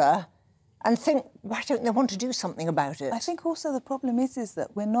mirror and think, why don't they want to do something about it? I think also the problem is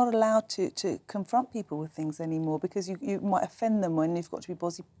that we're not allowed to confront people with things anymore because you might offend them when you've got to be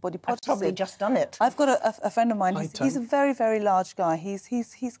body positive. I've probably just done it. I've got a friend of mine, he's a very, very large guy.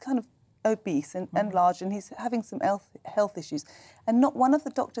 He's kind of obese and large and he's having some health issues. And not one of the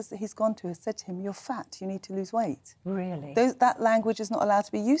doctors that he's gone to has said to him, you're fat, you need to lose weight. Really? That language is not allowed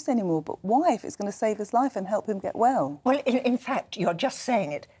to be used anymore. But why, if it's going to save his life and help him get well? Well, in fact, you're just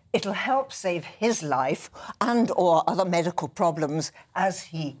saying it. It'll help save his life and or other medical problems as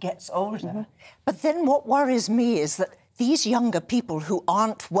he gets older. But then what worries me is that these younger people who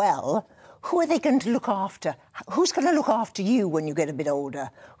aren't well, who are they going to look after? Who's going to look after you when you get a bit older?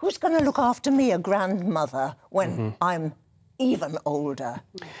 Who's going to look after me, a grandmother, when I'm even older?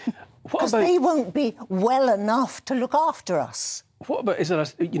 Because they won't be well enough to look after us. What about, is there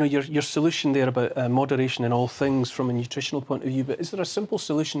your solution there about moderation in all things from a nutritional point of view, but is there a simple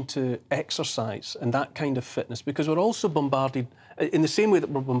solution to exercise and that kind of fitness? Because we're also bombarded, in the same way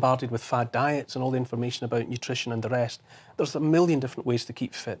that we're bombarded with fad diets and all the information about nutrition and the rest, there's a million different ways to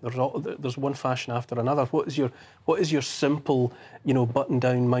keep fit. There's one fashion after another. What is your simple,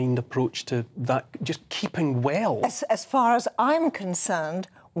 button-down mind approach to that, just keeping well? As far as I'm concerned,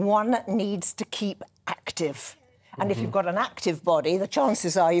 one needs to keep active. And if you've got an active body, the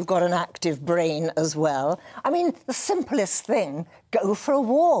chances are you've got an active brain as well. I mean, the simplest thing, go for a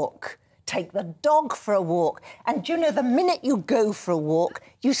walk. Take the dog for a walk. And do you know, the minute you go for a walk,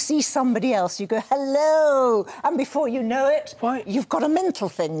 you see somebody else, you go, hello, and before you know it, you've got a mental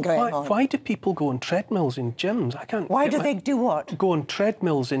thing going on. Why do people go on treadmills in gyms? I can't... Why do they do what? Go on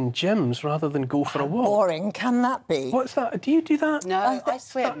treadmills in gyms rather than go for a walk. Boring can that be? What's that? Do you do that? No, I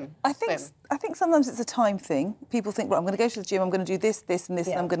swim. I think sometimes it's a time thing. People think, right, I'm going to go to the gym, I'm going to do this, this and this,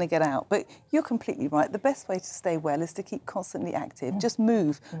 and I'm going to get out. But you're completely right. The best way to stay well is to keep constantly active. Just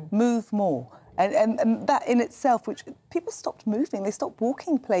move. Move more. And that in itself, which people stopped moving, they stopped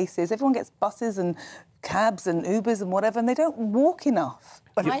walking places. Everyone gets buses and cabs and Ubers and whatever, and they don't walk enough.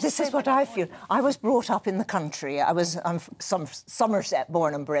 But this is what I feel. I was brought up in the country. I'm from Somerset,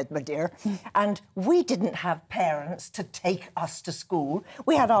 born and bred, my dear. And we didn't have parents to take us to school.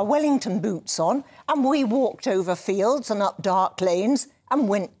 We had our Wellington boots on, and we walked over fields and up dark lanes and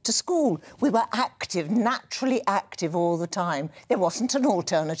went to school. We were active, naturally active all the time. There wasn't an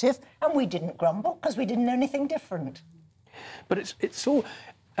alternative, and we didn't grumble because we didn't know anything different. But it's so...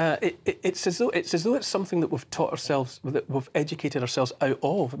 It's as though it's something that we've taught ourselves, that we've educated ourselves out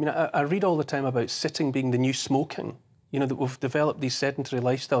of. I mean, I read all the time about sitting being the new smoking. That we've developed these sedentary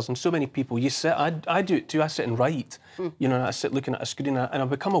lifestyles, and so many people. You sit. I do it too. I sit and write. I sit looking at a screen, and I've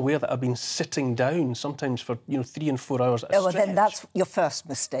become aware that I've been sitting down sometimes for 3 and 4 hours at a stretch. Well, then that's your first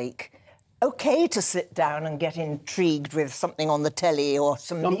mistake. OK to sit down and get intrigued with something on the telly or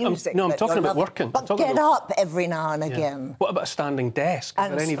some music. I'm talking about working. But get up every now and again. What about a standing desk? Is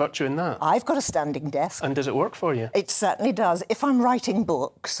there any virtue in that? I've got a standing desk. And does it work for you? It certainly does. If I'm writing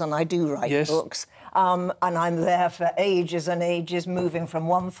books, and I do write books, and I'm there for ages and ages, moving from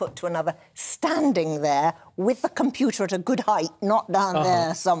one foot to another, standing there with the computer at a good height, not down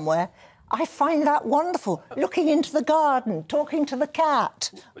there somewhere, I find that wonderful. Looking into the garden, talking to the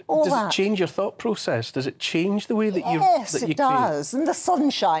cat, all that. Does it change your thought process? Does it change the way that you... Yes, it does. And the sun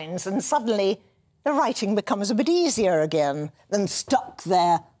shines, and suddenly the writing becomes a bit easier again than stuck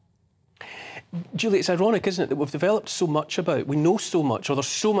there. Julie, it's ironic, isn't it, that we've developed so much about, we know so much, or there's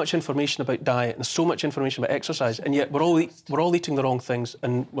so much information about diet and so much information about exercise, and yet we're all eating the wrong things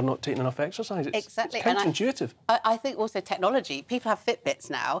and we're not taking enough exercise. Exactly. It's counterintuitive. I think also technology. People have Fitbits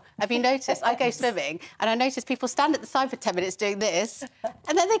now. Have you noticed? I go swimming and I notice people stand at the side for 10 minutes doing this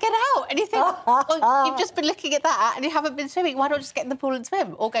and then they get out and you think, well, you've just been looking at that and you haven't been swimming. Why not just get in the pool and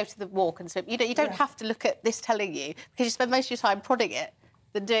swim or go to the walk and swim? You don't have to look at this telling you, because you spend most of your time prodding it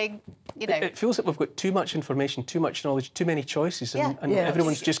than doing, you know... It feels like we've got too much information, too much knowledge, too many choices, and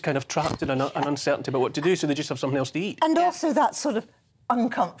everyone's just kind of trapped in an uncertainty about what to do, so they just have something else to eat. And also that sort of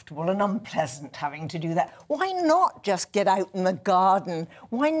uncomfortable and unpleasant having to do that. Why not just get out in the garden?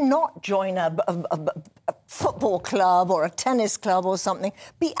 Why not join a football club or a tennis club or something?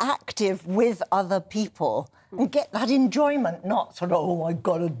 Be active with other people and get that enjoyment, not sort of, oh, I've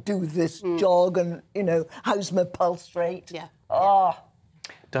got to do this jog and, you know, how's my pulse rate? Yeah. Oh.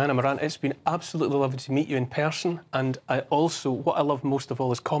 Diana Moran, it's been absolutely lovely to meet you in person, and what I love most of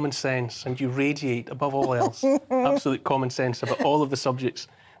all is common sense, and you radiate, above all else, absolute common sense about all of the subjects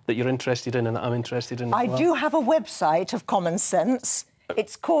that you're interested in and that I'm interested in as well. I do have a website of common sense.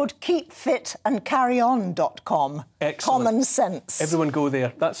 It's called keepfitandcarryon.com. Excellent. Common sense. Everyone go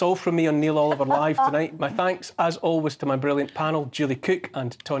there. That's all from me on Neil Oliver Live tonight. My thanks, as always, to my brilliant panel, Julie Cook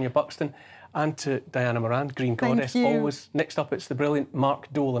and Tonya Buxton, and to Diana Moran, Green Goddess. Always. Next up, it's the brilliant Mark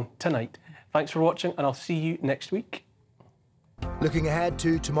Dolan tonight. Thanks for watching, and I'll see you next week. Looking ahead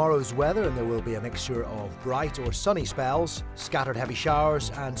to tomorrow's weather, and there will be a mixture of bright or sunny spells, scattered heavy showers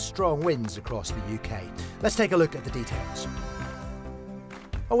and strong winds across the UK. Let's take a look at the details.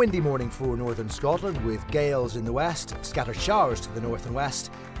 A windy morning for northern Scotland with gales in the west, scattered showers to the north and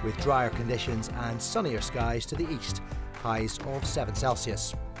west, with drier conditions and sunnier skies to the east, highs of 7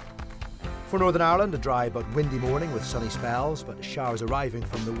 Celsius. For Northern Ireland, a dry but windy morning with sunny spells, but showers arriving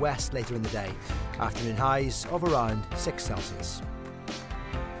from the west later in the day. Afternoon highs of around 6 Celsius.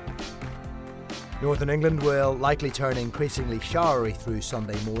 Northern England will likely turn increasingly showery through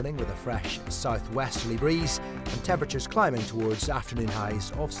Sunday morning with a fresh southwesterly breeze and temperatures climbing towards afternoon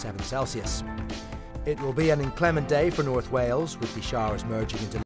highs of 7 Celsius. It will be an inclement day for North Wales, with the showers merging into